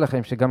סיפרתי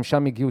לכם שגם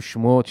שם הגיעו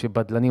שמועות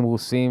שבדלנים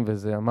רוסים,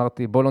 וזה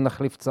אמרתי, בוא לא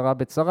נחליף צרה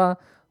בצרה,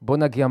 בוא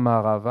נגיע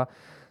מערבה.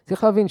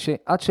 צריך להבין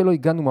שעד שלא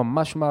הגענו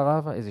ממש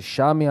מערבה, איזה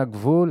שעה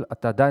מהגבול,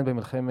 אתה עדיין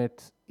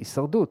במלחמת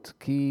הישרדות,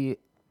 כי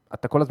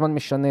אתה כל הזמן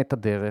משנה את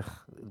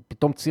הדרך,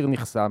 פתאום ציר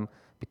נחסם,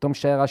 פתאום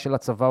שיירה של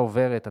הצבא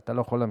עוברת, אתה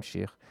לא יכול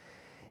להמשיך.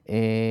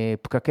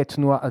 פקקי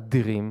תנועה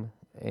אדירים,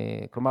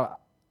 כלומר,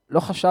 לא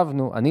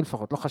חשבנו, אני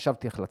לפחות לא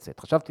חשבתי איך לצאת.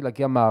 חשבתי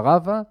להגיע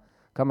מערבה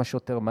כמה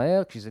שיותר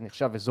מהר, כשזה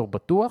נחשב אזור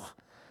בטוח,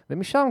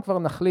 ומשם כבר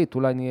נחליט,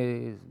 אולי נהיה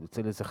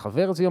אצל איזה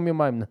חבר איזה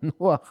יום-יומיים,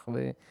 ננוח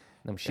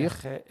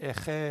ונמשיך.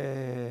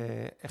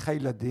 איך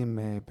הילדים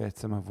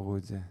בעצם עברו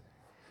את זה?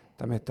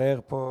 אתה מתאר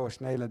פה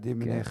שני ילדים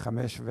בני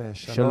 5 ו3.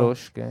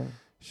 3, כן.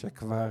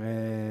 שכבר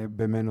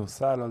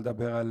במנוסה, לא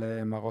לדבר על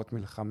מראות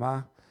מלחמה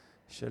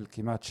של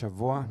כמעט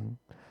שבוע.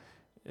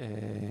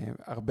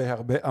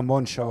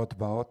 המון שעות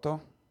באוטו.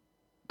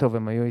 טוב,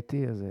 הם היו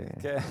איתי, אז...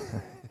 כן.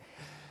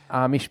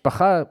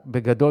 המשפחה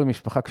בגדול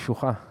משפחה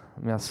קשוחה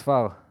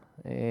מהספר,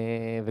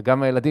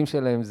 וגם הילדים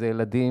שלהם זה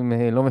ילדים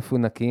לא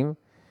מפונקים,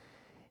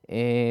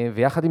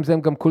 ויחד עם זה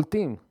הם גם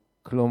קולטים.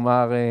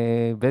 כלומר,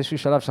 באיזשהו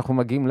שלב שאנחנו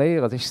מגיעים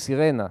לעיר, אז יש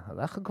סירנה.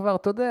 אנחנו כבר,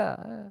 אתה יודע,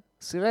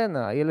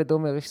 סירנה, הילד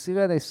אומר, יש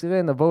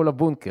סירנה, בואו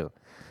לבונקר.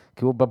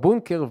 כי הוא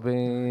בבונקר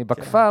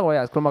בכפר, הוא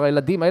היה, כלומר,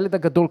 הילד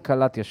הגדול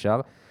קלט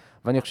ישר,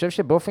 ואני חושב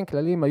שבאופן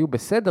כללי הם היו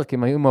בסדר, כי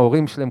הם היו עם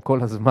ההורים שלהם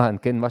כל הזמן,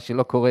 כן, מה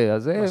שלא קורה.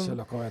 מה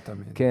שלא קורה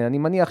תמיד. כן, אני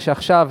מניח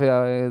שעכשיו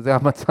זה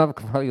המצב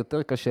כבר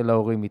יותר קשה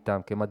להורים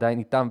איתם, כי הם עדיין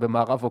איתם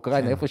במערב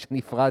אוקראינה, איפה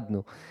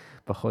שנפרדנו,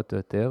 פחות או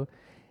יותר.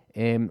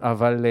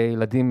 אבל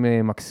ילדים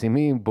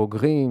מקסימים,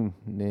 בוגרים,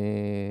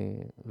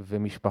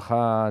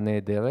 ומשפחה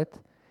נהדרת,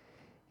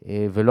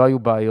 ולא היו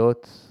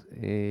בעיות.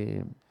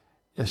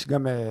 יש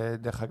גם,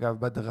 דרך אגב,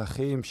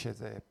 בדרכים,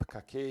 שזה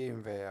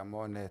פקקים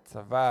והמון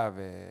צבא,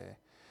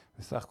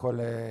 ובסך הכל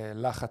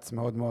לחץ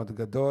מאוד מאוד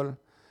גדול.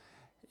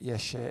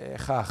 יש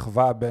איך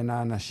האחווה בין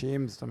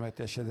האנשים, זאת אומרת,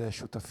 יש איזה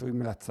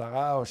שותפים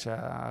לצרה, או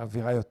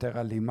שהאווירה יותר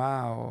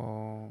אלימה,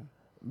 או...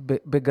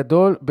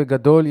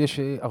 בגדול יש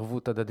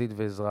ערבות הדדית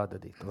ועזרה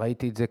הדדית.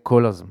 ראיתי את זה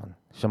כל הזמן,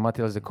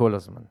 שמעתי על זה כל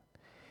הזמן.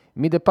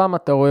 מדי פעם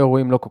אתה רואה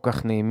אירועים לא כל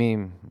כך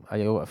נעימים,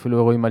 אפילו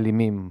אירועים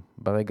אלימים,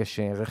 ברגע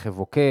שרכב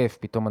עוקף,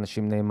 פתאום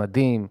אנשים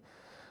נעמדים,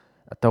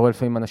 אתה רואה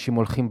לפעמים אנשים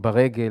הולכים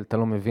ברגל, אתה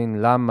לא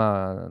מבין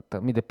למה, אתה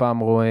מדי פעם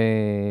רואה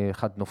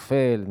אחד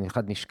נופל,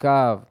 אחד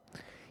נשכב.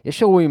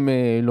 יש אירועים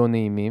לא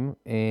נעימים,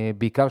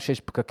 בעיקר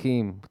שיש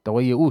פקקים, אתה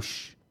רואה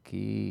ייאוש,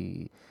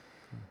 כי...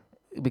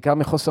 בעיקר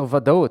מחוסר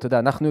ודאות, אתה יודע,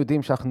 אנחנו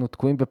יודעים שאנחנו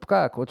תקועים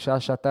בפקק, עוד שעה,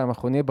 שעתיים,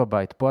 אנחנו נהיה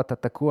בבית, פה אתה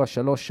תקוע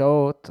 3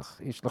 שעות,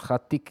 יש לך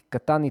תיק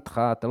קטן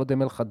איתך, אתה לא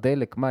דמה לך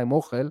דלק, מים,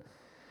 אוכל,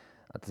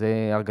 אז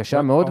זה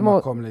הרגשה מאוד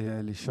מאוד... מקום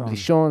לישון.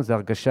 לישון, זה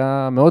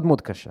הרגשה מאוד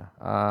מאוד קשה.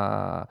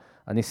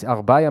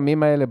 4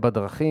 ימים האלה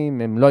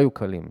בדרכים, הם לא היו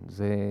קלים,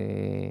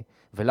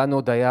 ולנו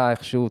עוד היה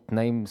איכשהו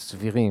תנאים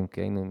סבירים,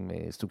 כי היינו עם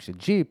סוג של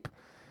ג'יפ,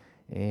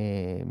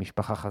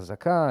 משפחה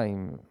חזקה,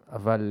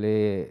 אבל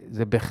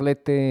זה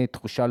בהחלט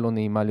תחושה לא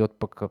נעימה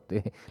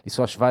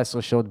לנסוע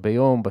 17 שעות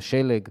ביום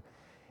בשלג,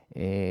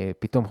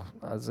 פתאום,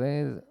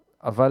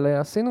 אבל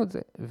עשינו את זה,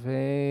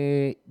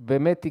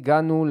 ובאמת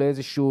הגענו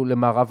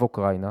למערב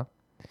אוקראינה,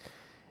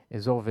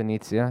 אזור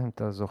וניציה, אם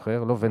אתה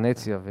זוכר, לא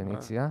ונציה,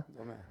 וניציה,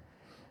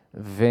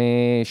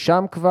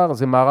 ושם כבר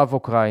זה מערב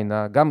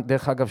אוקראינה, גם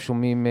דרך אגב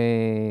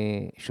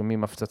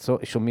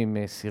שומעים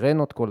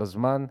סירנות כל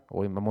הזמן,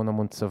 רואים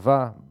המון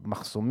צבא,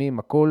 מחסומים,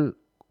 הכל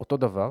אותו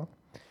דבר,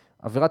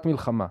 אווירת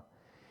מלחמה.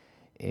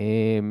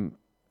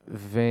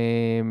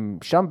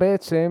 ושם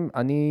בעצם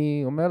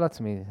אני אומר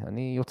לעצמי,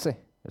 אני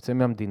יוצא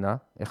מהמדינה,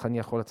 איך אני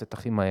יכול לצאת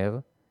הכי מהר?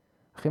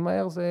 הכי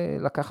מהר זה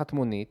לקחת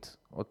מונית,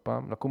 עוד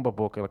פעם, לקום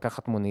בבוקר,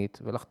 לקחת מונית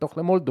ולחתוך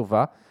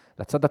למולדובה,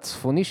 לצד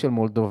הצפוני של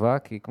מולדובה,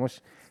 כי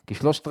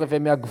 3/4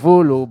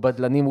 מהגבול הוא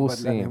בדלנים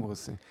רוסים.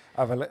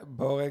 אבל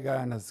בואו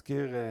רגע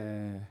נזכיר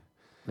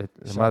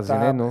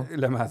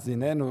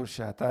למאזיננו,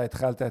 שאתה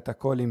התחלת את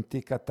הכל עם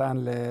תיק קטן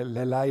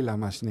ללילה,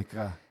 מה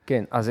שנקרא.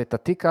 כן, אז את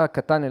התיק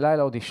הקטן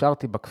ללילה עוד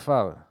השארתי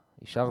בכפר,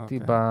 השארתי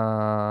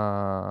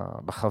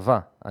בחווה.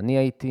 אני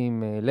הייתי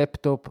עם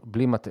לפטופ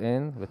בלי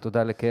מטען,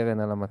 ותודה לקרן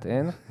על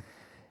המטען,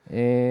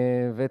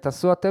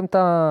 ותעשו אתם את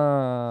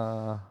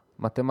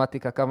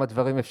מתמטיקה, כמה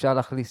דברים אפשר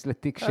להכניס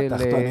לתיק של...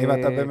 התחתונים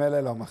אתה במילא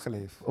לא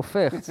מחליף.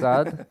 הופך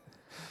צד,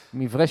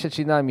 מברשת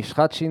שיניים,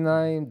 משחת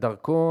שיניים,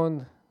 דרכון,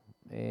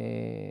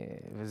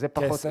 וזה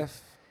פחות...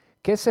 כסף?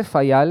 כסף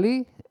היה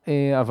לי,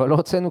 אבל לא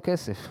הוצאנו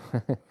כסף.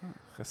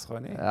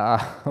 חסכוני?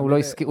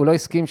 הוא לא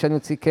הסכים שאני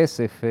אוציא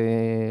כסף,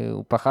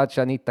 הוא פחד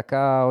שאני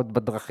אתקע עוד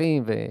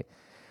בדרכים,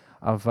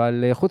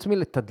 אבל חוץ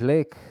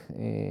מלתדלק...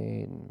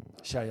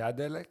 שהיה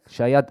דלק?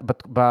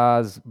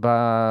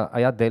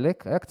 היה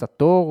דלק, היה קצת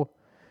תור,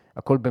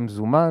 הכל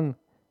במזומן,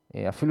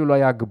 אפילו לא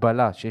היה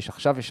הגבלה,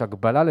 עכשיו יש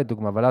הגבלה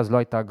לדוגמה, אבל אז לא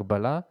הייתה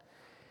הגבלה.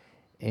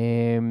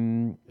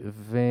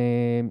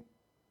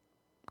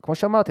 וכמו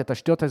שאמרתי,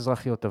 התשתיות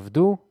האזרחיות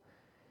עבדו,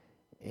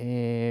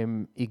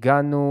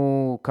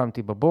 הגענו,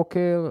 קמתי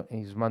בבוקר,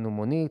 הזמנו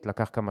מונית,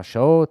 לקח כמה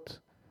שעות,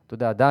 אתה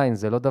יודע, עדיין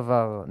זה לא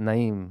דבר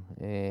נעים,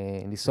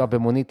 לנסוע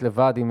במונית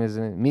לבד עם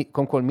איזה,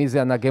 קודם כל, מי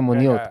זה הנהגי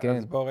מוניות, כן?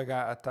 אז בוא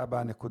רגע, אתה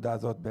בנקודה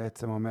הזאת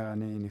בעצם אומר,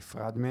 אני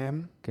נפרד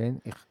מהם. כן.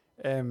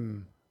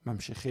 הם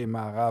ממשיכים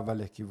מערבה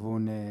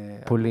לכיוון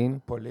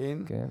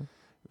פולין. כן.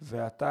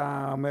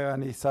 ואתה אומר,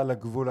 אני אסע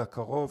לגבול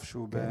הקרוב,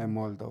 שהוא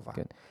במולדובה.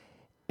 כן.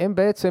 הם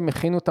בעצם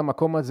הכינו את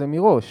המקום הזה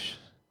מראש,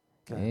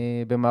 כן.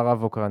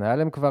 במערב אוקראינה. היה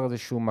להם כבר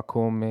איזשהו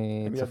מקום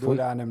הם צפוי. ידעו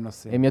לאן הם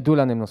נוסעים. הם ידעו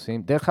לאן הם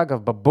נוסעים. דרך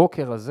אגב,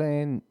 בבוקר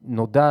הזה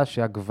נודע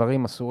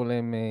שהגברים אסור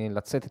להם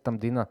לצאת את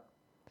המדינה.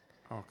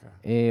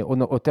 אוקיי. או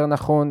יותר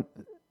נכון,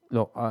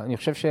 לא, אני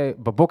חושב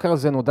שבבוקר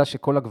הזה נודע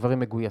שכל הגברים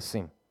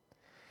מגויסים.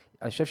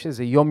 אני חושב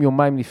שזה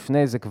יום-יומיים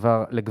לפני זה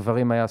כבר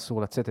לגברים היה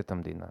אסור לצאת את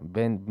המדינה,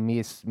 בין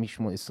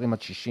מ-20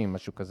 עד 60,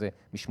 משהו כזה,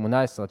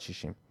 מ-18 עד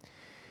 60.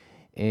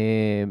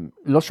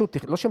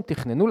 לא שהם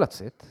תכננו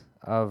לצאת,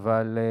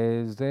 אבל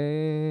זה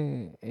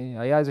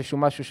היה איזשהו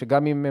משהו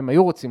שגם אם הם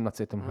היו רוצים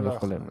לצאת, הם לא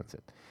יכולים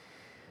לצאת.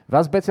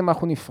 ואז בעצם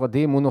אנחנו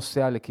נפרדים, הוא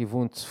נוסע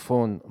לכיוון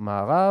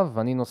צפון-מערב,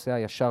 ואני נוסע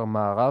ישר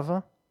מערבה,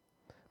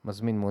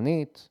 מזמין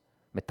מונית,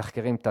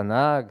 מתחקרים את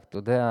הנהג, אתה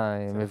יודע,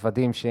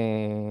 מוודאים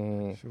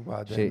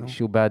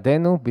שהוא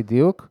בעדנו,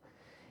 בדיוק.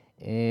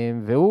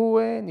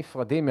 והוא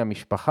נפרדים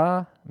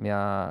מהמשפחה,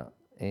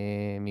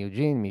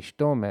 מיוג'ין,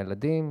 מאשתו,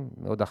 מהילדים,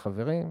 מעוד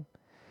החברים.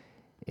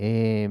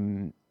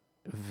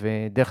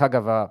 ודרך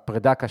אגב,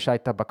 הפרידה הקשה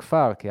הייתה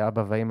בכפר, כי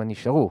האבא והאמא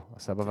נשארו,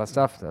 הסבא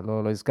והסבתא,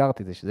 לא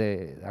הזכרתי את זה,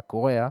 שזה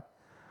הקוריאה,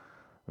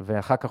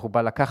 ואחר כך הוא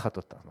בא לקחת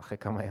אותם, אחרי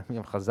כמה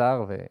ימים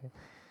חזר,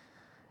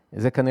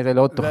 וזה כנראה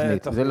לא עוד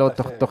תוכנית, זה לא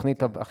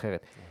תוכנית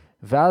אחרת.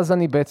 ואז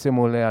אני בעצם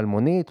עולה על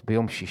מונית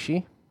ביום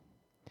שישי,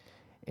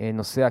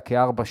 נוסע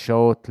כ4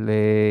 שעות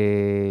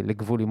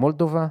לגבול עם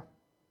מולדובה,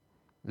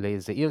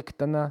 לאיזו עיר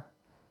קטנה,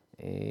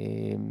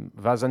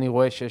 ואז אני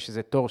רואה שיש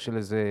איזה תור של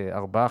איזה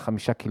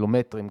 4-5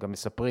 קילומטרים, גם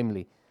מספרים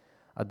לי,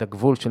 עד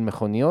הגבול של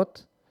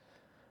מכוניות.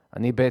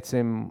 אני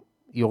בעצם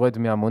יורד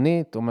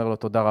מהמונית, אומר לו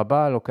תודה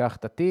רבה, לוקח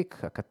את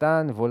התיק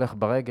הקטן, והולך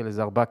ברגל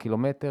איזה 4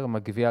 קילומטר,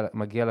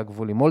 מגיע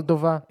לגבול עם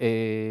מולדובה,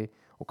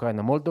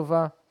 אוקראינה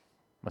מולדובה,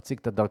 מציג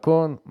את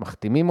הדרכון,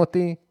 מחתימים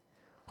אותי,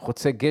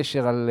 חוצה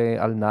גשר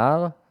על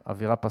נהר,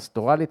 אווירה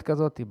פסטורלית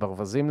כזאת,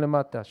 ברווזים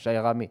למטה,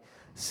 שיירה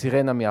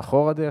סירנה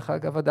מאחורה דרך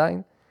אגב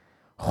עדיין,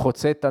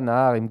 חוצה את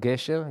הנהר עם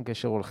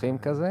גשר הולכים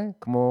כזה,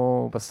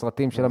 כמו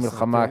בסרטים של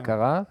המלחמה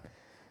הקרה,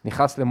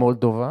 נכנס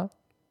למולדובה,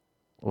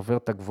 עובר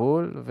את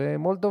הגבול,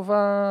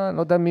 ומולדובה,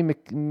 לא יודע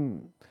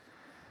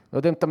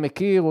אם אתה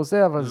מכיר או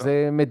זה, אבל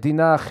זה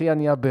מדינה הכי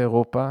ענייה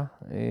באירופה,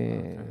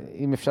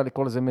 אם אפשר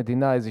לקרוא לזה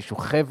מדינה, איזשהו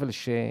חבל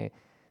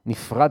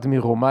שנפרד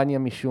מרומניה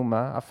משום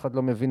מה, אף אחד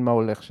לא מבין מה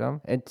הולך שם,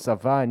 אין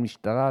צבא, אין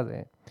משטרה,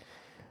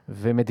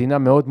 ומדינה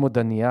מאוד מאוד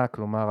ענייה,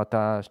 כלומר,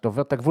 כשאתה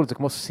עובר את הגבול, זה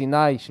כמו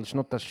סיני של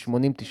שנות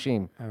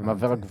ה-80-90,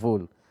 מעבר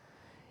הגבול.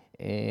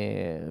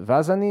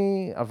 ואז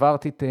אני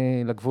עברתי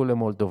לגבול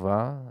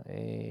למולדובה,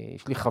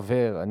 יש לי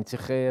חבר, אני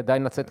צריך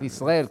עדיין לצאת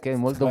לישראל, כן,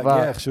 מולדובה. צריך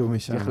להגיע איכשהו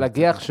משם. צריך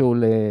להגיע איכשהו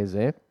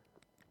לזה.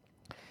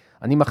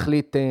 אני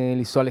מחליט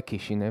לנסוע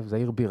לקישינב, זה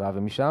עיר בירה,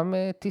 ומשם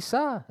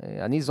טיסה.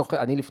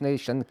 אני לפני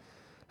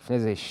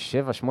איזה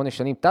 7-8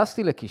 שנים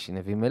טסתי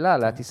לקישינב, עם אלה,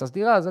 היה טיסה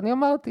סדירה, אז אני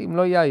אמרתי, אם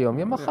לא יהיה היום,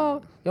 יהיה מחר,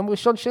 יום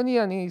ראשון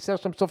שני, אני אסער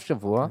שם סוף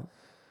שבוע.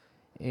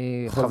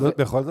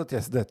 בכל זאת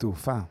יש שדה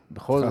תעופה,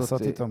 צריך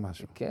לעשות איתו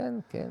משהו. כן,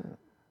 כן.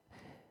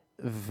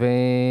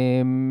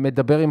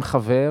 ומדבר עם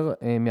חבר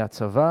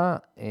מהצבא,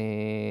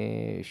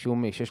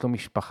 שיש לו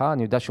משפחה,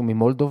 אני יודע שהוא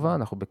ממולדובה,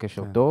 אנחנו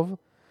בקשר טוב,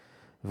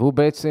 והוא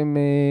בעצם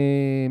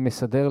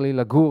מסדר לי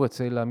לגור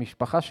אצל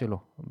המשפחה שלו,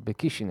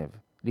 בקישינב,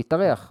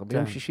 להתארח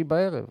ביום שישי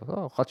בערב,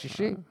 ארוחת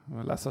שישי.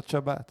 לעשות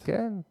שבת.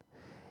 כן.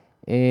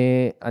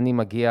 אני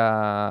מגיע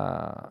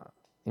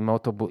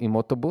עם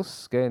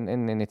אוטובוס, כן,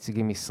 אין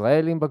נציגים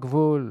ישראלים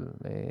בגבול,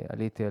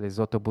 עליתי על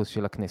איזה אוטובוס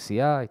של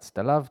הכנסייה,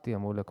 הצטלבתי,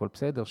 אמרו לי, הכל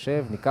בסדר,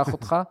 שב, ניקח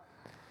אותך.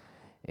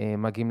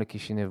 מגיעים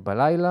לקישינב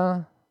בלילה,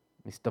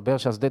 מסתבר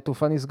שהשדה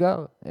תעופה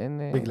נסגר.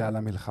 בגלל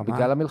המלחמה?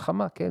 בגלל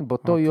המלחמה, כן,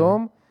 באותו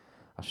יום.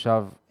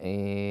 עכשיו,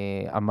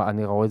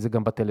 אני רואה את זה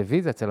גם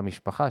בטלוויזיה אצל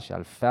המשפחה,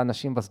 שאלפי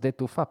אנשים בשדה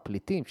תעופה,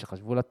 פליטים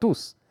שחשבו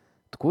לטוס,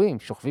 תקועים,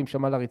 שוכבים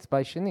שם על הרצפה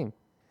ישנים.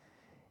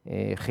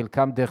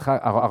 חלקם דרך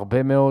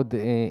הרבה מאוד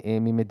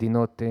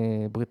ממדינות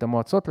ברית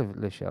המועצות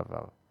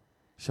לשעבר.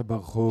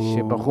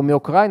 שברחו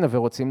מאוקראינה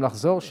ורוצים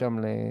לחזור שם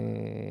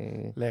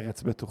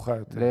לארץ בטוחה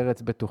יותר.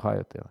 לארץ בטוחה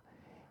יותר.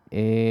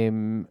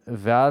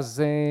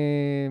 ואז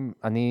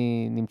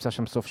אני נמצא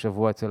שם סוף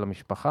שבוע אצל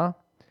המשפחה.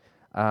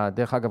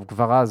 דרך אגב,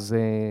 כבר אז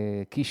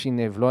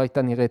קישינב לא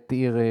הייתה נראית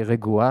עיר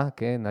רגועה,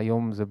 כן?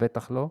 היום זה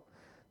בטח לא.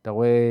 אתה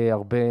רואה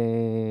הרבה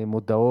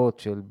מודעות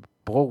של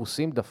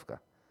פרו-רוסים דווקא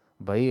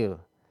בעיר.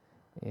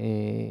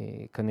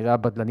 כנראה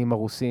הבדלנים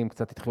הרוסים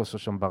קצת התחילו לעשות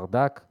שם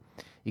ברדק.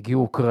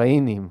 הגיעו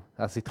אוקראינים,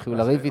 אז התחילו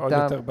לריב איתם. עוד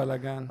יותר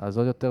בלגן. אז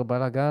עוד יותר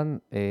בלגן,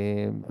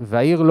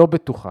 והעיר לא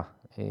בטוחה.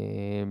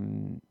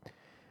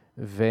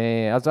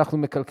 ואז אנחנו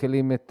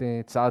מקלקלים את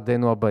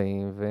צעדינו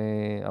הבאים,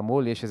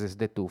 ואמרו לי, יש איזה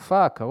שדה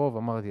תעופה, קרוב,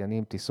 אמרתי, אני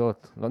עם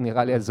טיסות, לא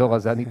נראה לי האזור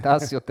הזה, אני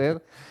טס יותר,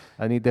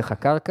 אני דרך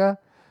הקרקע,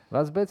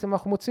 ואז בעצם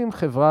אנחנו מוצאים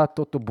חברת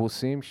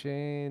אוטובוסים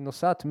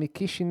שנוסעת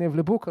מקישינב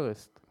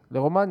לבוקרשט,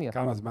 לרומניה.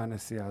 כמה זמן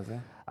נסיעה זה?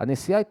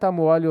 הנסיעה הייתה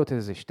אמורה להיות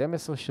איזה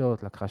 12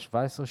 שעות, לקחה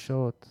 17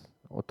 שעות,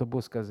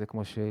 אוטובוס כזה,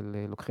 כמו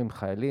שלוקחים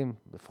חיילים,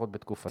 לפחות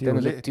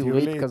בתקופתנו, זה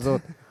טיולית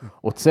כזאת,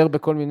 עוצר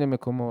בכל מיני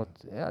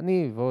מקומות.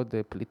 אני ועוד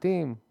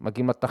פליטים,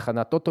 מגיעים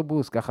לתחנת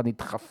אוטובוס, ככה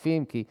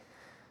נדחפים, כי,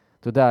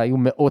 אתה יודע, היו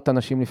מאות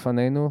אנשים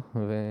לפנינו,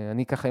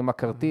 ואני ככה עם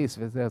הכרטיס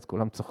וזה, אז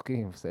כולם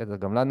צוחקים, בסדר,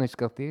 גם לנו יש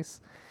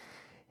כרטיס.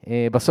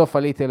 בסוף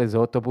עליתי על איזה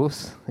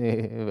אוטובוס,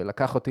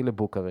 ולקח אותי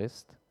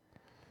לבוקרשט.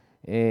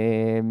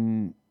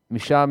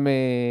 משם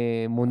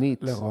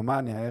מונית.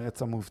 לרומניה,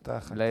 הארץ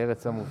המובטחת.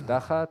 לארץ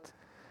המובטחת.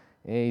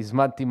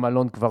 הזמנתי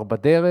מלון כבר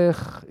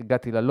בדרך,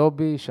 הגעתי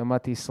ללובי,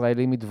 שמעתי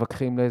ישראלים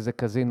מתווכחים לאיזה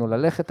קזינו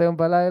ללכת היום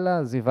בלילה,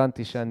 אז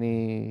הבנתי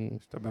שאני...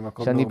 שאתה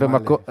במקום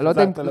נורמלי.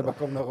 חזרת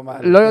למקום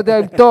נורמלי. לא יודע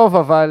אם טוב,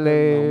 אבל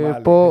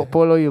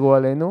פה לא יראו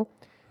עלינו.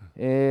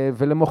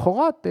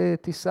 ולמחרת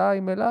טיסה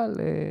עם אל-על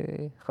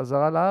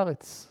חזרה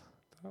לארץ.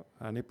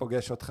 אני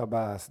פוגש אותך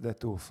בשדה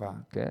תעופה.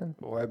 כן.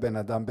 רואה בן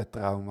אדם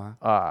בטראומה.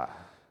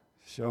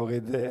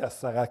 שהוריד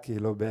 10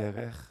 קילו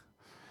בערך.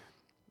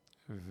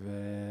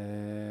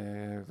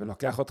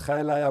 ולוקח אותך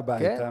אליי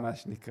הביתה, כן. מה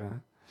שנקרא.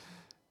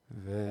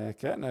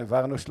 וכן,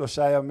 עברנו 3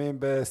 ימים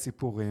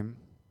בסיפורים.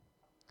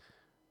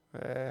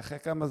 ואחרי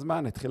כמה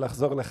זמן התחיל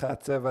לחזור לך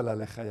הצבע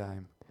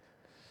ללחיים.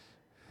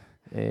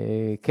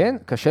 כן,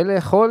 קשה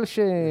לאכול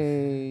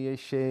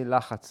שיש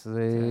לחץ.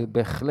 זה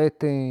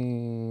בהחלט...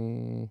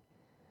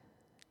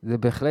 זה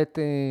בהחלט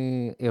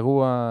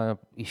אירוע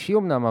אישי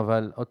אמנם,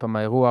 אבל עוד פעם,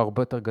 האירוע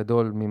הרבה יותר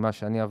גדול ממה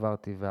שאני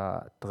עברתי,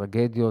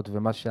 והטרגדיות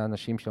ומה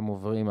שהאנשים שם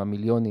עוברים,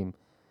 המיליונים,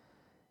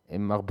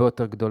 הם הרבה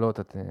יותר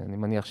גדולות, אני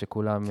מניח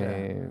שכולם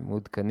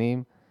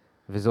מעודכנים,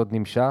 וזה עוד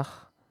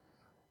נמשך.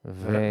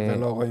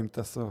 ולא רואים את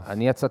הסוף.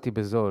 אני יצאתי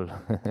בזול,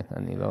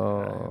 אני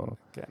לא...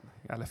 כן,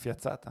 א'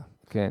 יצאת.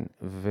 כן,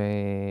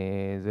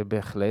 וזה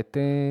בהחלט...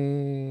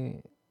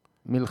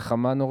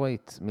 מלחמה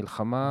נוראית,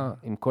 מלחמה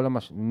עם כל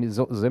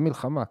זה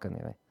מלחמה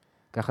כנראה.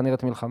 ככה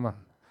נראית מלחמה.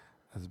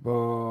 אז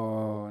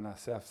בואו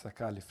נעשה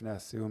הפסקה לפני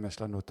הסיום.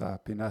 יש לנו את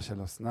הפינה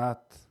של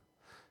אסנת,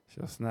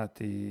 שאסנת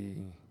היא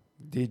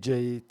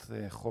די-ג'יית,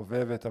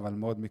 חובבת אבל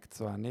מאוד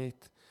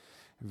מקצוענית,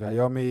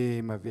 והיום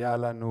היא מביאה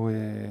לנו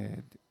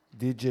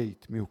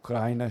די-ג'יית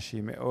מאוקראינה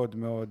שהיא מאוד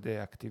מאוד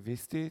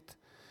אקטיביסטית,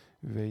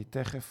 והיא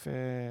תכף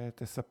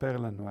תספר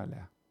לנו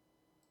עליה.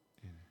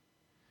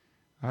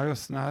 היי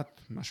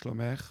אסנת, מה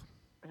שלומך?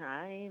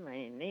 היי, מה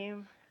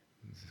העניינים?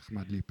 זה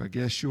נחמד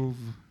להיפגש שוב.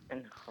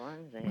 נכון,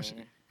 זה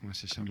מה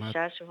ששמעת.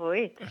 פגישה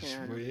שבועית.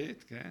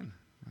 השבועית, כן.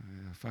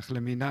 הפך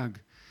למנהג.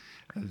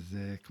 אז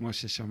כמו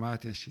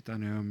ששמעת, יש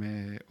איתנו היום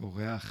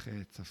אורח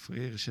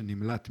צפריר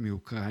שנמלט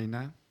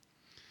מאוקראינה,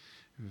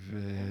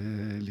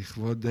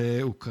 ולכבוד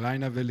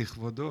אוקראינה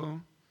ולכבודו,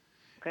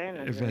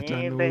 הבאת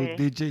לנו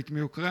די-ג'יית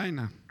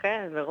מאוקראינה.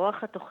 כן,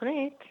 ברוח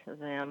התוכנית,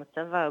 זה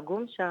המצב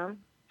העגום שם.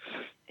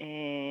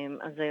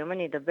 אז היום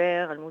אני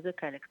אדבר על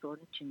מוזיקה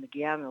אלקטרונית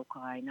שמגיעה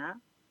מאוקראינה,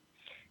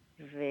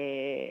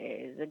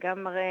 וזה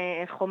גם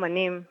מראה איך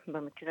אומנים,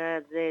 במקרה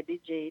הזה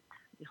די-ג'יית,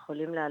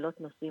 יכולים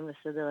להעלות נושאים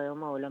לסדר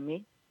היום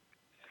העולמי.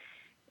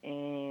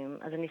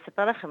 אז אני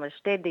אספר לכם על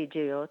 2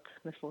 די-ג'יות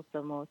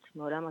מפורסמות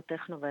מעולם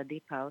הטכנו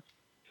והדיפ-האוס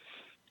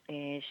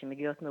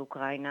שמגיעות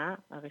מאוקראינה.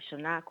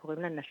 הראשונה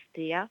קוראים לה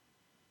נסטיה,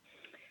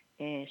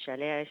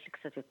 שעליה יש לי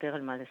קצת יותר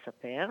על מה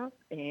לספר,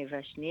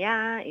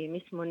 והשנייה היא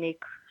מיס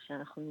מוניק,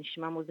 שאנחנו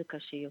נשמע מוזיקה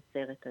שהיא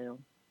יוצרת היום.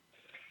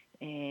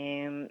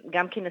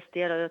 גם כי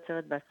נסטיה לא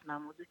יוצרת בעצמה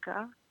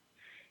מוזיקה,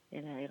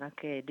 אלא היא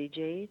רק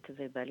די-ג'יית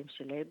ובעלים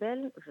של לייבל,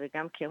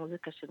 וגם כי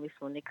המוזיקה של מיס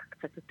מוניק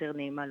קצת יותר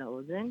נעימה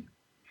לאוזן,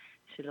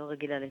 שלא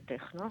רגילה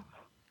לטכנו.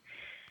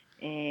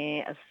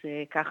 אז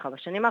ככה,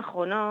 בשנים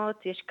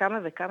האחרונות יש כמה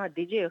וכמה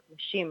די-ג'יות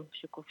נשים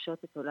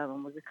שכובשות את עולם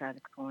המוזיקה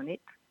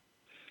האלקטרונית,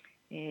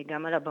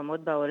 גם על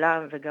הבמות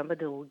בעולם וגם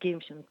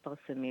בדירוגים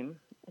שמתפרסמים,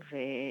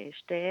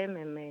 ושתיהם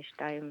הם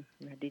 2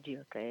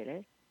 מהדי-ג'יות האלה.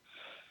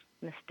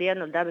 נסטיה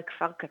נולדה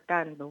בכפר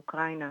קטן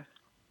באוקראינה.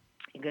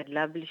 היא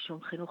גדלה בלי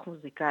שום חינוך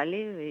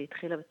מוזיקלי, והיא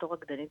התחילה בתור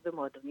רקדנית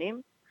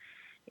במועדונים.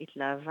 היא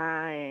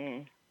התלהבה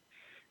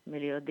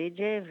מלהיות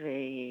די-ג'יי,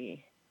 והיא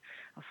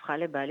הפכה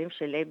לבעלים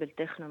של לייבל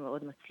טכנו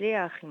מאוד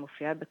מצליח. היא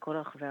מופיעה בכל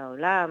רחבי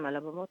העולם, על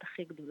הבמות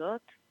הכי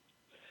גדולות.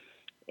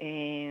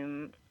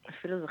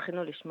 אפילו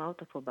זכינו לשמוע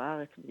אותה פה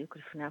בארץ בדיוק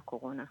לפני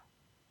הקורונה.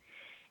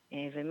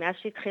 ומאז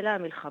שהתחילה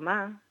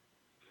המלחמה,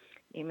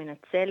 היא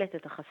מנצלת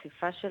את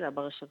החשיפה שלה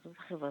ברשתות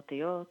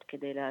החברתיות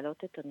כדי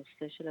להעלות את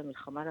הנושא של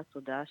המלחמה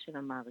לתודעה של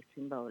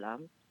המעריצים בעולם.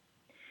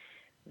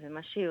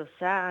 ומה שהיא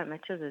עושה,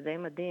 האמת שזה די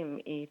מדהים,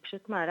 היא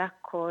פשוט מעלה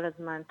כל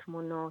הזמן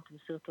תמונות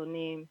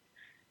וסרטונים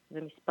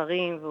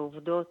ומספרים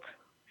ועובדות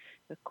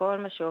וכל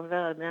מה שעובר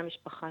על בני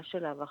המשפחה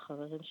שלה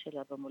והחברים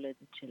שלה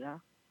במולדת שלה.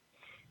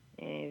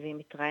 והיא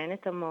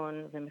מתראיינת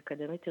המון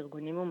ומקדמת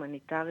ארגונים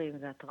הומניטריים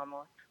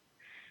והתרמות.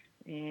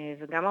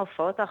 וגם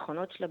ההופעות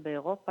האחרונות שלה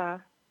באירופה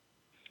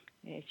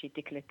שהיא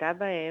תקלטה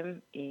בהם,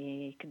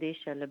 היא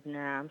הקדישה לבני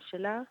העם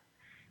שלה,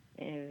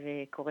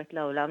 וקוראת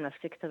לעולם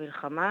להפסיק את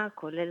המלחמה,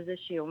 כולל זה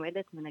שהיא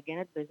עומדת,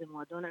 מנגנת באיזה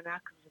מועדון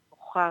ענק,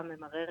 ובוכה,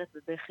 ממררת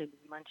בבכי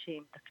בזמן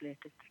שהיא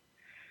מתקלטת,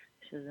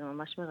 שזה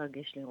ממש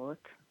מרגש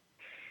לראות.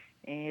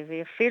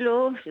 והיא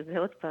אפילו, שזה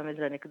עוד פעם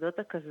איזו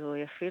אנקדוטה כזו,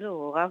 היא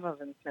אפילו רבה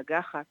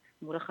ומתנגחת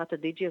מול אחת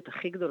הדיג'יות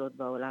הכי גדולות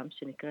בעולם,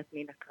 שנקראת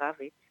מינה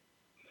קרביץ,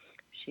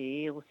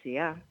 שהיא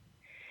רוסייה.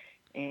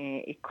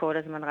 היא כל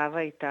הזמן רבה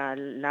איתה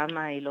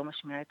למה היא לא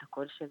משמיעה את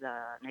הקול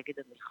שלה נגד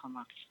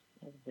המלחמה.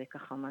 אז זה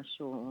ככה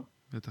משהו...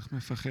 בטח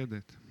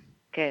מפחדת.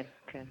 כן,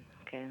 כן,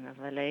 כן,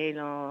 אבל היא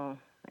לא...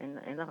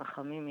 אין לה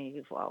רחמים,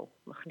 היא וואו,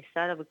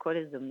 מכניסה לה בכל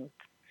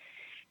הזדמנות.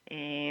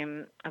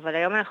 אבל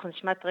היום אנחנו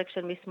נשמע טרק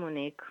של מיס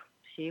מוניק,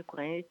 שהיא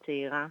אוקראינית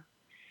צעירה,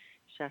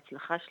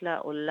 שההצלחה שלה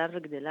עולה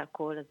וגדלה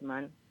כל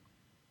הזמן.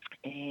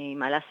 היא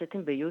מעלה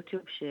סטים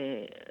ביוטיוב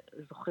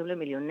שזוכים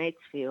למיליוני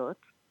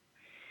צפיות,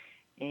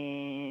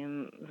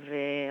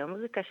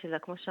 והמוזיקה שלה,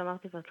 כמו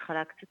שאמרתי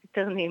בהתחלה, קצת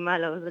יותר נעימה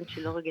לאוזן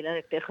שלא רגילה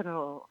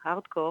לטכנו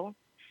הארדקור,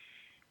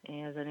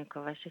 אז אני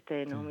מקווה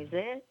שתהנו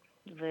מזה.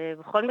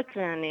 ובכל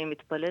מקרה אני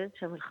מתפללת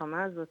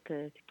שהמלחמה הזאת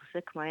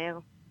תיפסק מהר,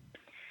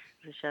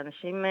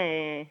 ושאנשים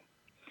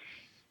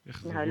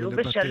יתנהלו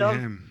בשלום,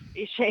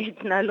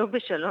 שיתנהלו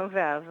בשלום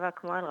ואהבה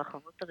כמו על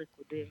רחבות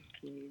הריקודים,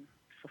 כי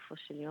בסופו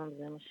של יום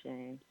זה מה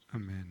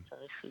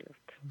שצריך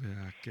להיות.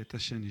 והקטע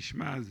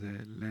שנשמע זה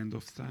Land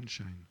of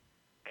Sunshine.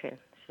 כן,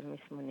 של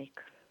מיס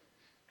מוניק.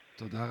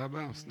 תודה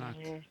רבה, אסנת.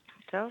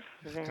 טוב,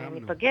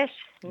 וניפגש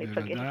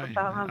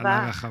בפעם הבאה.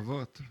 על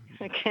הרחבות.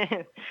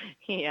 כן,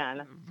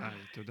 יאללה. ביי,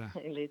 תודה.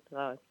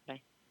 להתראות, ביי.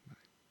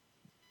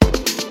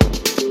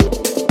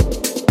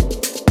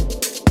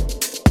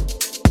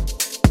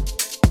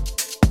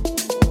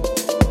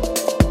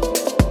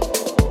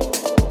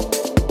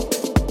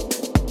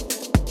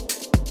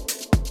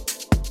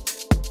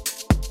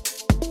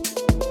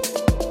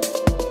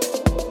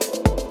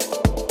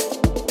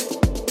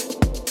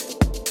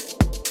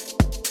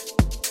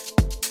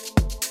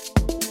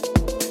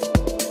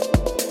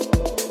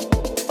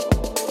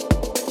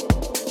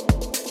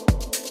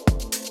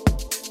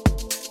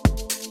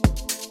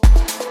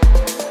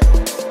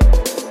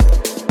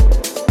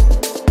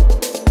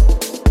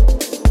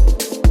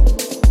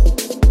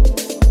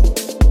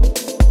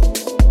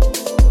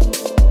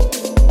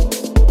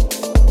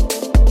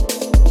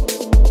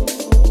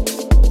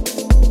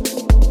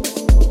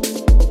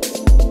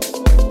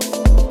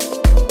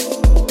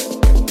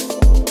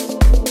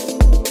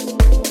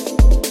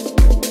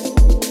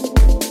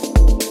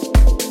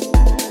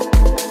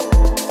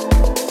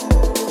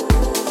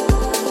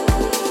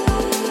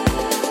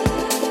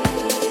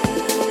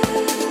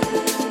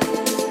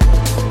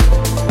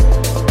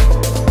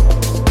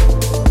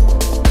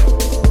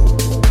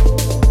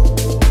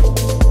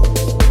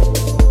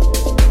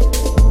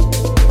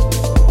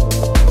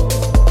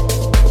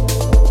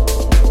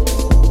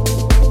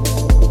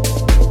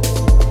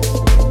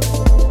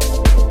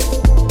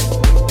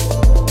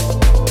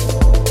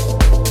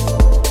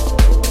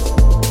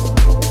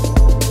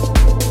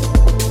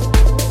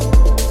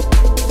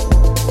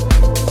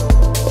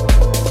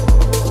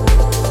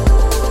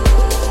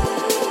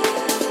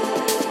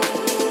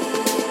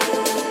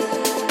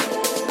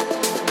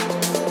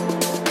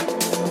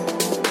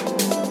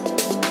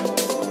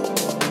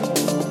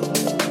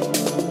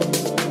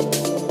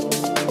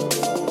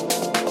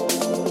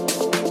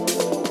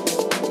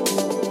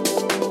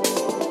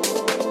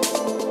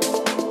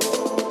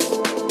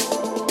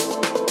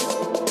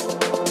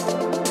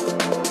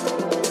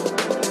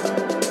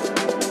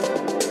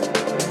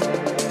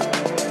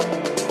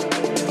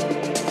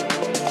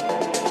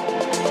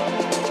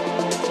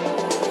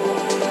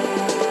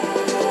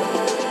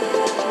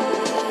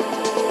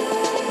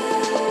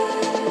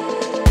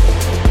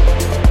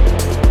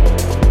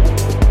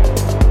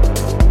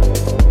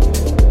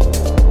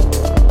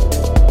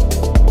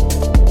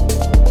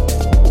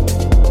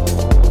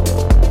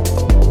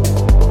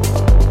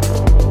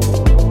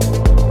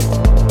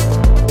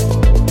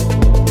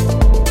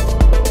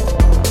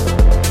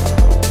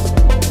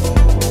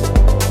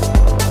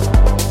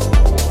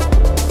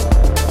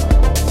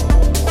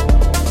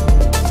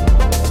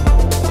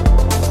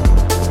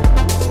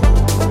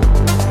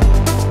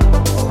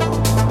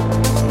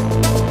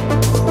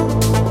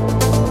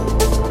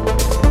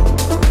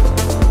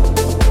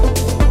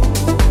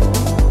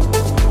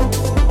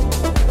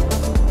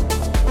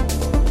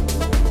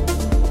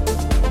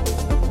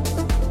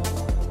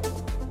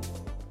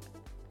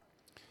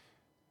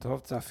 טוב,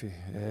 צפי,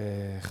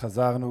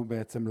 חזרנו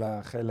בעצם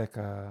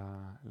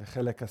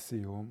לחלק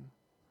הסיום,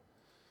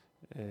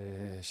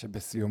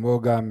 שבסיומו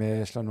גם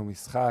יש לנו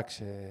משחק,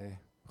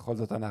 שבכל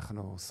זאת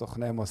אנחנו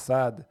סוכני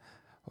מוסד,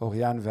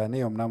 אוריאן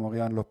ואני, אמנם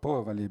אוריאן לא פה,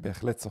 אבל היא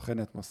בהחלט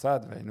סוכנת מוסד,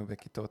 והיינו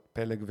בכיתות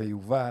פלג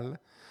ויובל,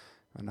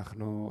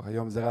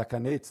 היום זה רק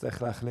אני,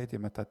 צריך להחליט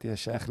אם אתה תהיה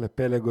שייך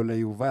לפלג או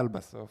ליובל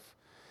בסוף,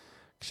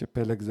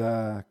 כשפלג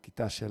זה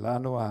הכיתה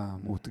שלנו,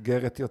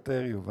 המאותגרת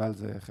יותר, יובל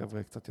זה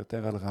חבר'ה קצת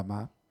יותר על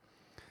רמה,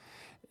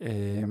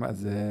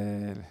 אז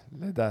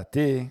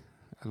לדעתי,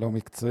 הלא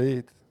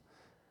מקצועית,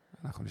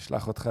 אנחנו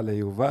נשלח אותך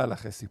ליובל,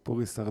 אחרי סיפור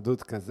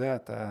הישרדות כזה,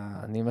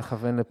 אני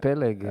מכוון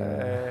לפלג.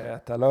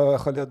 אתה לא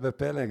יכול להיות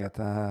בפלג,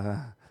 אתה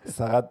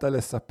שרדת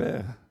לספר.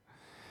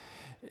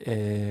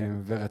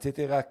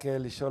 ורציתי רק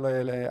לשאול,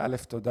 א',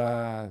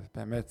 תודה,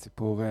 באמת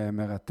סיפור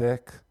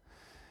מרתק,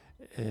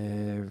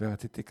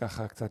 ורציתי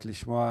ככה קצת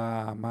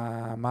לשמוע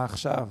מה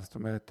עכשיו, זאת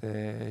אומרת,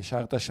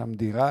 השארת שם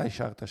דירה,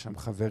 השארת שם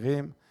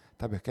חברים,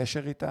 אתה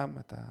בקשר איתם,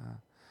 אתה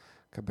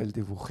מקבל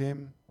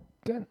דיווחים?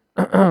 כן,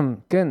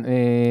 כן,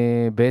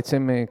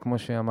 בעצם, כמו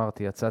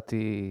שאמרתי,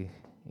 יצאתי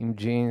עם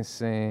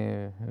ג'ינס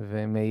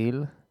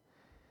ומעיל,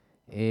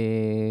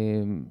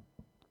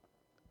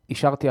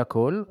 השארתי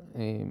הכל,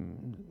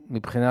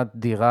 מבחינת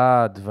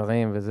דירה,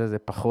 דברים וזה, זה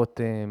פחות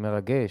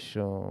מרגש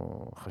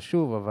או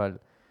חשוב, אבל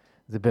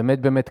זה באמת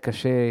באמת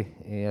קשה,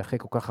 אחרי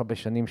כל כך הרבה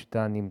שנים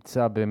שאתה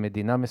נמצא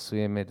במדינה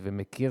מסוימת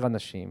ומכיר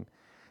אנשים,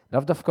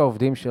 לאו דווקא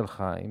עובדים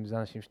שלך, אם זה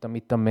אנשים שאתה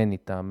מתאמן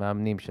איתם,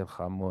 מאמנים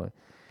שלך,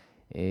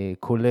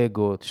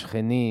 קולגות,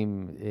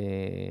 שכנים,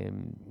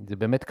 זה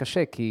באמת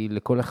קשה, כי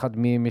לכל אחד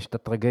מהם יש את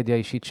הטרגדיה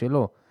האישית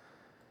שלו.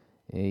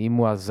 אם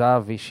הוא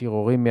עזב והשאיר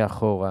הורים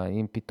מאחורה,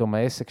 אם פתאום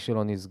העסק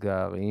שלו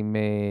נסגר, אם,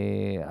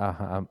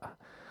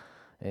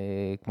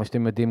 כמו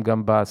שאתם יודעים,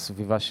 גם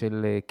בסביבה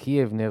של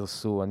קייב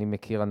נהרסו, אני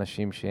מכיר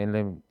אנשים שאין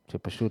להם,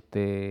 שפשוט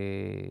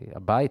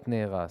הבית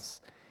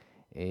נהרס.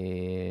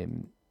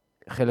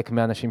 חלק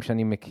מהאנשים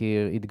שאני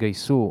מכיר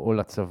התגייסו או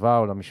לצבא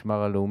או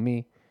למשמר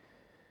הלאומי,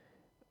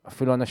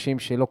 אפילו אנשים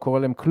שלא קורה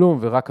להם כלום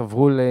ורק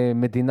עברו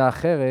למדינה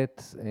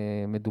אחרת,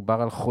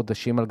 מדובר על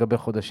חודשים על גבי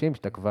חודשים,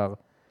 שאתה כבר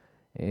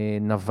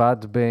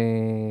נווד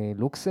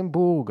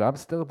בלוקסמבורג,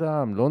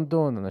 אמסטרדם,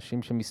 לונדון,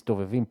 אנשים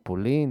שמסתובבים,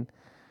 פולין,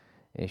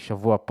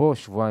 שבוע פה,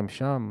 שבועיים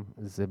שם,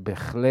 זה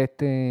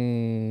בהחלט,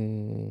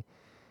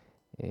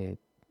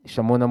 יש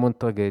המון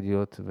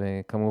טרגדיות,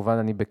 וכמובן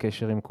אני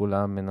בקשר עם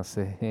כולם,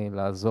 מנסה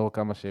לעזור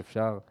כמה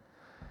שאפשר.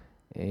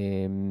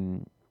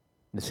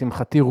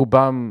 לשמחתי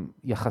רובם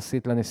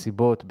יחסית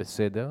לנסיבות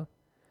בסדר.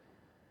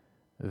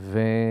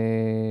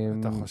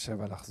 אתה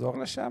חושב על לחזור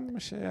לשם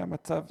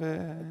שהמצב...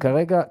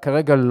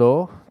 כרגע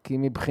לא, כי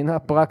מבחינה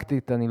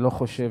פרקטית אני לא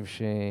חושב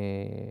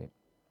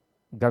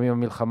שגם אם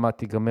המלחמה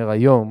תיגמר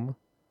היום,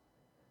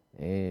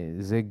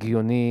 זה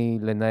הגיוני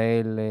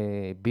לנהל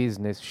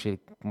ביזנס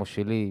כמו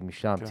שלי,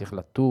 משם צריך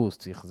לטוס,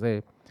 צריך זה,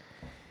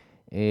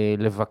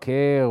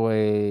 לבקר,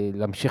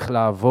 להמשיך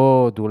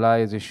לעבוד,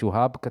 אולי איזשהו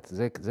האב,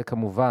 זה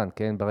כמובן,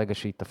 כן, ברגע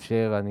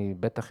שיתאפשר, אני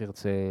בטח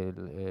ארצה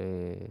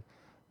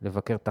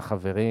לבקר את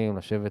החברים,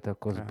 לשבת על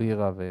כוס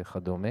בירה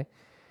וכדומה.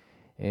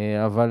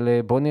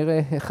 אבל בוא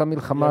נראה איך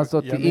המלחמה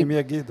הזאת... ימים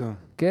יגידו.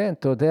 כן,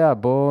 אתה יודע,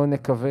 בוא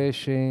נקווה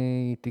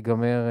שהיא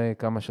תיגמר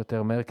כמה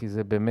שיותר מהר, כי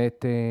זה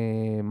באמת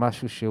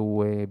משהו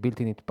שהוא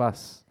בלתי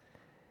נתפס.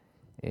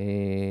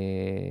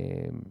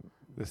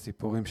 זה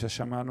סיפורים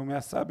ששמענו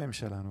מהסבים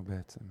שלנו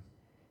בעצם,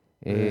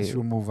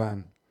 באיזשהו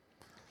מובן.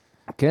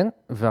 כן,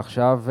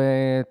 ועכשיו,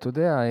 אתה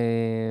יודע,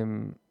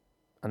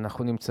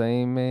 אנחנו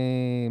נמצאים,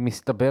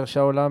 מסתבר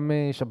שהעולם,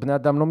 שהבני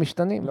אדם לא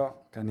משתנים. לא,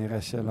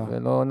 כנראה שלא.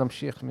 ולא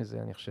נמשיך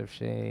מזה, אני חושב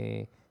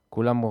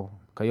שכולם,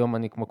 כיום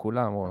אני כמו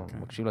כולם, או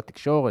מקשיב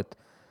לתקשורת,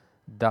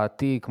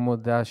 דעתי כמו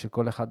דעה של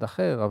כל אחד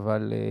אחר,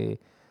 אבל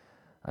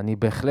אני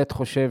בהחלט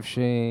חושב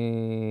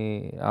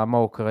שהעם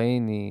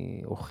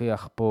האוקראיני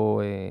הוכיח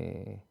פה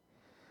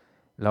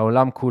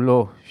לעולם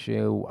כולו,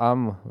 שהוא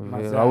עם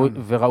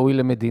וראוי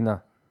למדינה.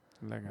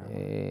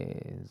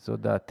 זו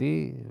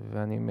דעתי,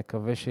 ואני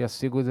מקווה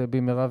שישיגו את זה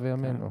במהרה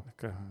וימינו.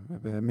 כן,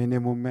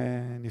 ובמינימום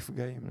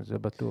נפגעים. זה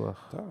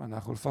בטוח. טוב,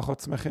 אנחנו לפחות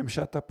שמחים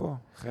שאתה פה,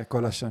 אחרי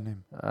כל השנים.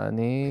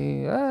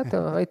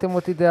 ראיתם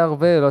אותי די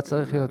הרבה, לא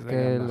צריך להיות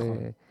כאלה.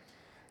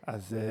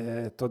 אז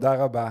תודה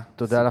רבה.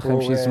 תודה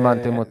לכם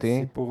שהזמנתם אותי.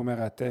 סיפור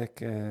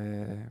מרתק,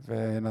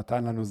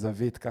 ונתן לנו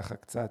זווית ככה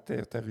קצת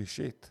יותר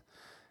אישית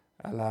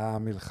על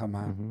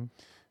המלחמה,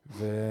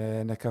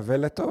 ונקווה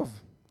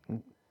לטוב.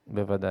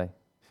 בוודאי.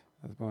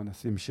 אז בואו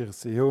נשים שיר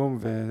סיום,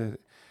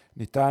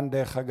 וניתן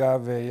דרך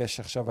אגב, יש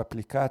עכשיו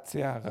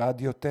אפליקציה,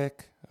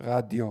 רדיוטק,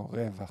 רדיו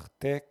רווח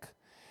טק,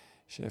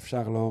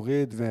 שאפשר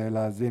להוריד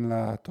ולהזין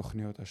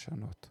לתוכניות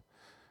השונות.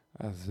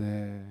 אז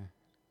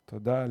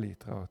תודה,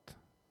 להתראות.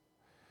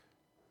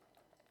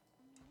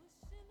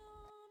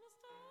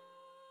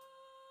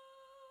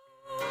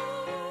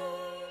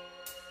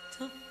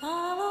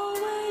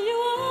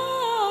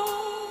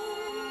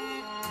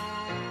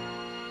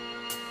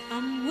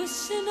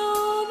 Wishing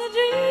on a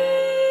dream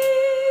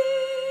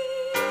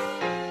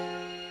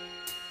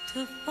to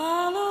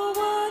follow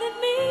what it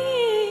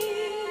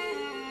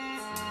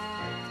means.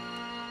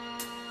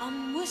 I'm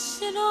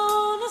wishing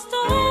on a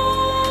star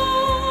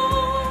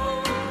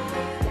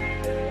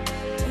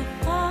to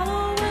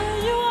follow where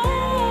you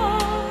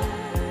are.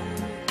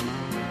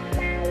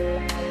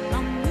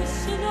 I'm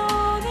wishing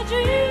on a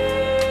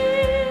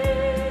dream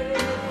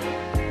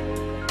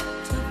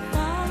to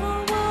follow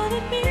what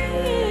it means.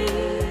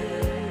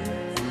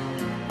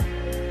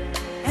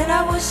 And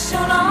I wish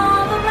on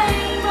all the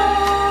rainbows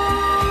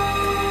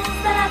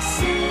that I've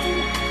seen.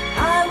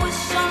 I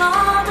wish on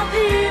all the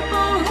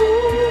people who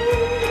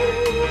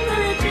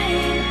really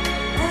dream.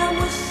 And I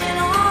wish on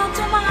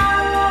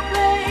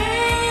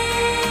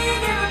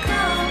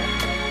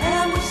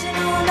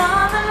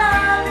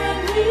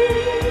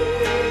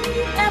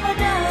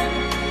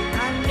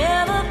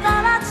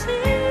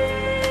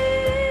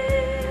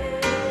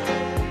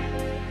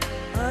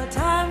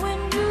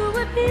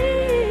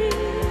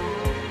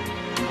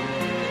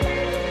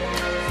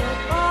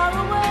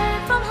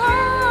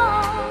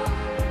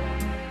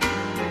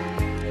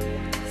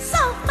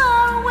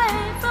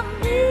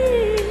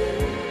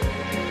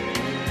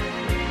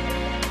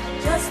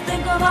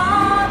of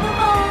all the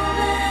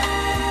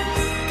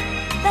moments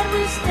that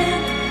we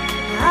spent.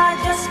 I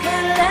just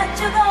can't let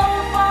you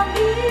go.